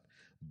step it up.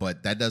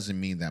 But that doesn't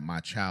mean that my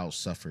child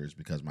suffers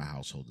because my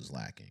household is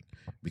lacking.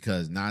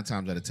 Because 9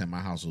 times out of 10, my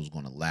household is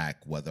going to lack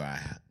whether I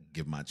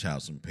give my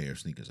child some pair of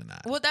sneakers or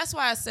not. Well, that's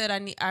why I said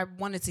I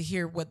wanted to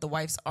hear what the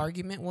wife's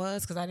argument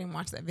was because I didn't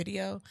watch that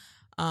video.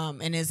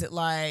 And is it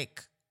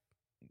like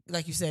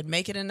you said,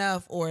 make it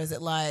enough, or is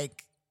it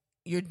like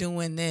you're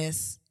doing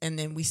this and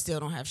then we still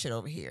don't have shit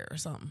over here or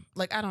something?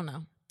 Like I don't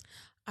know.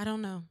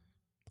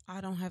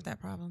 I don't have that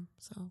problem,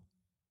 so.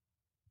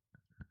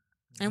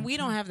 And we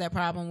don't have that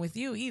problem with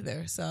you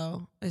either.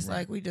 So it's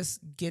like we just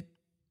get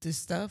the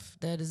stuff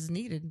that is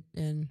needed.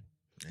 And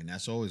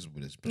that's always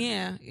what it's been.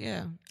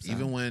 Yeah. So.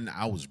 Even when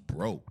I was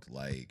broke,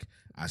 like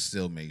I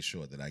still made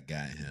sure that I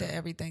got him. That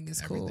everything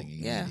is cool.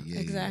 Yeah,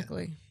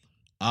 exactly.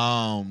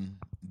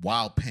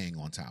 While paying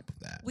on top of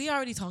that. We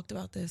already talked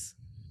about this.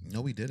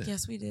 No, we didn't.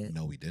 Yes, we did.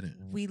 No, we didn't.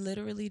 We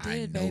literally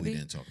did, I know baby. we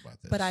didn't talk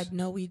about this. But I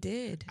know we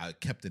did. I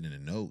kept it in the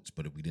notes,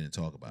 but we didn't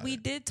talk about it. We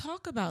did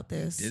talk about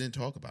this. We didn't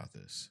talk about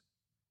this.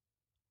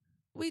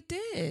 We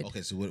did.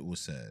 Okay, so what was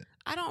said?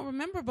 I don't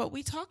remember, but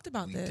we talked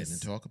about this. We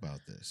didn't talk about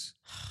this.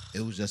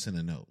 It was just in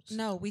the notes.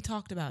 No, we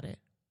talked about it.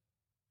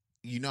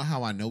 You know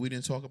how I know we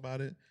didn't talk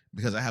about it?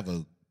 Because I have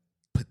a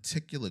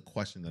particular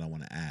question that I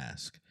want to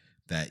ask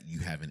that you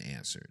haven't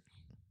answered.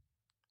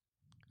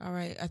 All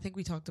right. I think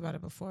we talked about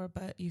it before,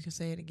 but you can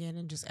say it again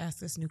and just ask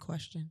this new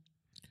question.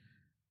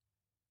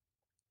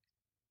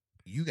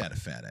 You got a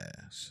fat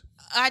ass.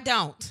 I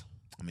don't.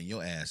 I mean,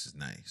 your ass is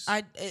nice.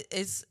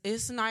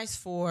 It's nice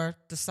for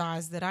the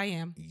size that I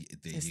am.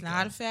 It's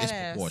not a fat ass.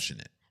 It's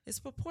proportionate. It's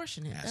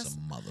proportionate. That's a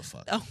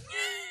motherfucker. Oh.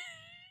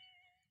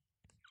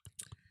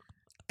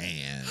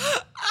 And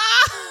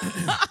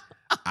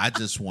I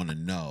just want to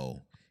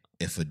know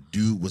if a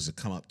dude was to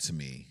come up to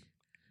me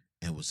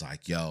and was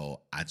like, yo,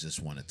 I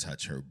just want to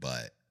touch her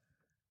butt.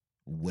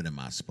 What am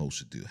I supposed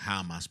to do? How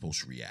am I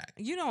supposed to react?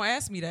 You don't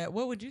ask me that.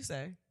 What would you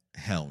say?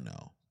 Hell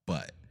no.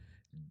 But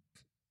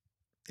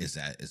is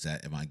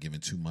that am I giving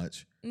too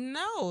much?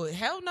 No.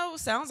 Hell no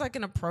sounds like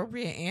an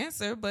appropriate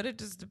answer, but it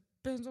just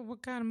depends on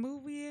what kind of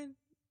mood we in.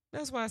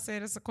 That's why I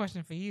said it's a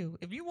question for you.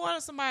 If you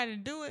wanted somebody to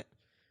do it,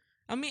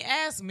 I mean,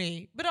 ask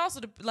me. But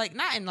also,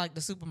 not in like the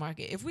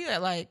supermarket. If we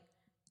at like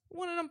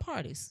one of them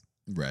parties.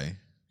 Right.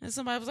 And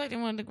somebody was like, they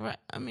wanted to,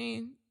 I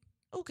mean,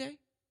 okay.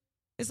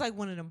 It's like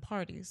one of them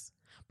parties.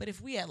 But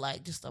if we at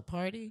like just a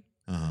party,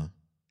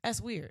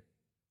 that's weird.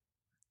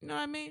 You know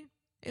what I mean?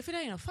 If it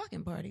ain't a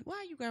fucking party,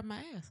 why you grab my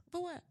ass?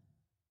 For what?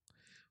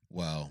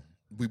 Well,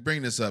 we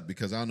bring this up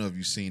because I don't know if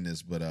you've seen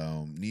this, but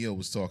Neo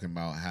was talking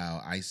about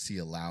how Ice-T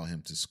allowed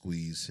him to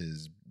squeeze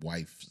his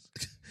wife's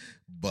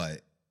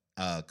butt,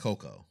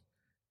 Coco.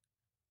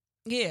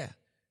 Yeah.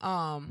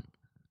 I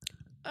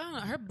don't know.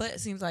 Her butt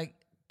seems like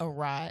a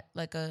ride,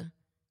 like a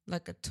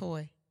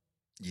toy.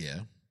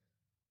 Yeah.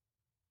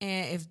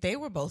 And if they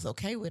were both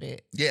okay with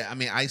it. Yeah, I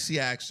mean, Ice-T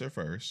asked her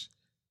first.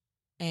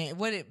 And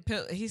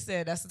he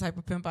said that's the type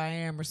of pimp I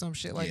am or some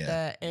shit like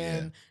that.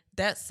 And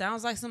that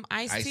sounds like some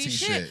Ice-T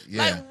shit.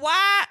 Yeah. Like,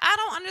 why? I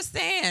don't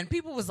understand.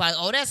 People was like,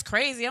 oh, that's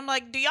crazy. I'm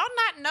like, do y'all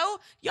not know?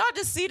 Y'all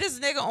just see this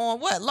nigga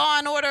on what? Law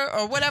and Order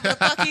or whatever the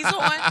fuck he's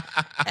on.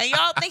 And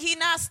y'all think he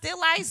not still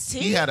Ice-T?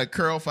 He had a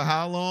curl for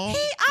how long?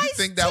 He You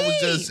think that was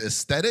just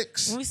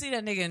aesthetics? When we see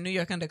that nigga in New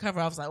York Undercover,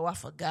 I was like, oh, I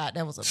forgot.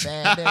 That was a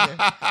bad nigga.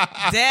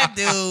 That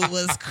dude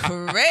was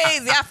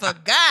crazy. I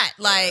forgot.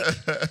 Like,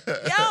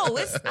 yo,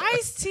 it's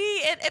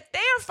Ice-T. And if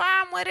they're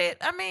fine with it,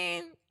 I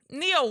mean,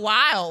 Neo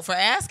wild for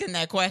asking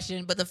that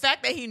question. But the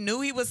fact that he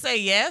knew he would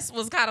say yes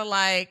was kind of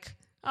like,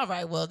 all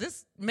right, well,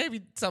 this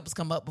maybe something's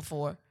come up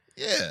before.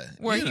 Yeah.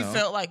 Where he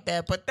felt like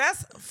that. But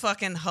that's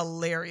fucking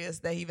hilarious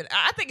that he even,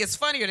 I think it's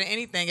funnier than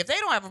anything. If they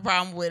don't have a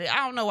problem with it,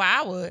 I don't know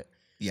why I would.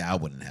 Yeah, I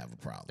wouldn't have a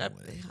problem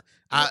with it.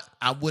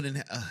 I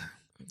wouldn't.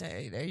 There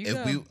you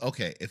go.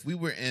 If we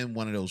were in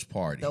one of those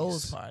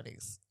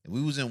parties. If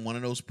we was in one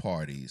of those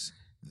parties,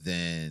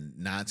 then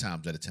 9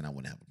 times out of 10, I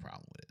wouldn't have a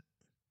problem with it.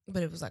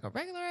 But it was like a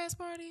regular ass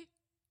party.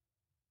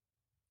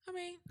 I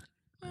mean,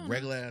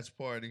 regular ass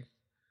party.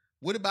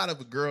 What about if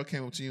a girl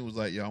came up to you and was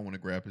like, yo, I want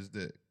to grab his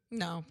dick?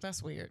 No,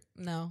 that's weird.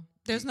 No.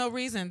 There's no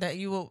reason that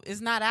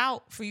it's not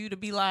out for you to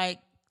be like,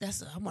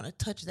 I want to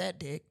touch that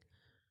dick.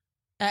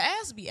 An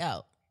ass be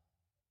out.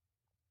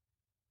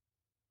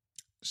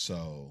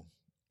 So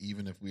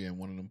even if we in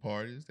one of them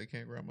parties, they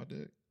can't grab my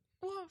dick?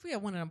 Well, if we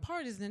at one of them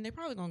parties, then they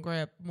probably gonna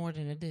grab more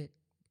than a dick.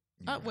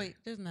 Right. Wait,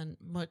 there's none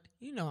much.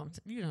 You know what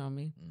I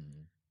mean?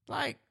 Mm-hmm.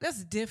 Like,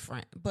 that's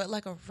different. But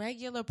like a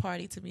regular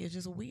party to me is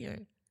just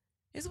weird.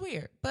 It's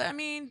weird. But I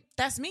mean,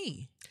 that's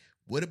me.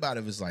 What about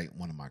if it's like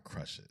one of my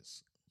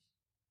crushes?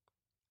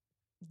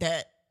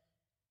 That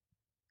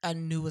I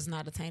knew was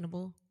not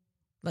attainable?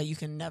 Like you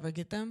can never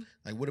get them?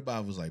 Like what about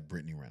if it was like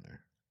Brittany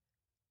Renner?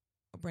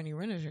 Brittany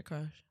Renner's your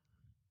crush.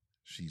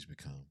 She's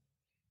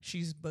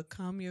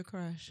become your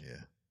crush.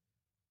 Yeah.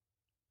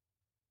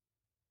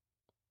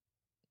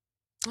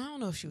 I don't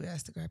know if she would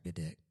ask to grab your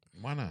dick.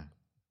 Why not?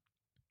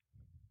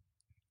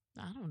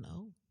 I don't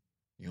know.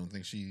 You don't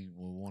think she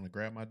will want to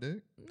grab my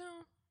dick? No,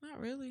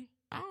 not really.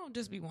 I don't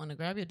just be wanting to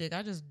grab your dick.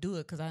 I just do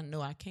it because I know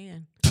I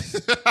can.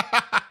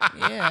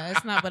 Yeah,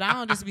 it's not. But I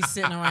don't just be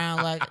sitting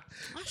around like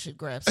I should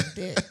grab some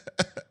dick.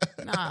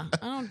 Nah,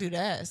 I don't do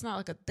that. It's not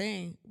like a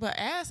thing. But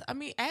ass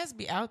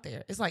be out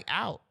there. It's like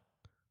out.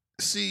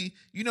 See,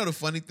 you know the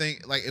funny thing,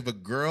 like if a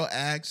girl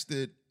asked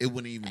it, it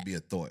wouldn't even be a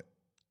thought.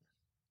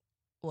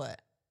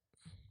 What?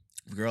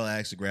 If a girl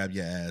asked to grab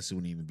your ass, it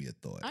wouldn't even be a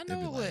thought. I know It'd it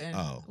be like, wouldn't.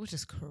 oh, Which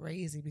is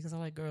crazy because I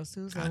like girls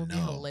too. So I it would be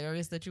know.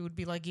 hilarious that you would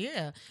be like,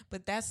 yeah.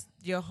 But that's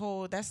your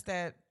whole. That's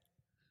that.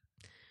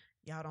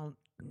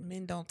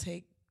 Men don't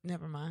take.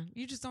 Never mind.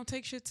 You just don't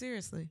take shit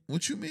seriously.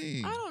 What you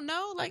mean? I don't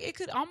know. Like it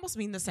could almost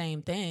mean the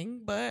same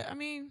thing, but I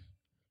mean,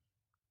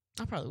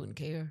 I probably wouldn't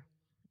care.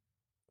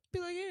 Be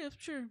like, yeah,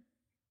 sure.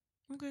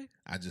 Okay.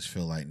 I just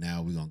feel like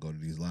now we're gonna go to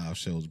these live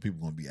shows and people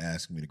gonna be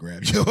asking me to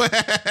grab your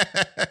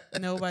ass.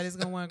 Nobody's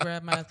gonna want to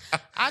grab my ass.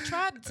 I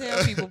tried to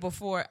tell people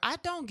before, I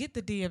don't get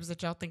the DMs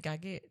that y'all think I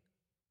get.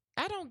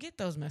 I don't get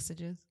those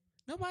messages.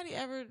 Nobody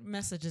ever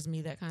messages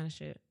me that kind of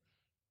shit.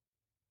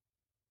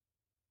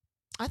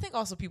 I think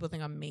also people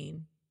think I'm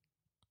mean.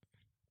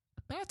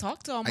 But I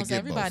talk to almost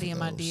everybody in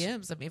my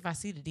DMs. I mean, if I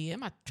see the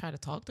DM, I try to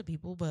talk to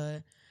people,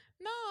 but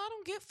no, I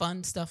don't get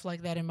fun stuff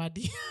like that in my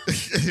DMs.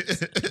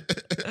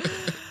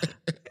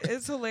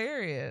 It's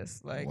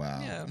hilarious. Like,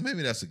 wow. yeah.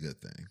 Maybe that's a good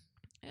thing.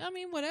 I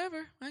mean,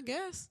 whatever, I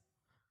guess.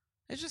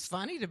 It's just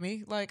funny to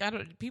me. Like,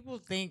 people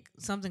think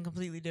something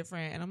completely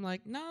different, and I'm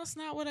like, no, it's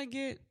not what I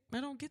get.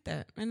 I don't get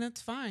that. And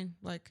that's fine.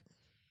 Like,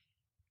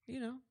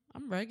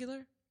 I'm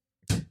regular.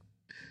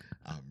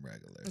 I'm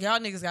regular. Y'all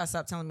niggas gotta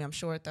stop telling me I'm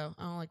short though.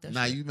 I don't like that.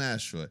 Nah, shit. you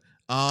mad short.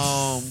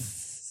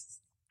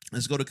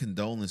 Let's go to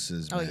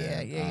condolences, man. Oh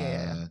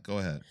yeah. Go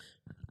ahead.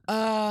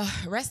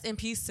 Rest in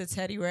peace to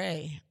Teddy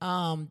Ray.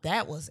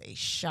 That was a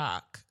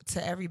shock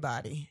to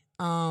everybody.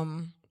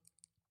 Gosh,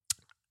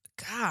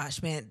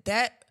 man,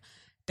 that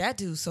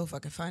dude's so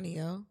fucking funny,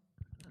 yo.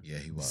 Yeah,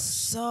 he was.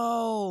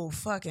 So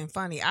fucking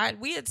funny.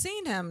 We had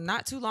seen him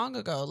not too long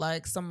ago,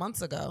 like some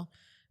months ago.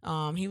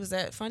 He was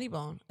at Funny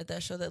Bone at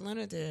that show that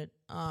Leonard did.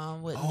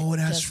 With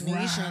that's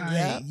right.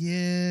 Yep.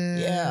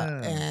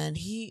 Yeah. And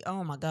he,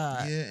 oh my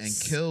God. Yeah, and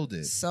killed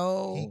it.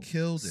 He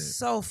killed it.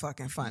 So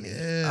fucking funny.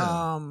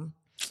 Yeah.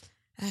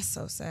 That's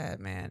so sad,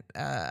 man.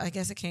 I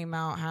guess it came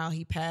out how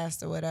he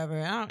passed or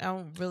whatever. I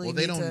don't really. Well,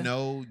 they don't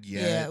know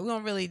yet. Yeah, we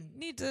don't really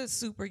need to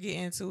super get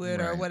into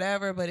it or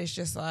whatever. But it's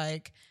just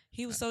like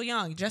he was so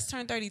young. He just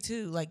turned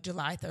 32, like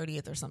July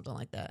 30th or something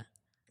like that.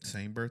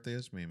 Same birthday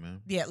as me,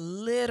 man. Yeah,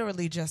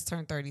 literally just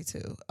turned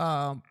 32.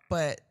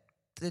 But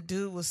the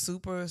dude was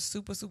super,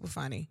 super, super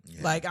funny.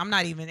 Yeah. Like, I'm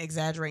not even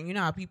exaggerating. You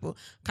know how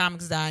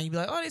comics die and you be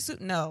like, oh, they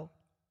no.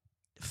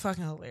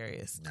 Fucking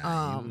hilarious.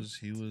 Nah,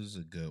 he was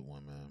a good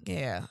one, man.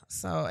 Yeah.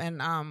 So, and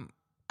all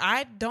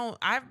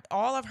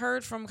I've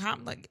heard from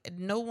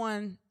no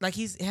one, like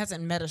he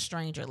hasn't met a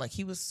stranger. Like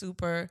he was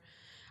super,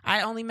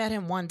 I only met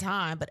him one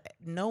time, but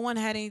no one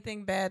had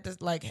anything bad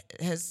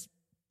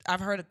I've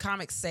heard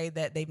comics say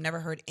that they've never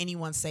heard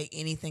anyone say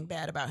anything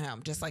bad about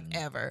him, just like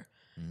ever.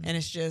 Mm-hmm. And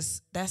it's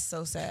just, that's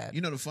so sad.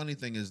 You know, the funny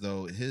thing is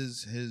though,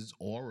 his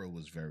aura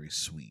was very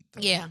sweet.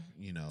 Though. Yeah.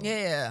 You know,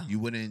 yeah.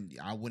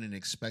 I wouldn't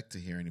expect to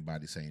hear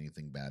anybody say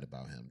anything bad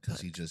about him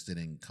because he just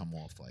didn't come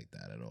off like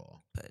that at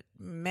all.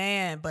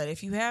 But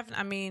if you have,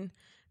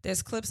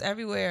 there's clips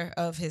everywhere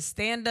of his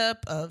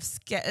stand-up, of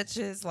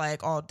sketches,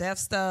 like all deaf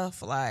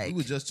stuff. Like we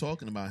were just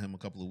talking about him a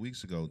couple of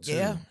weeks ago too.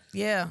 Yeah.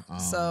 Yeah.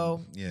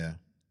 yeah.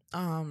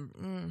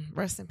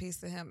 Rest in peace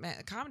to him, man.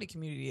 The comedy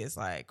community is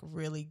like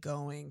really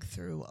going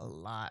through a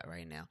lot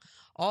right now.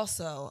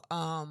 Also,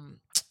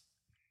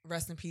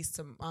 rest in peace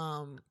to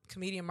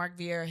comedian Mark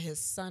Vieira. His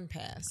son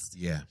passed.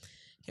 Yeah,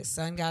 his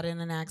son got in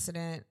an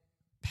accident,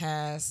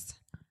 passed.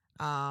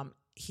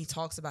 He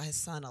talks about his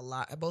son a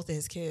lot, both of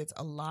his kids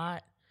a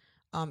lot.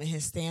 In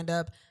his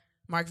stand-up,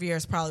 Mark Vieira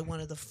is probably one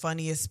of the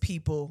funniest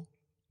people.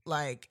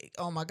 Like,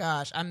 oh my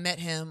gosh, I met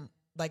him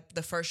like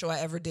the first show I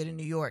ever did in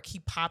New York. He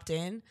popped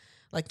in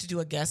like to do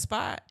a guest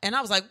spot. And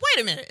I was like,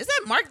 wait a minute, is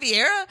that Mark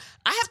Vieira?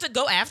 I have to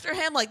go after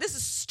him? Like, this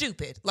is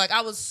stupid. Like,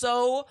 I was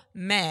so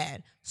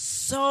mad.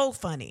 So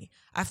funny.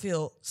 I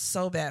feel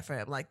so bad for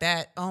him. Like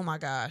that, oh my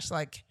gosh.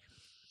 Like,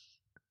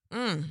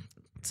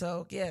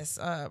 So, yes,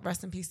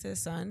 rest in peace to his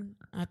son.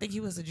 I think he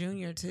was a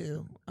junior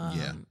too.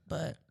 Yeah.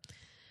 But,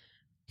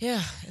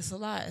 yeah, it's a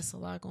lot. It's a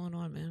lot going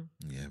on, man.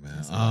 Yeah,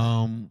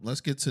 man.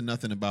 Let's get to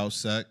Nothing About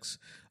Sex.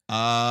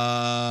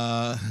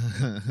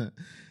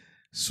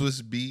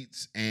 Swiss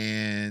Beats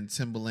and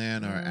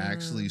Timbaland are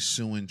actually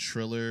suing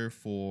Triller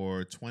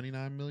for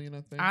 $29 million,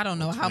 I think. I don't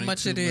know how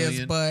much it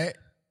is, but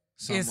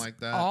something it's like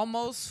that.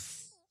 Almost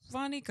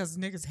funny because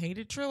niggas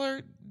hated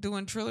Triller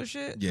doing Triller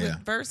shit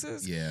with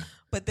verses. Yeah.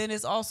 But then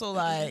it's also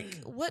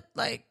like, what?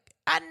 Like,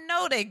 I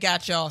know they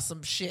got y'all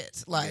some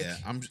shit. Like, yeah,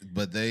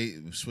 but they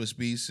Swiss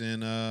Beats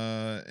and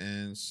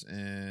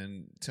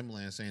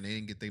Timbaland saying they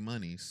didn't get their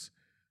monies.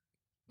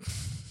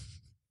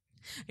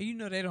 And you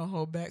know they don't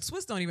hold back.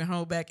 Swiss don't even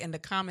hold back in the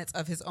comments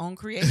of his own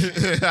creation.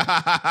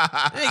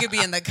 They could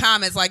be in the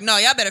comments like, no,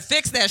 y'all better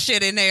fix that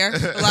shit in there.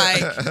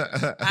 Like,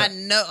 I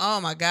know. Oh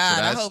my God.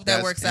 So I hope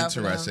that works out.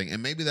 Interesting.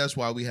 And maybe that's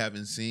why we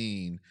haven't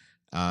seen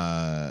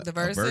the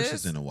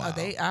verses in a while.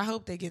 I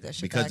hope they get that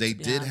shit because back,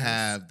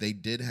 they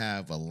did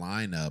have a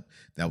lineup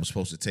that was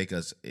supposed to take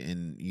us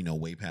in,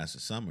 way past the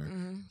summer,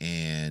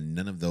 and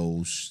none of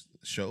those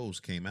shows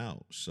came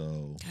out.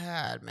 So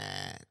God,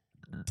 man,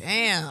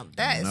 damn,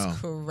 that is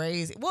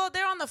crazy. Well,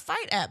 they're on the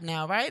Fight app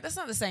now, right? That's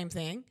not the same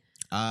thing.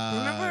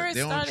 Remember it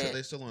started?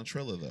 They're still on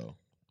Triller though.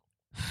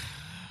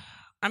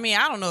 I mean,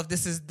 I don't know if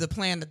this is the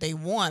plan that they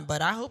want,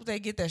 but I hope they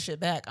get that shit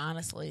back.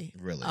 Honestly,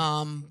 really.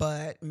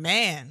 But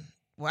man.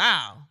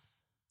 Wow.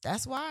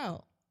 That's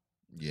wild.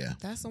 Yeah.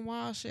 That's some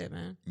wild shit,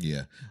 man.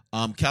 Yeah.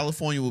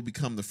 California will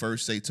become the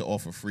first state to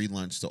offer free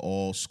lunch to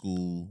all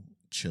school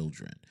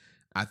children.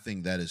 I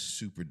think that is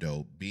super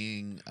dope.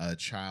 Being a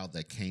child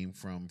that came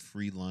from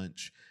free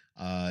lunch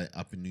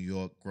up in New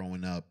York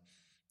growing up,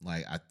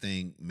 like, I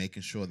think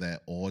making sure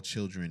that all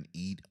children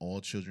eat,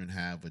 all children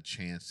have a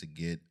chance to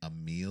get a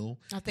meal.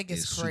 I think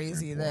it's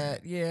crazy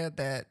that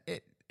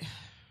it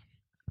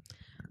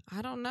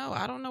I don't know.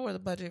 I don't know where the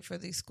budget for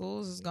these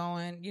schools is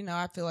going.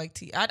 I feel like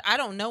I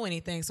don't know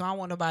anything, so I don't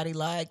want nobody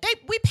like,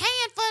 we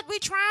paying for it, we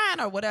trying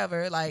or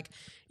whatever. Like,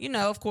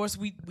 of course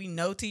we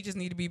know teachers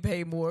need to be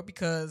paid more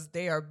because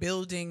they are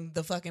building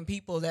the fucking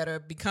people that are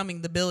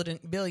becoming the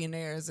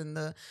billionaires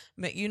and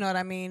you know what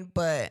I mean?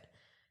 But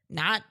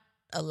not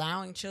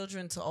allowing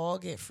children to all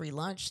get free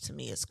lunch to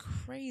me is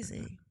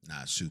crazy.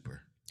 Nah,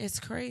 super. It's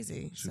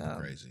crazy. Super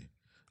crazy.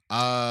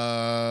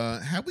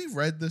 Have we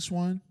read this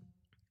one?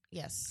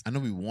 Yes. I know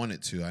we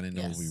wanted to. I didn't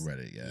know if we read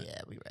it yet. Yeah,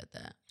 we read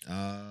that.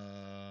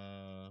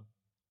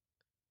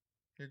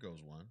 Here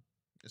goes one.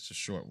 It's a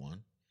short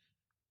one.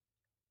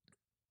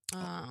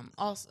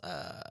 Also,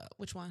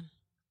 which one?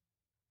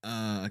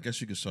 I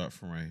guess you could start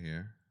from right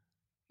here.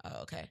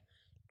 Oh, okay.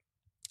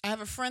 I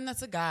have a friend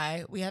that's a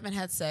guy. We haven't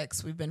had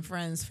sex. We've been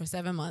friends for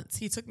 7 months.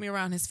 He took me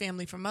around his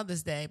family for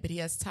Mother's Day, but he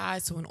has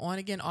ties to an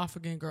on-again,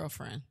 off-again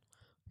girlfriend.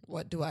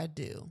 What do I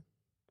do?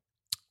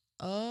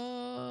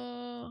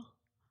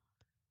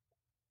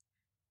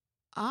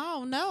 I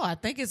don't know. I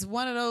think it's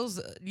one of those,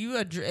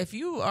 if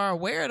you are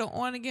aware of the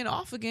on again,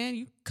 off again,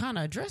 you kind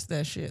of address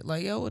that shit.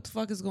 Like, yo, what the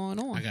fuck is going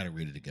on? I got to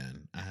read it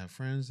again. I have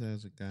friends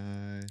as a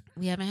guy.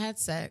 We haven't had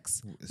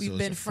sex. We've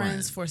been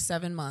friends for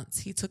 7 months.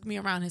 He took me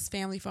around his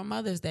family for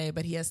Mother's Day,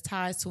 but he has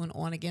ties to an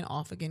on again,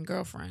 off again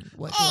girlfriend.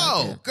 What do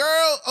I do?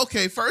 Girl.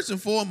 Okay, first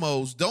and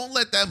foremost, don't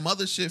let that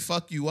mother shit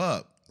fuck you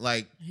up.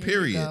 Like, Here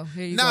period.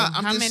 You go.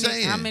 I'm just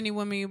saying. How many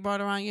women you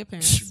brought around your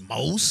parents?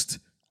 Most.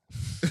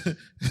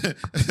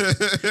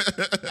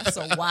 That's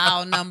a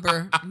wild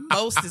number.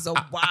 Most is a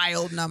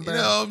wild number. You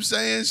know what I'm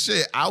saying?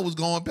 Shit, I was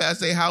going past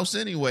their house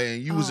anyway,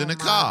 and you was in the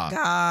car.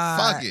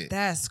 God, fuck it.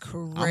 That's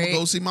crazy. I'm gonna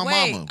go see my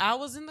mama. I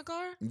was in the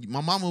car?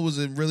 My mama was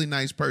a really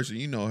nice person.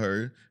 You know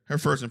her. Her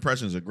first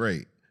impressions are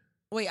great.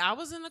 Wait, I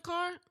was in the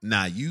car?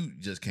 Nah, you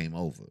just came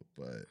over,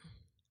 but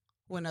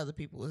when other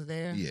people was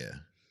there. Yeah.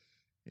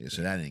 Yeah,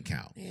 so that didn't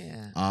count.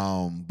 Yeah.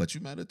 But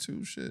you met her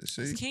too. Shit.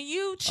 See? Can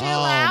you chill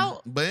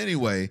out? But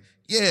anyway,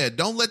 yeah,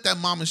 don't let that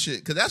mama shit,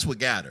 because that's what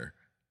got her.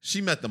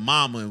 She met the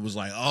mama and was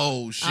like,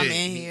 oh shit. I'm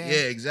in here.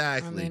 Yeah,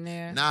 exactly. I'm in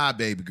there. Nah,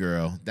 baby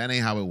girl. That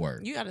ain't how it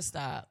works. You gotta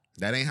stop.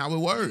 That ain't how it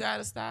works. You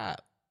gotta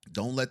stop.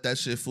 Don't let that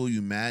shit fool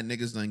you. Mad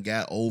niggas done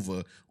got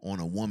over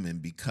on a woman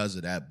because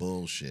of that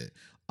bullshit.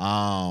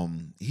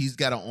 He's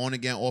got an on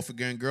again, off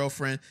again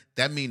girlfriend.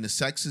 That means the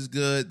sex is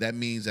good. That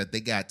means that they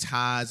got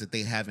ties that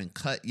they haven't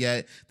cut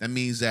yet. That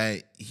means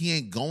that he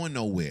ain't going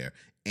nowhere.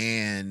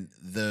 And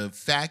the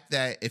fact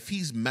that if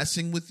he's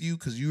messing with you,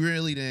 because you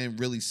really didn't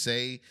really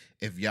say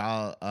if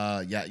y'all,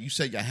 you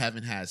said y'all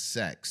haven't had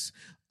sex.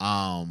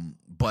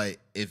 But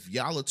if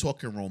y'all are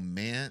talking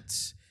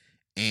romance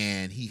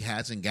and he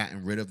hasn't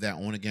gotten rid of that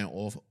on again,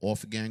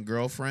 off again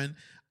girlfriend,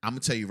 I'm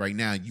gonna tell you right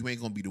now, you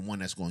ain't gonna be the one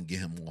that's gonna get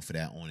him off of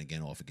that on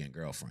again, off again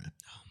girlfriend.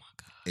 Oh my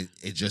God.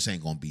 It just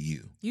ain't gonna be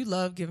you. You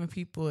love giving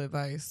people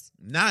advice.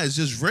 Nah, it's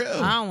just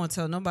real. I don't want to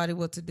tell nobody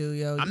what to do,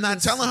 yo. I'm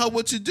not telling her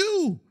what to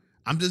do.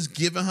 I'm just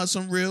giving her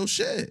some real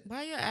shit.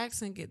 Why your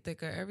accent get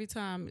thicker every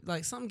time?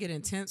 Like something get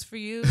intense for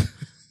you,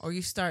 or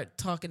you start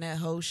talking that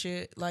whole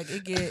shit. Like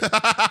it get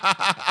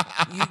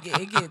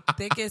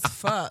thick as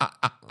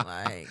fuck.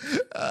 Like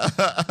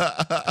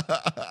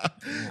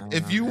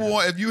if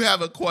you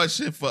have a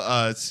question for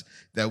us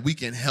that we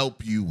can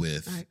help you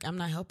with, I'm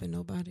not helping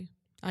nobody.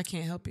 I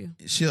can't help you.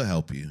 She'll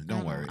help you.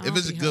 Don't worry. If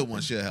it's a good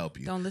one, she'll help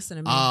you. Don't listen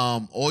to me.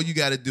 All you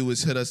got to do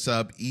is hit us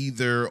up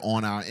either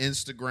on our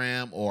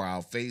Instagram or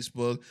our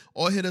Facebook,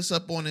 or hit us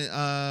up on it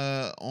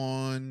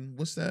on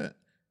what's that?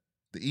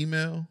 The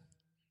email?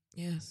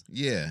 Yes.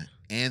 Yeah.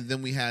 And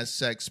then we have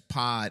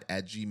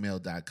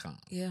sexpod@gmail.com.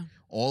 Yeah.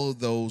 All of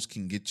those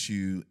can get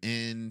you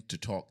in to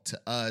talk to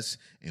us,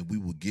 and we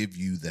will give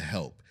you the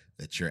help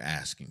that you're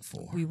asking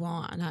for. We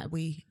won't. Not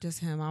we. Just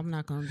him. I'm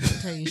not going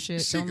to tell you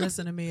shit. Don't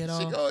listen to me at all.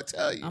 She gonna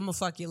tell you. I'm going to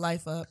fuck your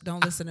life up.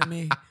 Don't listen to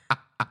me.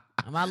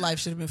 My life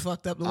should have been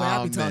fucked up the way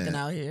I be talking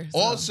out here. So.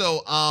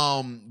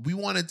 Also, we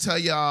want to tell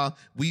y'all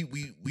we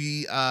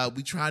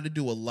tried to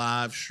do a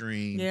live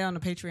stream. Yeah, on the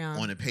Patreon.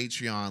 On the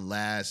Patreon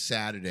last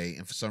Saturday,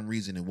 and for some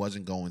reason it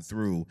wasn't going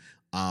through.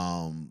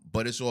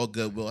 But it's all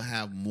good. We'll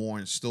have more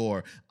in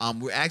store.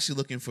 We're actually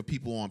looking for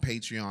people on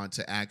Patreon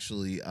to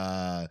actually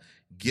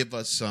give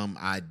us some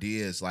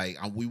ideas. Like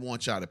we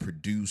want y'all to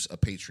produce a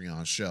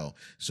Patreon show.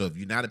 So if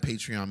you're not a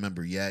Patreon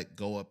member yet,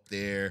 go up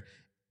there.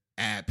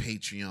 Add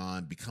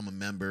Patreon, become a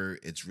member.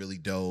 It's really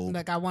dope.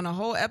 Like I want a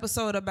whole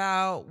episode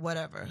about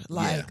whatever.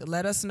 Like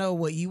let us know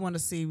what you want to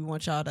see. We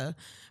want y'all to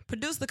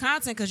produce the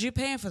content because you're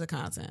paying for the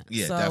content.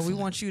 Yeah, so definitely. we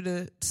want you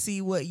to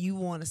see what you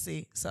want to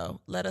see.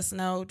 So let us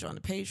know. Join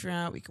the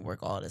Patreon. We can work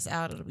all this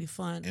out. It'll be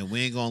fun. And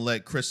we ain't gonna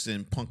let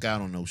Kristen punk out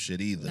on no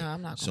shit either. No,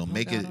 I'm not. So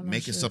make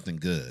it something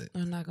good.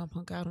 I'm not gonna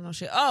punk out on no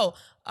shit. Oh,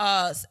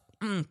 I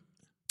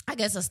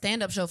guess a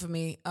stand up show for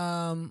me.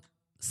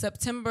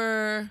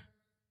 September.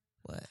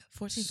 What,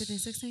 14, 15,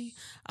 16?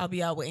 I'll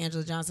be out with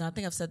Angela Johnson. I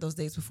think I've said those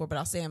dates before, but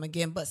I'll say them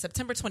again. But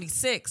September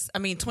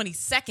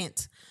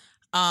 22nd,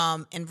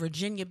 in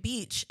Virginia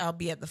Beach, I'll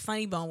be at the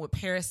Funny Bone with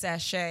Paris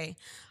Sachet.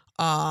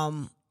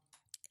 I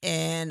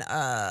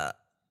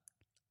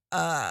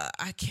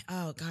can't.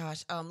 Oh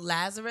gosh,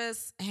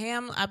 Lazarus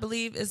Ham, I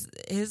believe is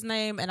his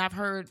name, and I've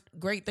heard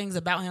great things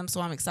about him, so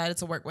I'm excited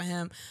to work with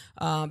him.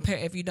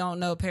 If you don't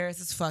know, Paris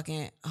is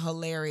fucking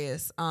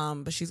hilarious.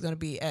 But she's gonna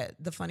be at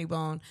the Funny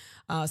Bone,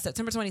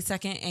 September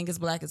 22nd. Angus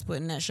Black is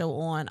putting that show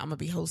on. I'm gonna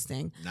be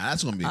hosting. Nah,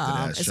 that's gonna be a good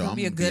ass show. It's gonna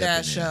be a good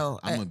ass show.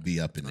 I'm gonna be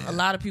up in there. A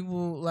lot of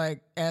people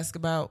like ask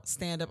about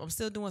stand up. I'm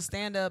still doing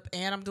stand up,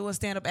 and I'm doing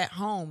stand up at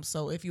home.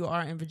 So if you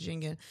are in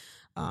Virginia.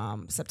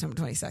 September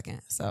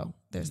 22nd. So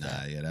there's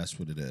that. Yeah, that's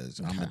what it is.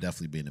 Okay. I'm gonna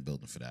definitely be in the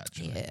building for that.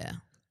 Yeah.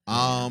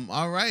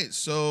 All right.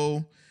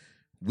 So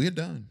we're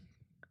done.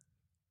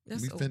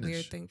 That's a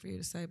weird thing for you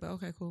to say, but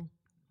okay, cool.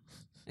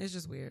 It's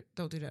just weird.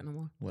 Don't do that no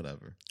more.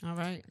 Whatever. All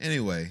right.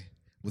 Anyway,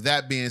 with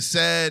that being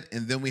said,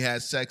 and then we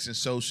had Sex and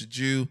So Should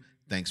You.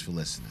 Thanks for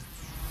listening.